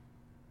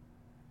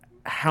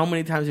 how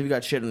many times have you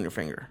got shit on your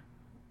finger?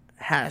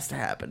 Has to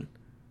happen.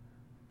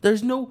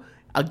 There's no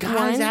a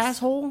guy's Once.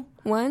 asshole.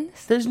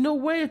 Once? There's no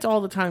way it's all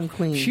the time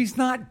clean. She's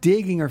not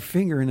digging her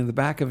finger into the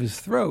back of his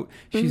throat.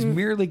 She's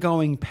merely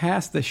going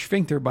past the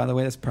sphincter. By the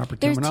way, that's proper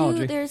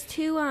terminology. There's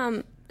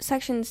two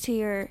sections to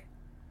your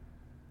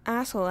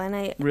asshole,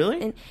 and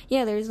Really? And,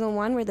 yeah, there's the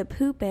one where the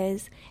poop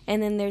is,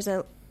 and then there's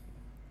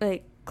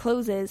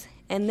closes,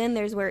 and then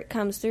there's where it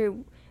comes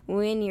through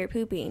when you're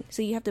pooping.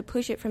 So you have to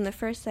push it from the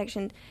first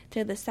section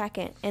to the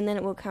second, and then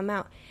it will come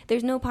out.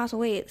 There's no possible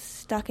way it's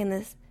stuck in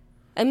this.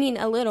 I mean,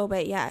 a little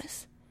bit,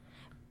 yes.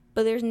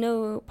 But there's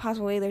no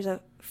possible way there's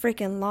a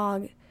freaking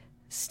log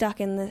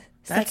stuck in the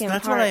second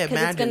that's part. what I because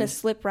it's going to imagined.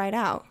 slip right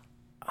out.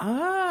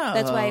 Oh.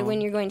 That's why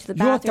when you're going to the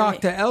You're bathroom...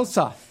 Dr.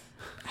 Elsa.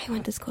 I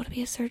went to school to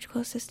be a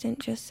surgical assistant,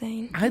 just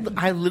saying.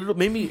 I literally,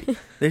 maybe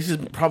this is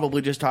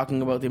probably just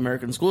talking about the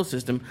American school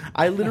system.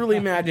 I literally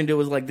imagined it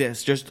was like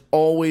this, just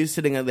always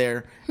sitting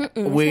there It's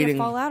waiting. going to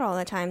fall out all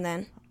the time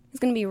then. It's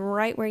going to be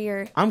right where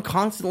you're... I'm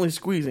constantly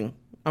squeezing.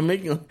 I'm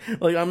making,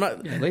 like, I'm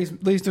not. Yeah,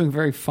 Lee's doing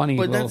very funny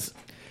But little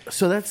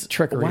that's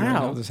trickery right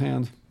now Wow. with his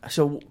hand.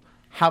 So,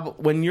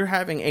 when you're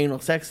having anal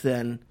sex,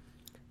 then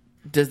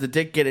does the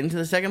dick get into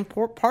the second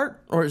part,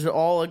 or is it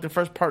all like the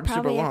first part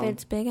Probably super if long?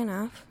 it's big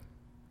enough.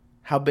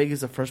 How big is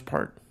the first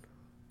part?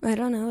 I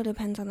don't know. It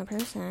depends on the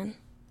person.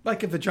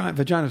 Like a vagina.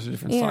 Vaginas are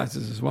different Yeah.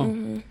 sizes as well.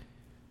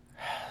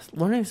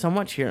 Learning so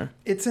much here.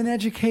 It's an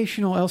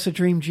educational Elsa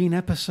Dream Gene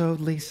episode,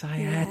 Lisa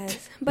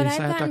Yes. But I've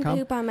gotten LisaHat.com.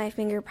 poop on my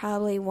finger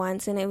probably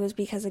once, and it was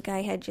because a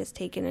guy had just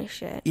taken a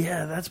shit.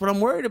 Yeah, that's what I'm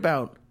worried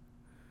about.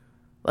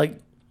 Like,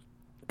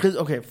 because,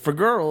 okay, for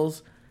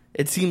girls,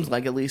 it seems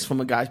like, at least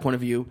from a guy's point of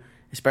view,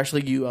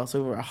 especially you,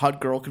 also, where a hot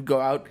girl could go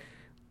out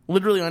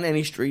literally on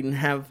any street and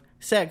have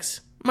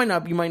sex. You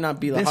might not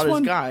be the This hottest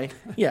one? guy.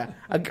 Yeah,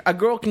 a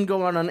girl can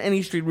go out on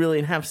any street really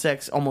and have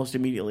sex almost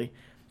immediately.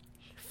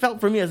 Felt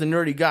for me as a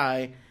nerdy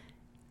guy,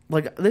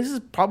 like, this is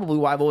probably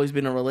why I've always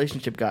been a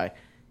relationship guy.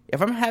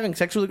 If I'm having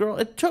sex with a girl,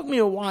 it took me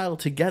a while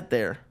to get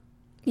there.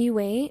 You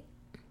wait?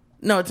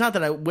 No, it's not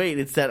that I wait.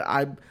 It's that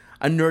I'm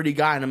a nerdy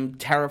guy and I'm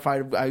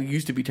terrified. I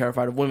used to be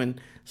terrified of women,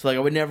 so like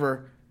I would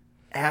never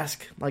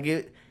ask. Like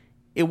it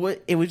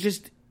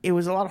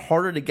was a lot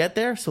harder to get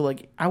there. So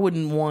like I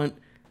wouldn't want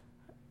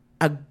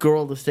a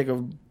girl to stick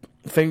a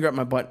finger up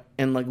my butt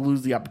and like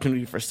lose the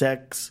opportunity for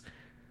sex,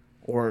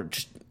 or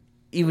just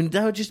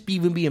that would just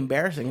even be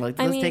embarrassing. Like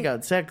let's take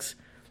out sex.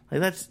 Like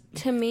that's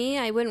To me,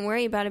 I wouldn't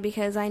worry about it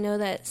because I know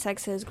that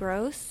sex is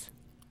gross,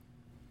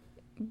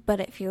 but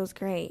it feels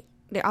great.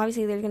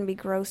 Obviously, there's going to be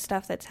gross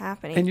stuff that's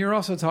happening. And you're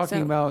also talking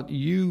So- about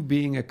you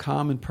being a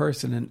common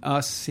person and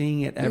us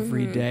seeing it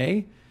every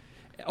day,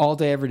 all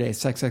day, every day,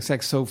 sex, sex,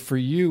 sex. So for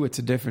you, it's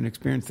a different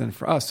experience than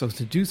for us. So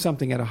to do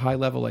something at a high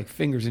level like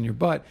fingers in your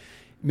butt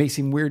may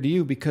seem weird to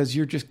you because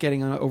you're just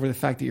getting over the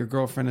fact that your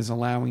girlfriend is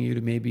allowing you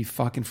to maybe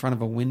fuck in front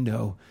of a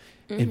window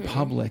in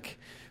public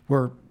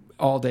where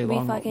all day We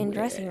long. fuck in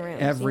dressing rooms,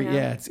 Every, you know?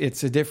 yeah,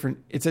 it's a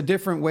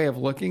different way of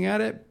looking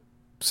at it.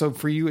 So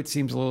for you, it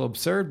seems a little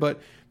absurd, but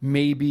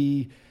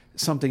maybe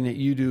something that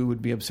you do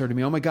would be absurd to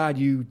me. Oh my God,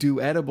 you do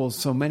edibles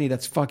so many.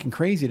 That's fucking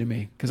crazy to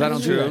me because I don't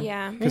do true. that.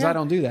 Yeah. Because I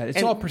don't do that. It's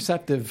And- all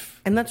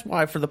perceptive. And that's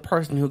why, for the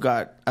person who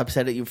got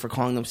upset at you for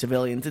calling them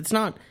civilians, it's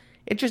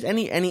just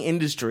any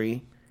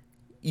industry,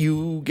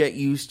 you get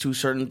used to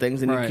certain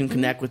things and Right. you can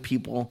connect with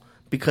people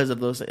because of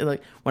those.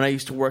 Like, when I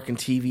used to work in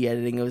TV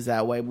editing, it was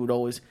that way.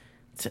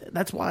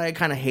 That's why I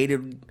kind of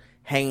hated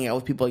hanging out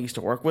with people I used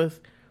to work with,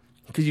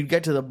 because you'd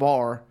get to the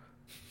bar,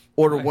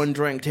 order Nice. one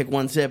drink, take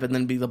one sip, and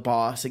then be the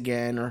boss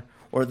again,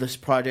 or this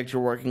project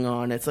you're working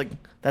on. It's like,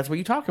 that's what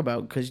you talk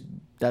about, because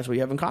that's what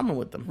you have in common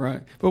with them.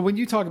 Right. But when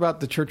you talk about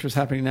the church was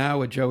happening now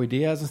with Joey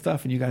Diaz and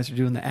stuff, and you guys are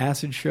doing the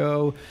acid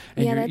show,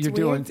 and Yeah, you're that's doing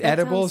weird. That sounds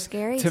edibles,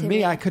 scary to to me,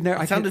 me. I could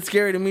never. It sounded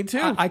scary to me, too.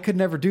 I could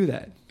never do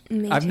that.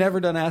 Me I've too. never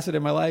done acid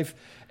in my life,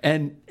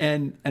 and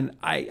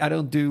I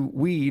don't do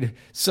weed.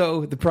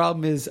 So the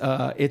problem is,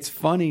 it's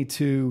funny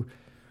to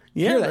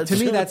hear that. that's To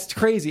me, true. that's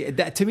crazy.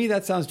 To me,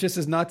 that sounds just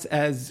as nuts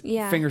as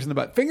Yeah. fingers in the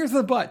butt. Fingers in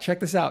the butt.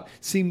 Check this out.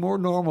 Seem more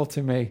normal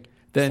to me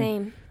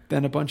Same.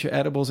 than a bunch of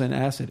edibles and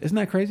acid. Isn't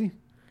that crazy?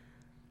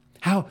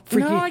 How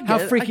freaky? No, I get how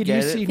it. freaky I do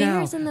you get it. see now?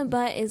 Fingers in the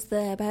butt is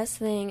the best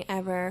thing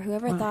ever.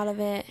 Whoever thought of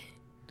it.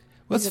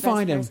 Let's the best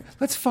find him. person.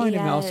 Let's find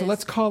him, Elsa. Yes.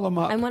 Let's call him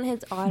up. I want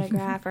his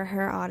autograph or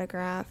her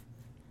autograph.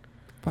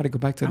 Probably go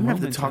back to the I'm going to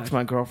have Roman to talk time. to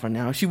my girlfriend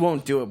now. She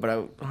won't do it, but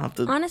I'll have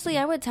to. Honestly,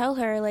 I would tell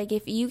her, like,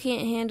 if you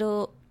can't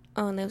handle...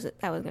 Oh, that was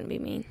going to be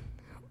mean.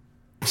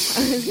 I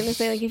was going to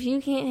say, like, if you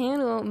can't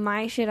handle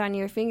my shit on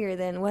your finger,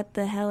 then what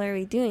the hell are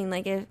we doing?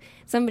 Like, if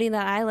somebody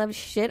that I love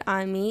shit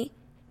on me,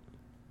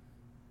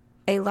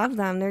 I love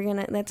them.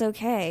 That's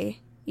okay.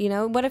 You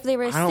know? What if they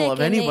were sick? I don't love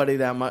and anybody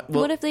that much.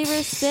 Well, what if they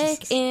were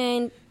sick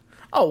and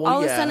oh, well,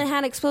 all yeah. of a sudden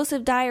had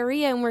explosive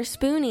diarrhea and we're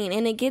spooning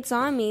and it gets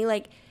on me?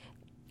 Like,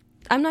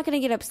 I'm not going to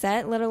get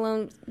upset, let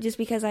alone just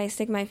because I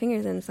stick my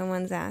fingers in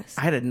someone's ass.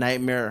 I had a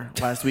nightmare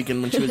last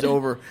weekend when she was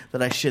over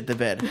that I shit the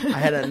bed. I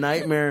had a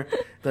nightmare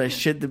that I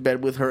shit the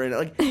bed with her. And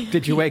like,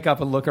 Did you wake up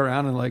and look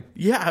around and like?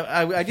 yeah,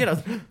 I did. I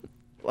was,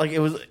 like, it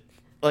was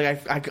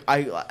like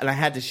I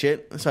had to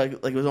shit. So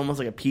like it was almost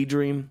like a pee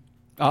dream.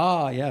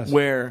 Ah, yes.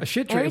 Where- a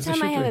shit dream. Every it's a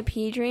time I shit have a dream.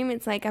 pee dream,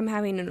 it's like I'm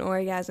having an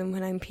orgasm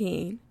when I'm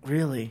peeing.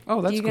 Really?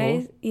 Oh, that's Do you cool.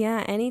 guys?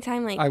 Yeah,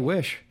 anytime like I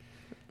wish.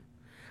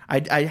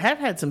 I have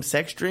had some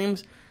sex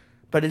dreams,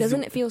 but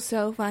doesn't it feel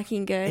so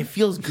fucking good? it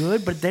feels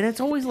good, but then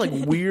it's always like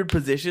weird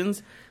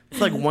positions.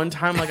 It's like one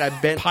time like I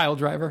bent Pile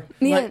driver.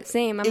 yeah, like,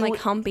 same. I'm it like wa-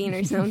 humping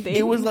or something.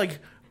 it was like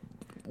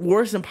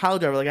worse than pile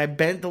driver. Like I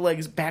bent the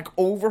legs back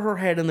over her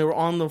head and they were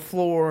on the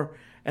floor,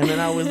 and then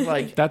I was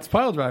like, That's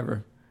pile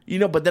driver.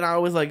 but then I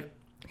was like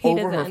He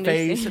over her doesn't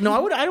face. understand.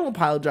 No, I know what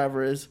pile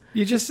driver is,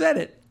 You just said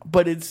it.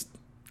 but it's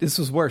This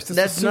was worse. This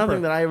That's was super.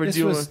 nothing that I ever this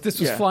do. Was, this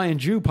was Yeah. flying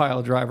Jew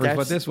pile driver is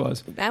what That's- this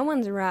was. That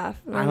one's rough.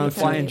 let me don't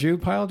tell Flying you. Jew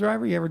pile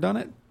driver? You ever done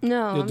it?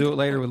 No. You'll do it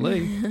later with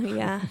Lee.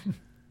 Yeah.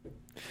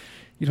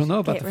 You don't know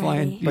about Get the flying.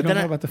 ready. You But don't then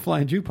know I- about the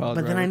flying Jew pile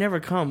but driver. then I never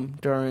come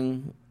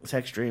during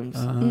sex dreams.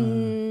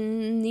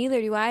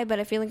 Neither do I, but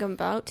I feel like I'm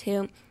about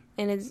to.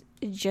 And it's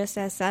just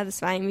as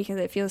satisfying because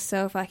it feels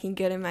so fucking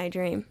good in my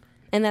dream.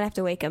 And then I have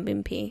to wake up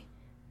and pee.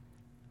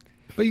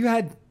 But you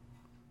had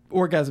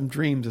orgasm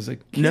dreams as a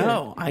kid.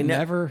 No, I You ne-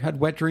 never had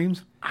wet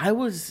dreams. I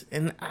was,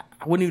 and I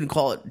wouldn't even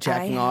call it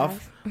jacking I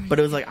off, but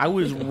it was like I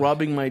was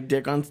rubbing my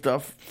dick on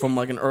stuff from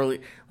like an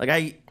early,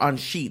 like on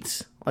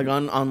sheets, like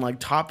on like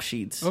top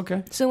sheets.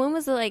 Okay. So when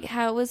was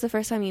how was the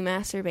first time you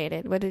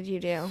masturbated? What did you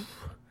do?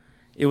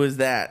 It was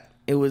that.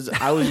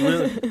 I was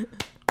really,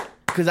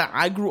 because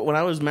I grew, when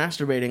I was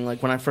masturbating,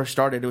 like when I first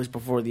started, it was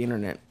before the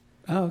internet.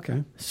 Oh,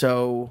 okay.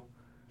 So,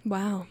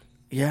 Wow.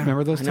 yeah.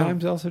 Remember those I know.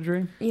 times, Elsa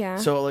Dream? Yeah.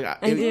 So like,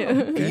 I do.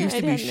 it used to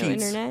I be didn't know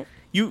sheets. internet.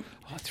 You,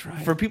 Oh, that's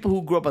right. for people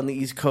who grew up on the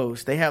East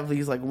Coast, they have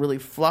these like really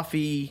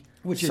fluffy,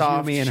 Which is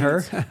soft you, me, and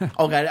sheets. her.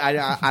 Okay,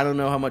 I don't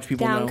know how much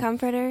people Down know.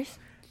 comforters?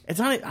 It's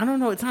not. I don't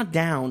know. It's not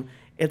down.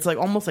 It's like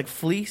almost like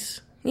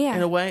fleece. Yeah.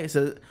 In a way.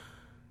 So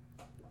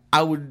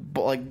I would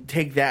like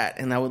take that,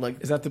 and I would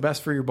like. Is that the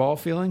best for your ball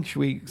feeling? Should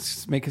we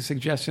make a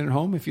suggestion at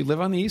home? If you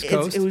live on the East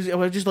Coast, I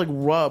would just like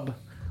rub,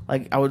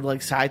 like I would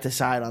like side to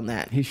side on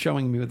that. he's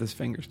showing me with his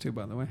fingers too.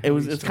 By the way,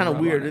 It's kind of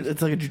weird.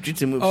 It's like a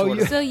jujitsu move. Oh, sort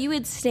you- of. So you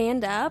would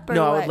stand up or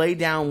No, I what? would lay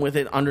down with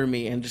it under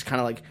me and just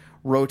kind of like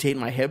rotate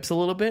my hips a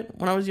little bit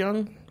when I was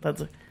young.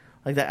 That's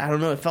like that. I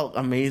don't know. It felt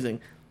amazing.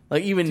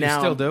 Like even Do you now,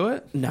 still do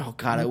it? No,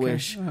 God, I Okay.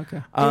 wish. Okay.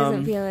 It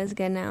doesn't feel as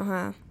good now,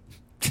 huh?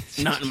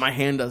 Not my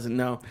hand doesn't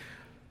know.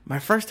 My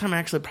first time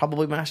actually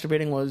probably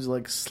masturbating was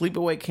like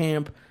sleepaway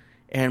camp,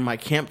 and my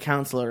camp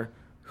counselor,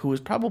 who was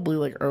probably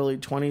like early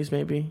 20s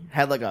maybe,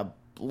 had like a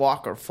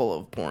locker full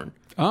of porn,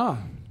 Ah,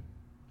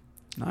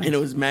 nice. and it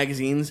was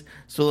magazines.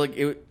 So like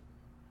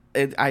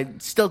I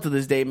still to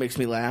this day makes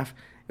me laugh.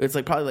 It's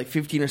like probably like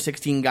 15 or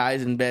 16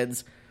 guys in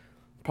beds,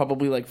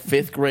 probably like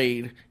fifth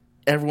grade.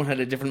 Everyone had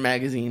a different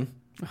magazine,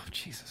 Oh,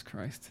 Jesus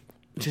Christ!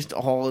 just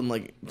all in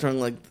like during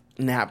like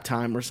nap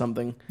time or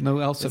something. No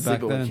Elsa Let's back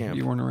sleep away then. camp.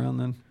 You weren't around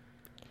then.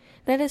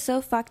 That is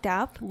so fucked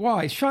up.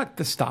 Why? Shut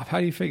the stop. How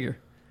do you figure?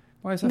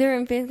 Why is that? They're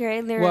in fifth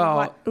grade.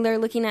 Well- They're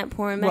looking at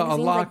porn well,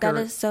 magazines. Like that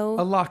is so.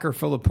 a locker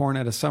full of porn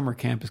at a summer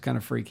camp is kind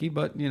of freaky,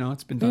 but you know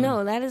it's been done.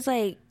 No, that is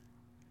like.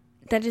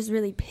 That just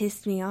really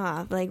pissed me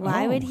off. Like,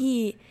 why would Oh.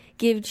 he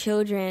give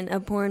children a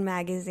porn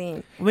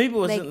magazine? Maybe it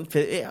wasn't.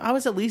 I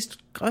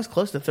was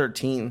close to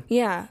 13.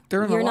 Yeah,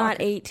 They're in a you're not locker.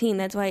 18.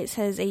 That's why it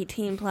says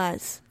 18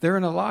 plus. They're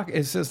in a locker.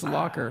 It says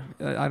locker.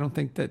 I don't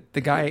think that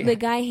the guy. The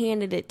guy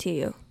handed it to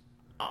you.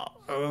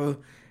 Uh,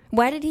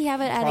 Why did he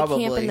have it at a camp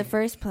Probably. in the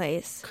first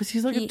place? Because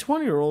he's like He- a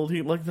 20-year-old.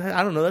 He like that.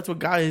 I don't know. That's what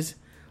guys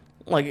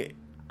like.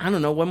 I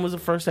don't know. When was the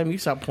first time you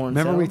saw porn?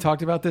 Remember Sal? we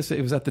talked about this?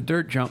 It was at the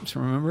dirt jumps.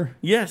 Remember?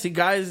 Yeah. See,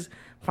 guys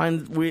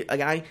find we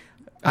like I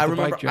the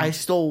remember bike jump. I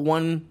stole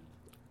one.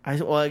 I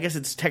guess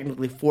it's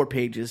technically 4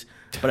 pages,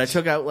 but I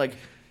took out like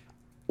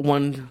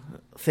one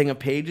thing of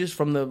pages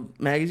from the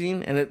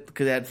magazine, and it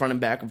because it had front and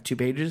back of 2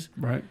 pages,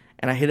 Right.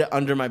 and I hid it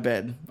under my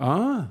bed.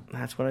 Ah.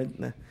 That's what I.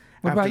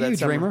 What after about that you,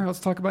 summer. Dreamer? Let's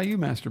talk about you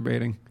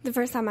masturbating. The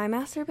first time I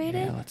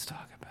masturbated? Yeah, let's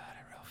talk about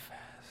it real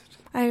fast.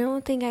 I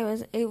don't think I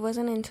was. It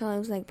wasn't until I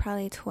was like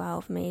probably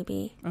 12,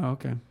 maybe. Oh,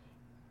 okay.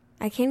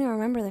 I can't even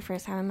remember the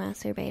first time I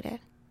masturbated.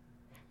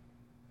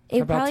 It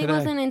about probably today?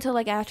 wasn't until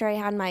like after I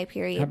had my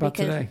period. How about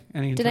because today?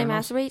 Any did I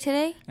internals? masturbate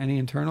today? Any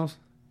internals?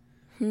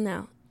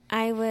 No,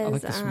 I was. I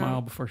like to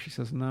smile before she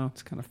says no.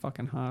 It's kind of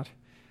fucking hot.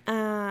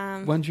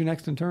 Um, When's your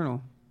next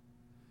internal?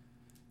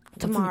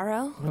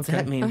 tomorrow. What's Okay.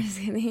 that I'm mean? just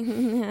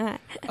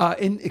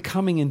kidding.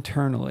 Coming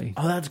internally.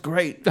 Oh, that's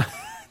great.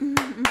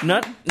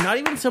 not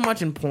even so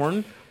much in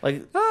porn.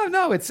 Like Oh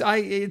no, it's yeah.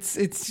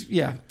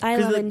 I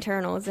 'Cause love the-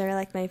 internals. They're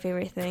like my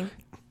favorite thing.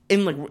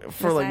 in like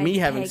for like me Besides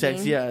having sex.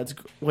 pegging. Yeah. It's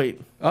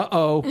wait.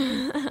 Uh-oh.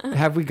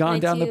 Have we gone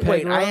Like down the you- peg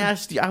Wait. road? I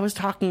asked you. I was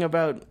talking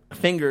about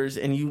fingers,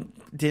 and you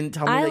didn't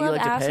tell me I that you love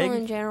like to asshole peg.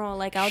 in general.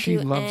 Like I'll She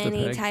do loves to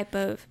any peg. type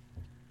of.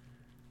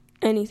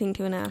 anything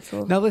to an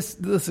asshole. Now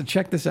listen,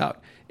 check this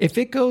out. If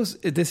it goes,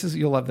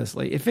 you'll love this,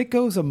 Lee. If it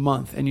goes a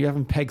month and you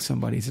haven't pegged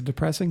somebody, is it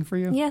depressing for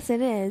you? Yes,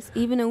 it is.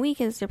 Even a week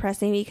is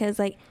depressing because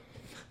like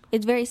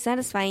it's very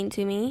satisfying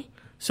to me.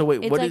 So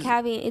wait, It's what like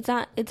is?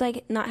 it's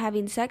like not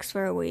having sex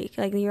for a week.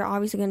 Like you're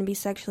obviously going to be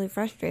sexually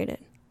frustrated.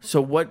 So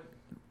what?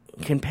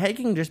 Can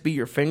pegging just be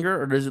your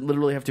finger, or does it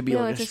literally have to be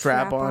No, like it's a a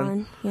strap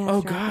on? Yeah, Oh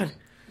strap God!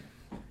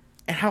 on.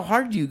 And how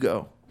hard do you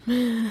go?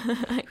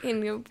 I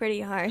can go pretty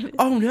hard.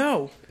 Oh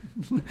no!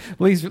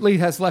 Lee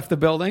has left the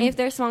building. If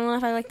they're small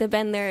enough, I like to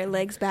bend their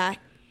legs back,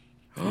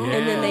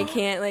 and then they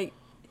can't like.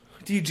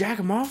 Do you jack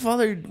them off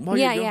while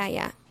Yeah, you're going?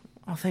 yeah.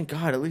 Oh, thank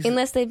God! At least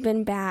Unless they've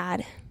been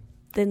bad,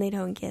 then they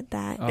don't get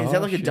that. Oh, is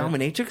that like shit. a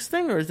dominatrix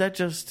thing, or is that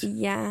just?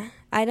 Yeah,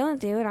 I don't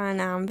do it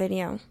on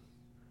video.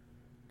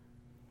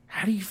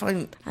 How do you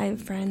find? I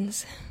have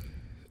friends,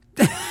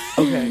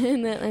 Okay,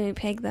 and that let me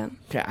peg them.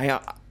 okay.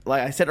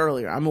 Like I said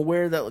earlier, I'm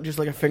aware that just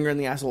like a finger in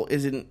the asshole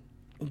isn't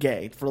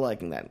gay for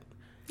liking that.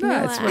 Nah,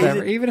 No, it's I-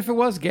 whatever. Is it- Even if it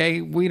was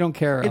gay, we don't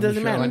care. It on the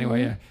doesn't show matter.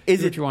 anyway. Yeah. Is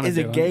Do what you wanna it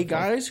do. gay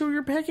guys who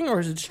you're pecking,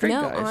 or is it straight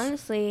No, guys?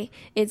 honestly,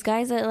 it's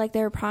guys that like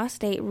their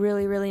prostate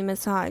really, really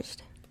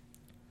massaged.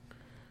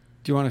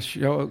 Do you want to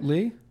show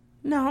Lee?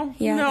 No,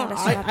 Yeah, I no. got a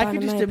strap I on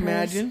could in just my purse.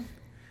 imagine.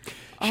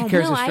 She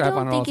carries no, a I strap don't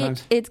on at all think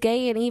times. it's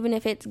gay, and even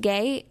if it's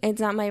gay, it's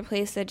not my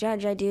place to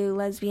judge. I do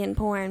lesbian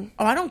porn.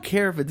 Oh, I don't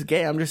care if it's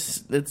gay. I'm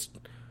just it's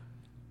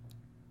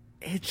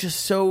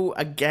just so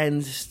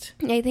against.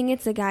 I think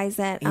it's the guys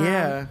that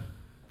Yeah.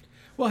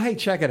 Well, hey,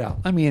 check it out.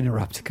 Let me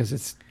interrupt because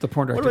it's the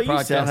Porn What Director about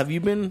you, Sal? podcast. Have you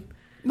been?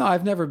 No,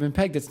 I've never been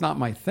pegged. It's not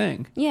my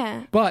thing.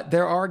 yeah. But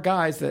there are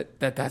guys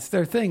that's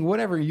their thing.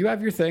 Whatever. You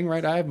have your thing,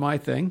 right? I have my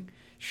thing.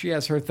 She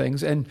has her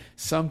things. And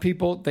some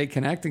people, they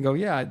connect and go,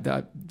 yeah,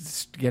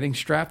 getting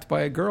strapped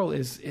by a girl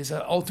is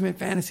an ultimate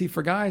fantasy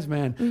for guys,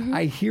 man. Mm-hmm.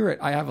 I hear it.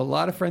 I have a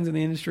lot of friends in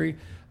the industry.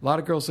 A lot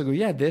of girls will go,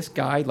 yeah, this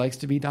guy likes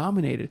to be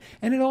dominated.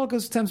 And it all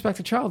stems back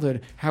to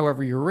childhood.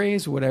 However you're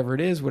raised, whatever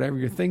it is, whatever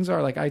your things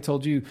are. Like I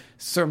told you,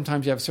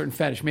 sometimes you have a certain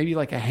fetish, maybe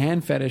like a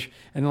hand fetish.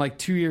 And then like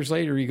 2 years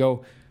later, you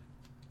go,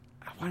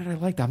 why did I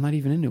like that? I'm not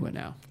even into it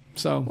now.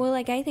 So, Well,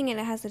 like I think it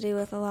has to do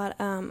with a lot.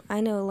 I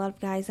know a lot of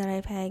guys that I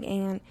peg,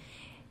 and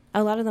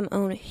a lot of them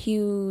own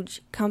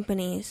huge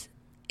companies,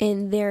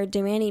 and they're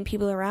demanding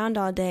people around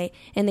all day,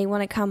 and they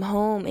want to come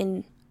home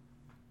and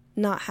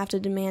not have to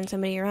demand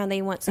somebody around.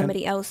 They want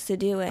somebody else to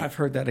do it. I've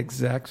heard that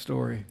exact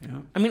story. Yeah.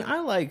 I mean, I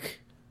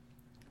like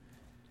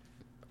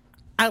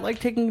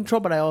taking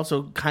control, but I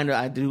also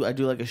I do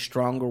like a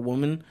stronger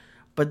woman.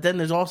 But then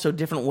there's also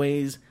different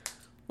ways.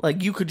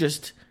 Like you could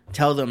just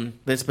tell them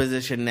this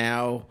position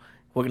now.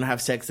 We're gonna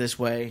have sex this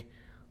way.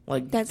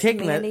 Like That's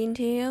taking that. demanding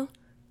to you.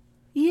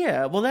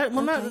 Yeah, well, not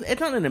Okay. it's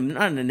not in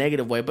a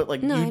negative way, but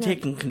like No, I you know.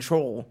 taking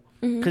control.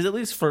 Because at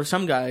least for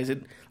some guys,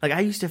 like I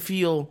used to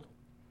feel.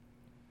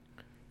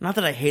 Not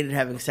that I hated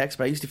having sex,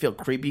 but I used to feel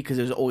creepy because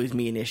it was always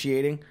me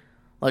initiating.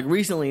 Like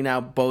recently,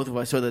 now both of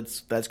us, so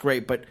that's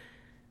great. But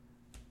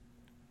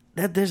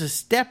that there's a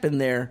step in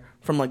there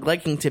from like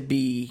liking to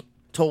be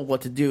told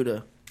what to do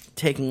to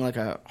taking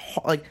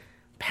like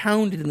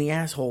pounded in the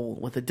asshole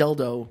with a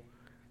dildo.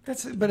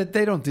 But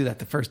they don't do that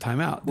the first time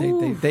out. They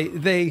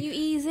You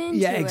ease into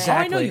yeah, it.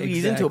 exactly. Oh, I know you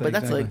ease into it, but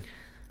that's exactly. like-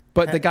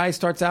 But the guy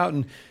starts out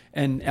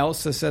and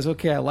Elsa says,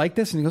 "Okay, I like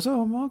this," and he goes,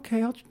 "Oh,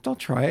 okay, I'll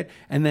try it."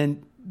 And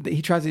then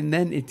he tries it, and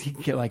then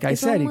like I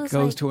It's said, he almost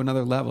goes like- to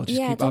another level. Just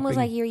Yeah, keep it's almost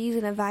upping. like you're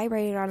using a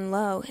vibrator on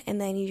low, and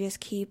then you just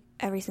keep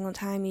every single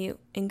time you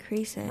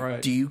increase it.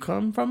 Right. Do you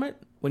come from it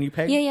when you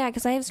peg? Yeah,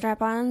 because I have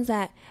strap-ons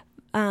that.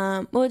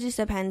 Well, it just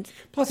depends.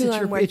 Plus, who it's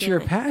I'm your working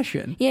with.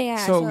 passion. Yeah.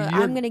 So, So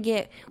you're I'm gonna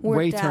get worked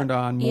way up. turned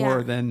on more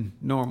Yeah. than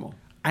normal.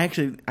 I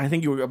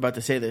think you were about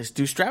to say this.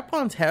 Do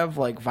strap-ons have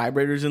like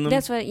vibrators in them?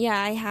 That's what. Yeah,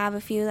 I have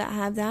a few that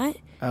have that,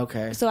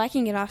 Okay. so I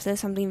can get off to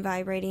something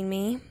vibrating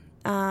me.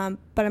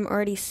 But I'm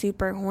already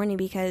super horny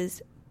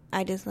because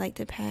I just like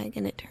to peg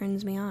and it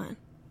turns me on.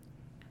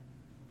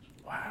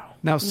 Wow.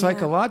 Now,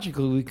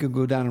 psychologically, we could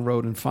go down a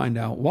road and find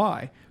out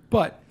why.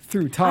 But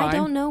through time, I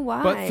don't know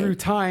why. But through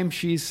time,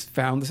 she's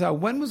found this out.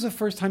 When was the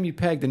first time you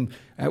pegged, and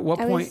at what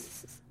I point?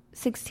 was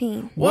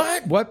 16.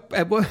 What?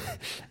 At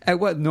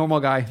what normal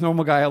guy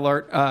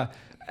alert?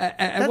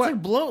 That's what?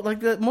 like blow.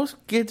 Like most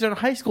kids in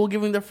high school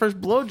giving their first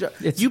blowjob.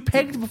 It's- You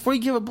pegged before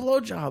you give a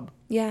blowjob.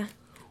 Yeah.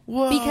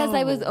 Whoa. Because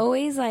I was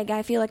always like,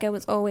 I feel like I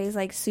was always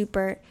like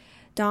super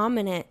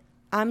dominant.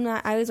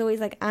 I was always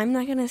like, I'm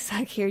not going to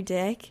suck your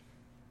dick.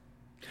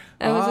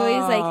 I was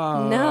always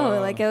like, no.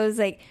 Like, I was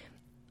like,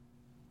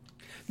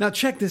 Now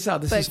check this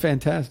out. This is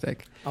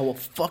fantastic. I will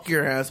fuck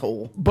your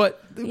asshole.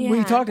 But we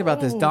Yeah. talked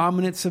about this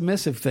dominant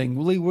submissive thing.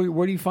 Lee,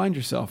 where do you find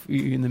yourself?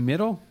 You in the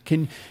middle?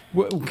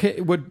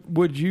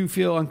 Would you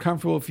feel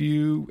uncomfortable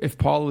if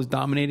Paula was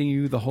dominating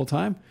you the whole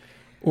time?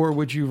 Or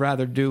would you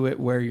rather do it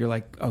where you're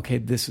like, okay,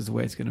 this is the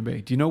way it's going to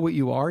be? Do you know what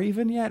you are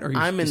even yet? Or are you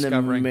I'm in the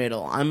discovering?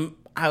 middle.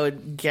 I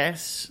would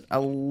guess a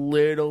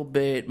little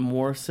bit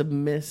more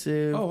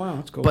submissive. Oh, wow,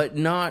 that's cool. But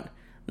not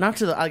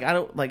to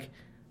the like.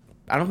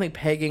 I don't think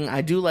pegging.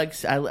 I do like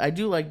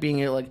being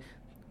able, like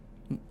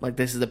like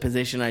this is the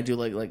position I do.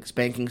 Like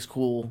spanking's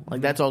cool.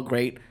 Like that's all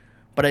great,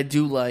 but I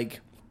do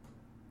like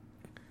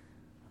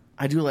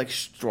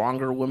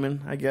stronger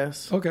women. I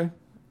guess. Okay.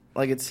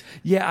 Like it's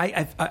Yeah,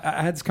 I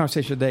had this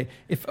conversation today.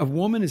 If a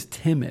woman is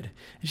timid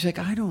and she's like,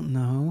 I don't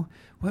know,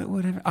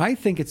 whatever. I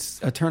think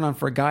it's a turn on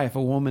for a guy if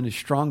a woman is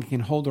strong and can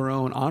hold her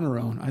own on her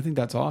own. I think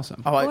that's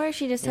awesome. Or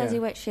she just tells yeah.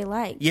 you what she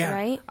likes, Yeah,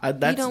 right?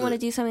 that's you don't want to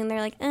the- do something. They're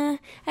like, I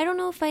don't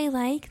know if I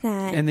like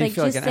that. And they like,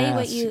 feel like just an say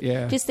what ass, you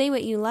yeah. just say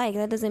what you like.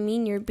 That doesn't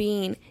mean you're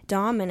being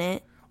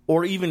dominant.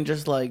 or even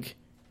just like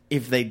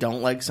if they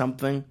don't like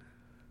something.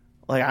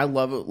 Like I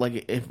love it.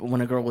 Like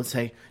when a girl would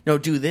say, "No,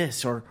 do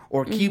this," or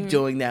keep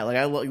doing that.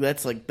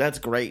 That's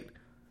great.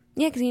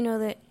 Yeah, because you know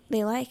that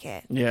they like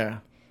it. Yeah.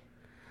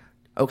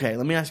 Okay,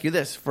 let me ask you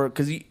this,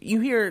 because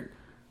you hear,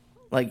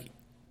 like,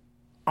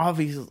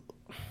 obviously,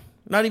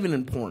 not even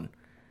in porn.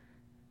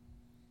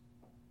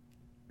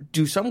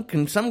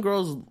 Can some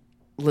girls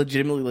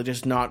legitimately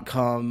just not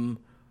come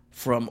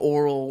from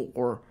oral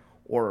or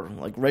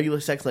like regular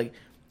sex? Like,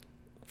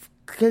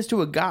 because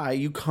to a guy,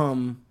 you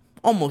come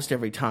almost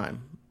every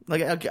time.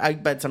 Like, I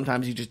bet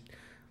sometimes you just,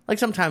 like,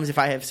 sometimes if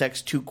I have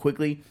sex too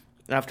quickly,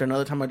 after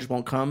another time I just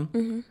won't come.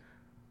 Mm-hmm.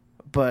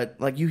 But,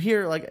 like, you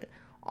hear, like,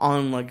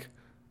 on, like,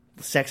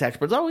 sex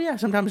experts, oh, yeah,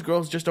 sometimes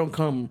girls just don't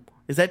come.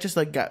 Is that just,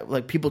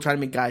 like people trying to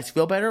make guys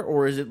feel better?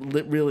 Or is it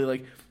really,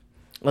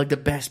 like the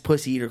best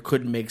pussy eater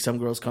couldn't make some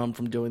girls come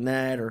from doing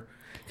that? Or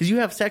because you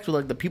have sex with,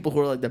 like, the people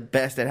who are, like, the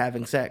best at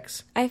having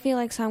sex. I feel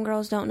like some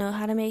girls don't know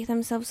how to make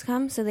themselves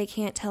come, so they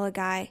can't tell a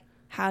guy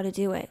how to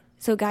do it.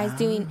 So guys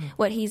doing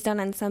what he's done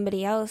on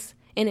somebody else,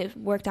 and it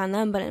worked on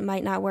them, but it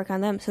might not work on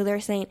them. So they're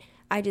saying,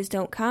 I just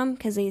don't come,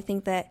 because they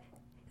think that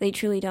they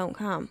truly don't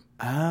come.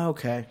 Ah,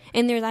 okay.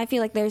 And I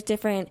feel like there's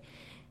different,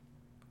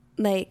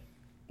 like,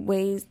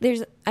 ways.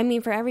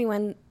 For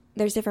everyone,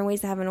 there's different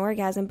ways to have an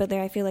orgasm, but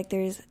I feel like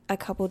there's a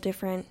couple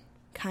different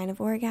kind of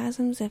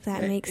orgasms, if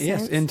that makes sense.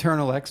 Yes,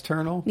 internal,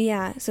 external.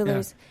 Yeah, so Yeah.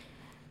 there's...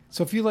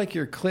 So if you like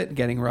your clit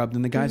getting rubbed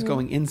and the guy's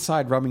going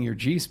inside rubbing your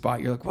G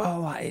spot, you're like,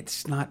 well,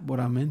 it's not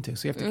what I'm into.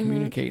 So you have to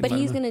communicate. and But let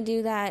he's him going to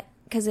do that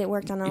because it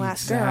worked on the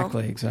last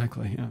Exactly,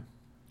 yeah. girl.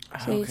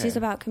 So it's just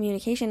about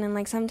communication. And,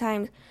 like,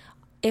 sometimes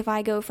if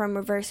I go from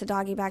reverse to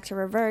doggy back to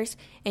reverse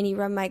and you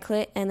rub my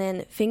clit and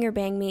then finger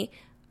bang me,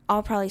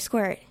 I'll probably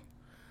squirt.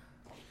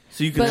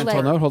 So you can But, enter... like-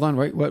 Hold on, hold on.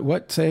 Wait,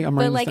 what? Say, I'm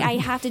But, writing like, this down. I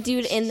have to do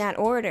it in that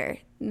order.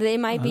 They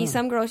might be...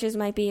 Some girls just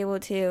might be able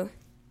to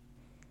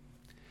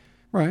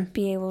Right.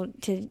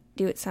 do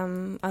it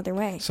some other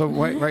way. So,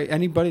 right,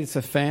 anybody that's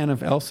a fan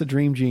of Elsa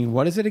Dream Jean,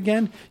 what is it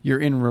again? You're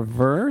in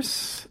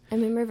reverse,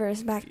 I'm in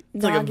reverse back.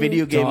 It's like a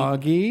video game.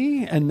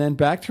 doggy, and then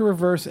back to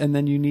reverse, and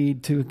then you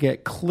need to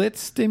get clit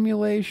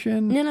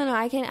stimulation. No.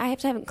 I have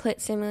to have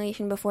clit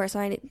stimulation before, so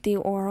I do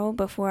oral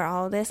before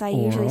all of this. I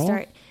usually Oral?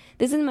 start...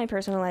 This is my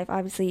personal life.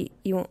 Obviously,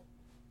 you won't...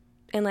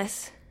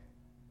 Unless...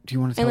 Do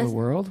you want to tell the Unless-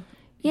 world?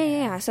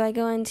 Yeah. So I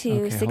go into Okay,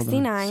 hold on.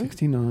 69,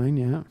 69,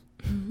 yeah.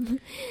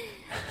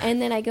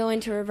 and then I go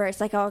into reverse.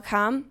 Like, I'll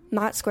come,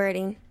 not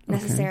squirting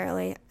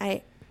necessarily.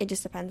 It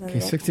just depends on Okay,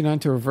 the day. 69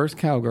 to reverse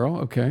cowgirl.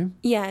 Okay.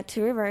 Yeah,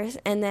 to reverse,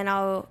 and then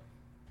I'll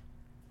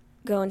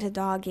go into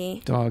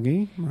doggy,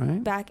 Doggy,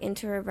 right. back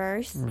into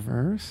reverse,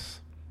 Reverse.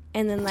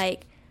 and then,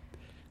 like,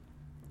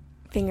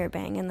 finger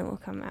bang, and then we'll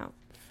come out.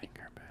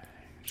 Finger bang.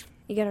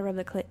 You gotta rub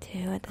the clit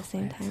too at the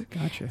same time.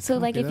 Gotcha. So,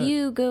 like, Copy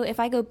if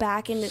I go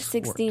back into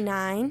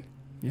 69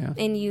 that. Yeah.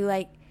 and you,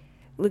 like,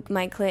 lick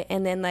my clit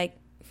and then, like,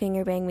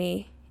 finger bang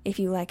me, if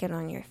you like it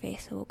on your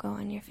face, it will go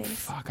on your face.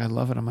 Fuck, I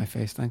love it on my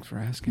face. Thanks for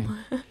asking.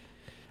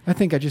 I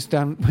think I just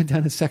went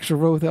down a sexual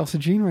road with Elsa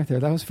Jean right there.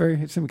 That was very...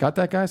 Got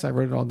that, guys? I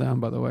wrote it all down,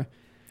 by the way.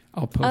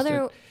 I'll post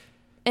it.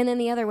 And then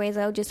the other ways,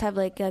 I'll just have,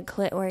 like, a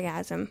clit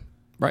orgasm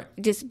Right.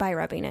 just by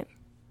rubbing it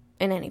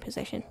in any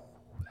position.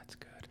 That's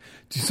good.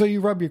 So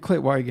you rub your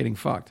clit while you're getting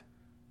fucked.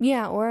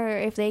 Yeah, or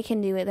if they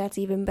can do it, that's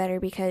even better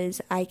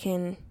because I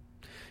can...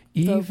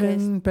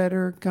 Even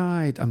better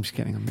guide. I'm just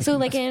kidding. I'm making So,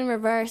 like, this. in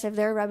reverse, if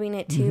they're rubbing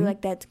it too, like,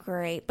 that's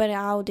great. But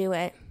I'll do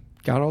it.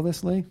 Got all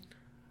this, Lee?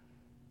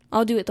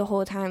 I'll do it the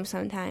whole time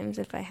sometimes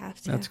if I have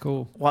to. That's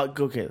cool. Well,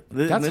 okay.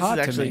 That's hot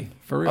is to actually, me,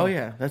 for real. Oh,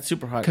 yeah. That's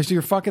super hot. Because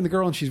you're fucking the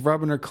girl and she's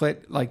rubbing her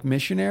clit like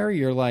missionary.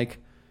 You're like,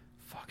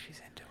 fuck, she's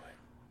into it.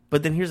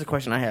 But then here's a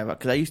question I have,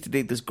 because I used to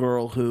date this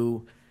girl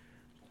who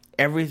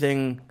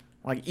everything,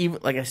 like, even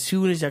like as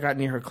soon as I got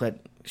near her clit,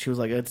 she was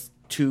like, it's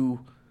too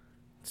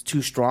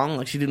strong.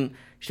 Like, she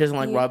doesn't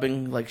like Yeah.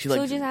 rubbing. Like, she So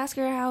likes, just ask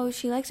her how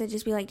she likes it.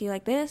 Just be like, do you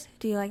like this?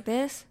 Do you like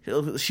this?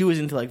 she was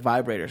into like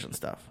vibrators and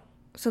stuff.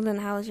 So then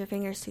how is your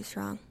fingers too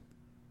strong?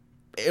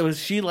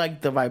 She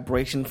liked the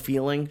vibration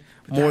feeling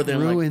more than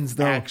ruins, like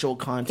though. actual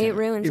content. It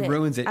ruins it. It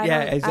ruins it. I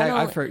Yeah, don't- exactly. I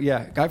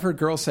don't- I've heard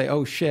girls say,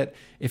 "Oh shit,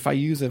 if I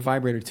use a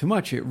vibrator too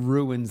much, it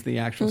ruins the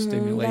actual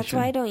stimulation." That's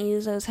why I don't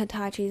use those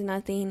Hitachis,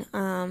 nothing.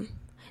 The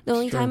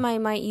only true. time I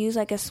might use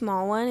like a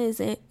small one is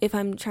if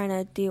I'm trying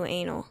to do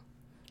anal.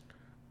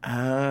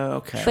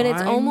 Okay. But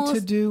it's Trying almost- to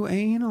do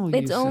anal. You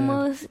It's said.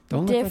 almost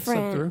Don't let that slip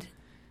different. through.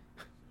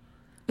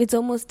 It's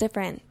almost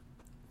different.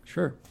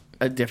 Sure.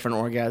 a different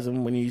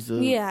orgasm when you use the...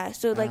 Yeah,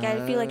 so like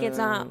I feel like it's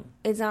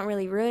not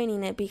really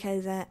ruining it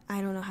because I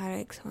don't know how to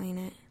explain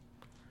it.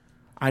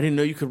 I didn't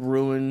know you could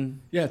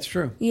ruin... Yeah, it's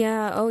true.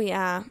 Yeah, oh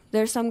yeah.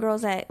 There's some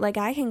girls that, like,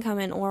 I can come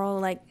in oral,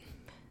 like,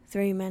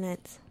 3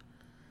 minutes.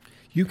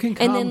 You can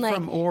come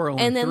from oral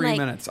in 3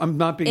 minutes. I'm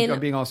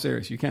being all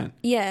serious. You can.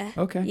 Yeah.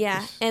 Okay. Yeah.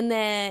 Just... And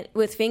then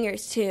with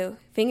fingers, too.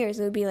 Fingers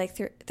would be, like,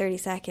 30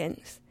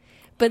 seconds.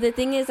 But the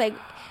thing is, like,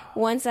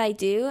 once I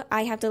do,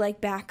 I have to,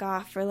 like, back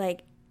off for,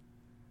 like,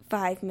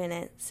 5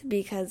 minutes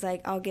because,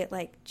 like, I'll get,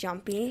 like,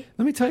 jumpy.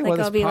 Let me tell you like,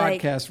 why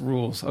this podcast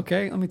rules,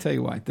 okay? Let me tell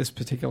you why this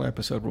particular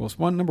episode rules.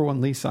 Number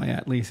one, Lee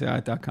Syatt,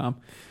 LeeSyatt.com.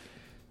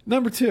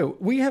 Number two,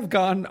 we have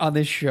gone on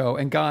this show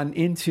and gone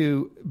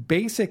into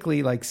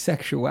basically like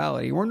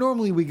sexuality, where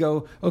normally we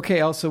go, okay,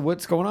 Elsa,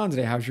 what's going on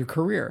today? How's your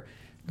career?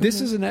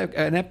 This is an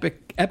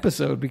epic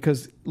episode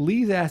because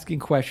Lee's asking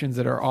questions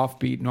that are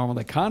offbeat, normal,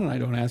 that Con and I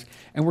don't ask.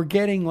 And we're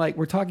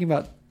talking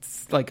about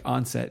like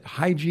onset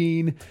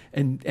hygiene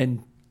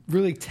and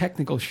really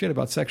technical shit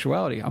about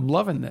sexuality. I'm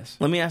loving this.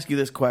 Let me ask you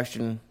this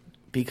question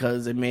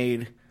because it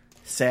made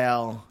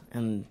Sal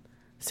and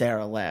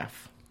Sarah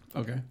laugh.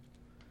 Okay.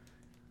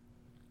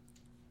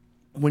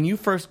 When you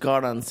first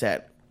got on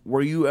set,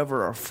 were you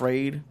ever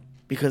afraid?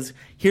 Because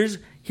here's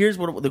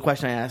what the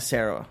question I asked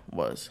Sarah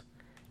was,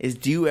 is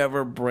do you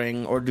ever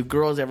bring, or do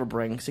girls ever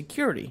bring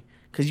security?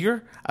 Because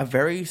you're a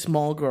very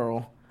small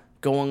girl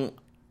going,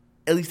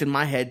 at least in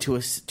my head, to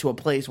a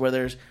place where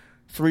there's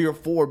 3 or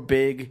 4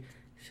 big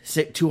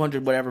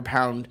 200 whatever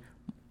pound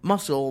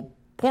muscle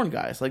porn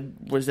guys. Like,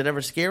 was it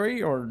ever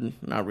scary or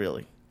not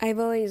really? I've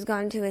always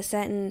gone to a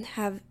set and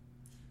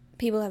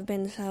people have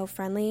been so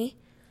friendly.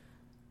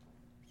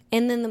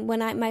 And then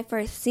when my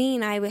first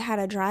scene, I had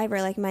a driver,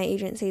 like my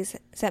agency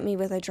set me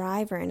with a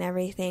driver and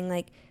everything,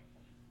 like,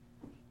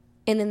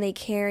 and then they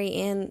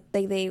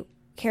they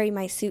carry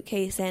my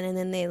suitcase in and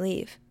then they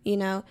leave, you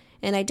know?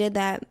 And I did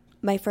that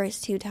my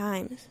first 2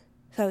 times.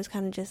 So I was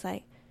kind of just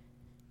like,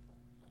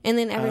 and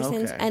then ever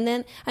since, and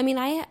then, I mean,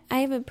 I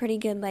have a pretty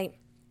good, like,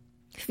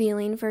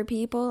 feeling for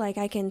people. Like,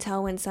 I can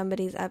tell when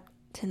somebody's up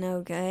to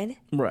no good.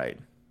 Right.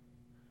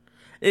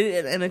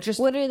 And it just...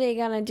 What are they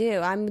going to do?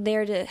 I'm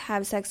there to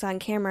have sex on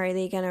camera. Are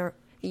they going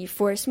to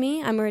force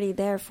me? I'm already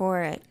there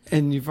for it.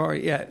 And you've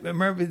already... Yeah,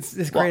 remember, it's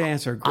this great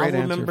answer. Great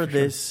I'll answer. remember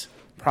this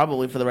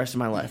probably for the rest of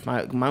my life.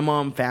 My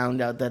mom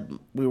found out that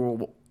we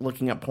were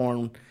looking at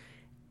porn,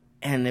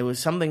 and it was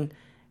something...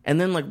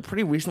 And then, like,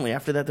 pretty recently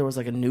after that, there was,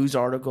 like, a news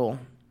article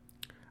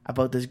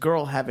about this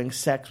girl having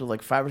sex with,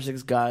 like, 5 or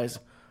 6 guys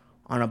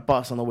on a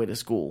bus on the way to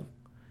school.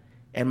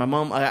 And my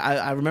mom...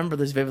 I remember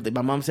this vividly.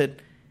 My mom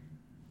said...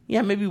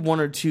 Yeah, maybe 1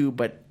 or 2,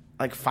 but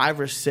like 5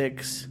 or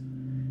 6,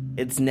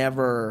 it's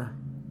never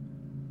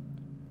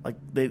like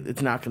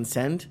it's not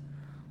consent.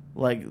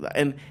 Like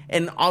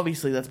and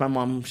obviously that's my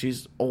mom.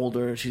 She's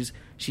older.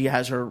 She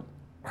has her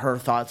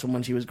thoughts from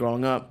when she was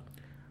growing up.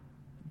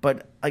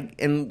 But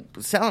like, and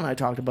Sal and I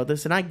talked about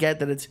this, and I get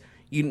that it's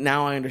you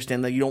now. I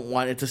understand that you don't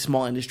want it's a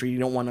small industry. You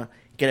don't want to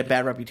get a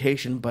bad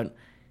reputation. But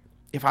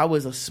if I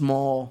was a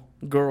small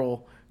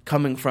girl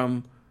coming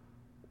from,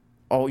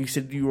 you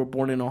said you were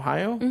born in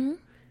Ohio. Mm-hmm.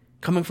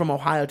 Coming from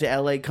Ohio to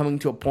LA, coming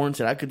to a porn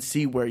set, I could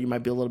see where you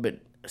might be a little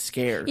bit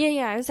scared.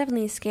 Yeah, I was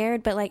definitely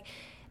scared, but like,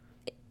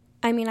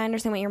 I mean, I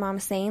understand what your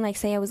mom's saying. Like,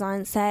 say I was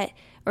on set,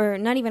 or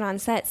not even on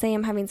set, say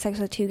I'm having sex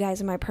with 2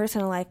 guys in my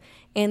personal life,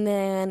 and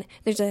then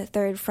there's a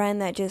 3rd friend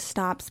that just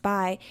stops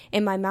by,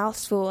 and my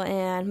mouth's full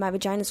and my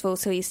vagina's full,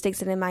 so he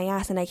sticks it in my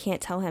ass, and I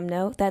can't tell him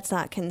no. That's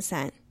not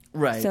consent.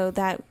 Right. So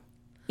that,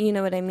 you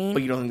know what I mean?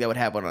 But you don't think that would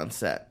happen on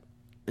set,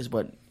 is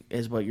what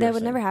you're saying? That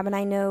would never happen.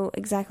 I know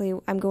exactly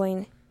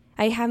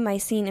I have my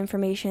scene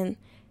information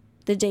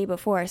the day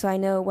before, so I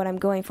know what I'm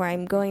going for.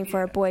 I'm going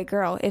for a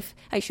boy-girl. If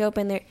I show up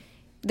and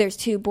there's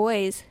 2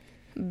 boys,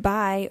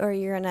 bye, or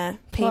you're gonna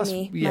pay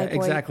me. Yeah, my boy,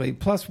 exactly.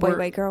 Plus,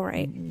 boy, girl,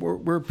 right?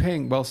 We're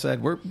paying. Well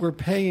said. We're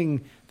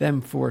paying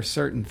them for a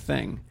certain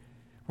thing.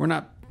 We're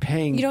not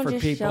paying for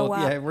people. Show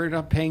up. Yeah, we're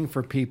not paying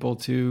for people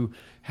to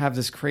have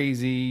this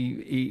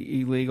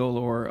crazy illegal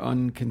or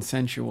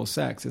unconsensual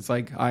sex. It's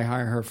like I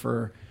hire her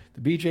for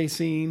the BJ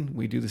scene,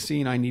 we do the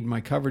scene, I need my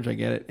coverage, I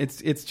get it.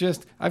 It's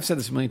just, I've said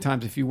this a million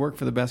times, if you work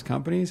for the best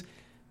companies,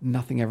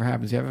 nothing ever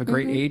happens. You have a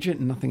great agent,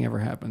 and nothing ever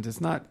happens.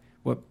 It's not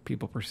what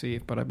people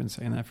perceive, but I've been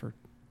saying that for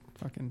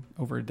fucking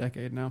over a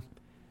decade now.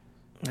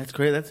 That's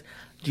great. Do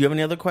you have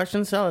any other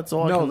questions, Sal? That's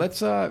all. No,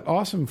 let's,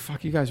 awesome.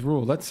 Fuck, you guys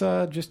rule. Let's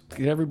just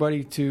get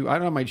everybody to, I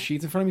don't have my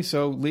sheets in front of me,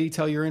 so Lee,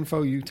 tell your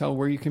info, you tell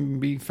where you can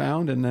be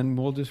found, and then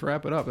we'll just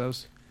wrap it up. That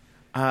was...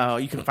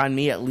 you can find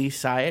me at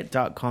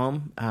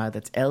LeeSyatt.com.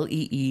 That's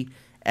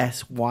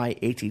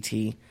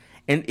LeeSyatt.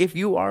 And if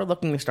you are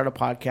looking to start a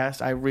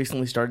podcast, I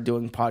recently started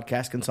doing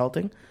podcast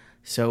consulting.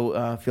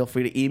 So feel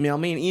free to email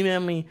me. And email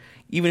me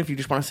even if you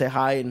just want to say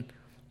hi, and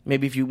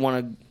maybe if you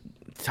want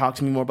to talk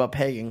to me more about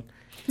pegging.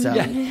 It's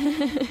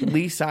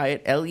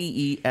LeeSyatt,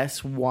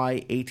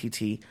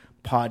 LeeSyatt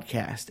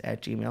podcast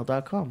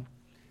 @gmail.com.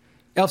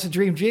 Elsa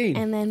Dream Jean.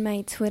 And then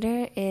my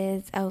Twitter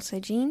is Elsa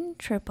Jean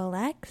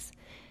XXX.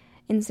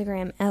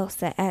 Instagram,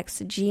 Elsa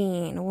X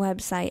Jean.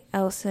 Website,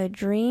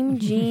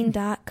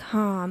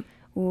 elsadreamjean.com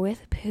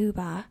with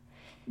Pooba.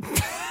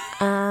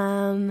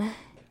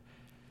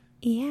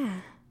 Yeah.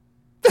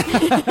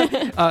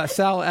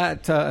 Sal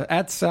at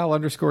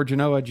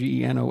Sal_Genoa,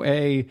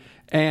 Genoa,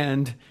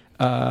 and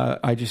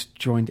I just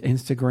joined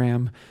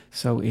Instagram,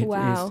 so it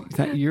Wow.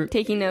 is. You're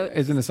Taking notes.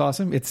 Isn't this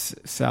awesome? It's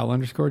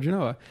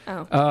Sal_Genoa.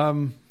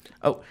 Oh.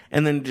 Oh,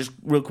 and then just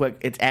real quick,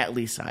 it's at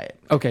Lee Syatt.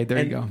 Okay, there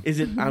And you go.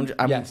 Is it? I'm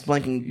Yes.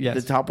 blanking. Yes.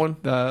 The top one.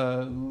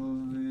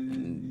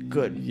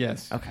 Good.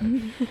 Yes. Okay.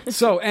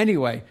 So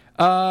anyway,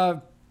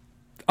 on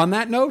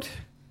that note,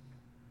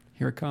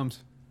 here it comes.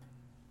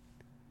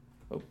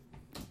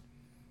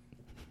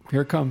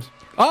 Here it comes.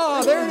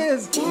 Oh, there it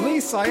is. Lee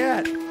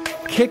Syatt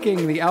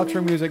kicking the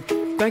outro music.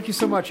 Thank you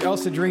so much,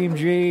 Elsa Dream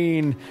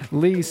Jean,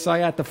 Lee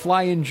Syatt, the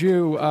Flying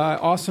Jew.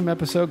 Awesome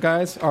episode,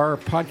 guys. Our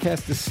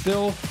podcast is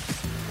still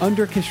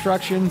under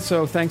construction,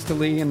 so thanks to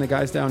Lee and the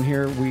guys down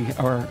here, we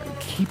are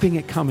keeping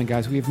it coming,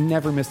 guys. We have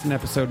never missed an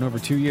episode in over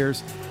 2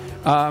 years.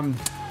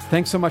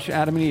 Thanks so much to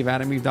Adam and Eve,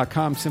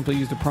 adameve.com. Simply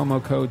use the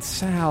promo code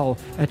SAL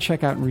at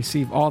checkout and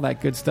receive all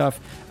that good stuff.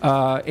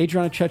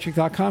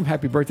 AdrianaChechik.com.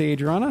 Happy birthday,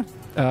 Adriana.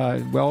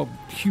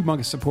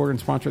 Humongous supporter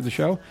and sponsor of the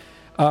show.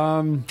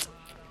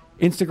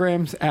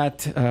 Instagram's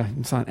at,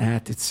 it's not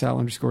at, it's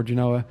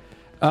Sal_Genoa.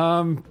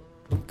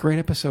 Great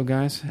episode,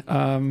 guys.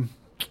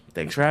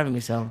 Thanks for having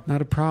me, Sal.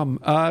 Not a problem.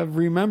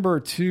 Remember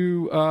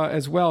to,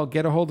 as well,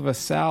 get a hold of us,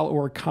 Sal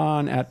or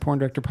Con at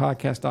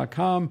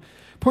porndirectorpodcast.com.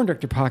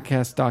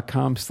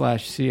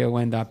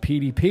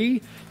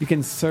 porndirectorpodcast.com/con.pdp. You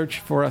can search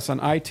for us on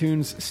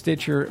iTunes,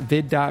 Stitcher,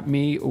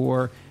 vid.me,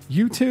 or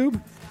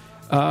YouTube.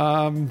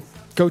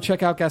 Go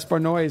check out Gaspar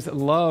Noé's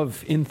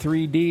Love in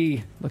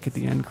 3D. Look at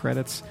the end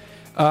credits.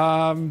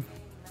 Other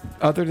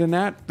than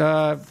that,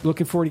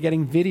 looking forward to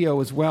getting video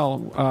as well.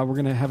 We're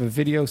going to have a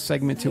video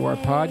segment to our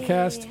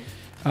podcast.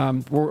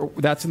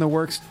 That's in the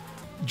works.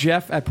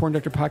 Jeff at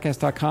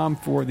porndirectorpodcast.com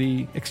for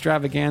the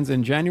extravaganza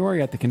in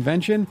January at the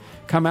convention.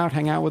 Come out,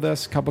 hang out with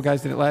us. A couple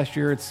guys did it last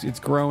year. It's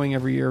growing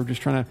every year. We're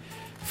just trying to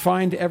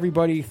find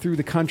everybody through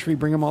the country,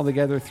 bring them all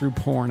together through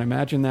porn.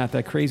 Imagine that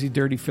crazy,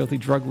 dirty, filthy,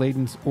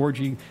 drug-laden,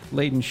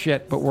 orgy-laden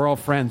shit. But we're all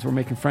friends. We're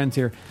making friends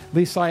here.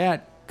 Lee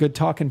Syatt, good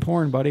talking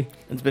porn, buddy.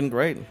 It's been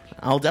great.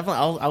 I would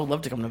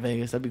love to come to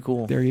Vegas. That'd be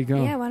cool. There you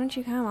go. Yeah, why don't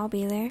you come? I'll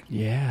be there.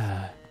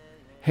 Yeah.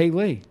 Hey,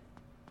 Lee.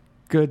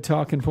 Good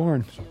talking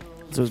porn.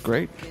 So it was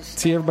great.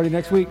 See everybody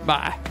next week.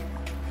 Bye.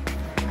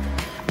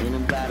 In a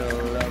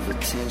battle of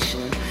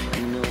attention,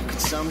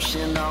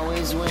 consumption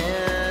always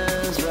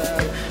wins,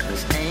 but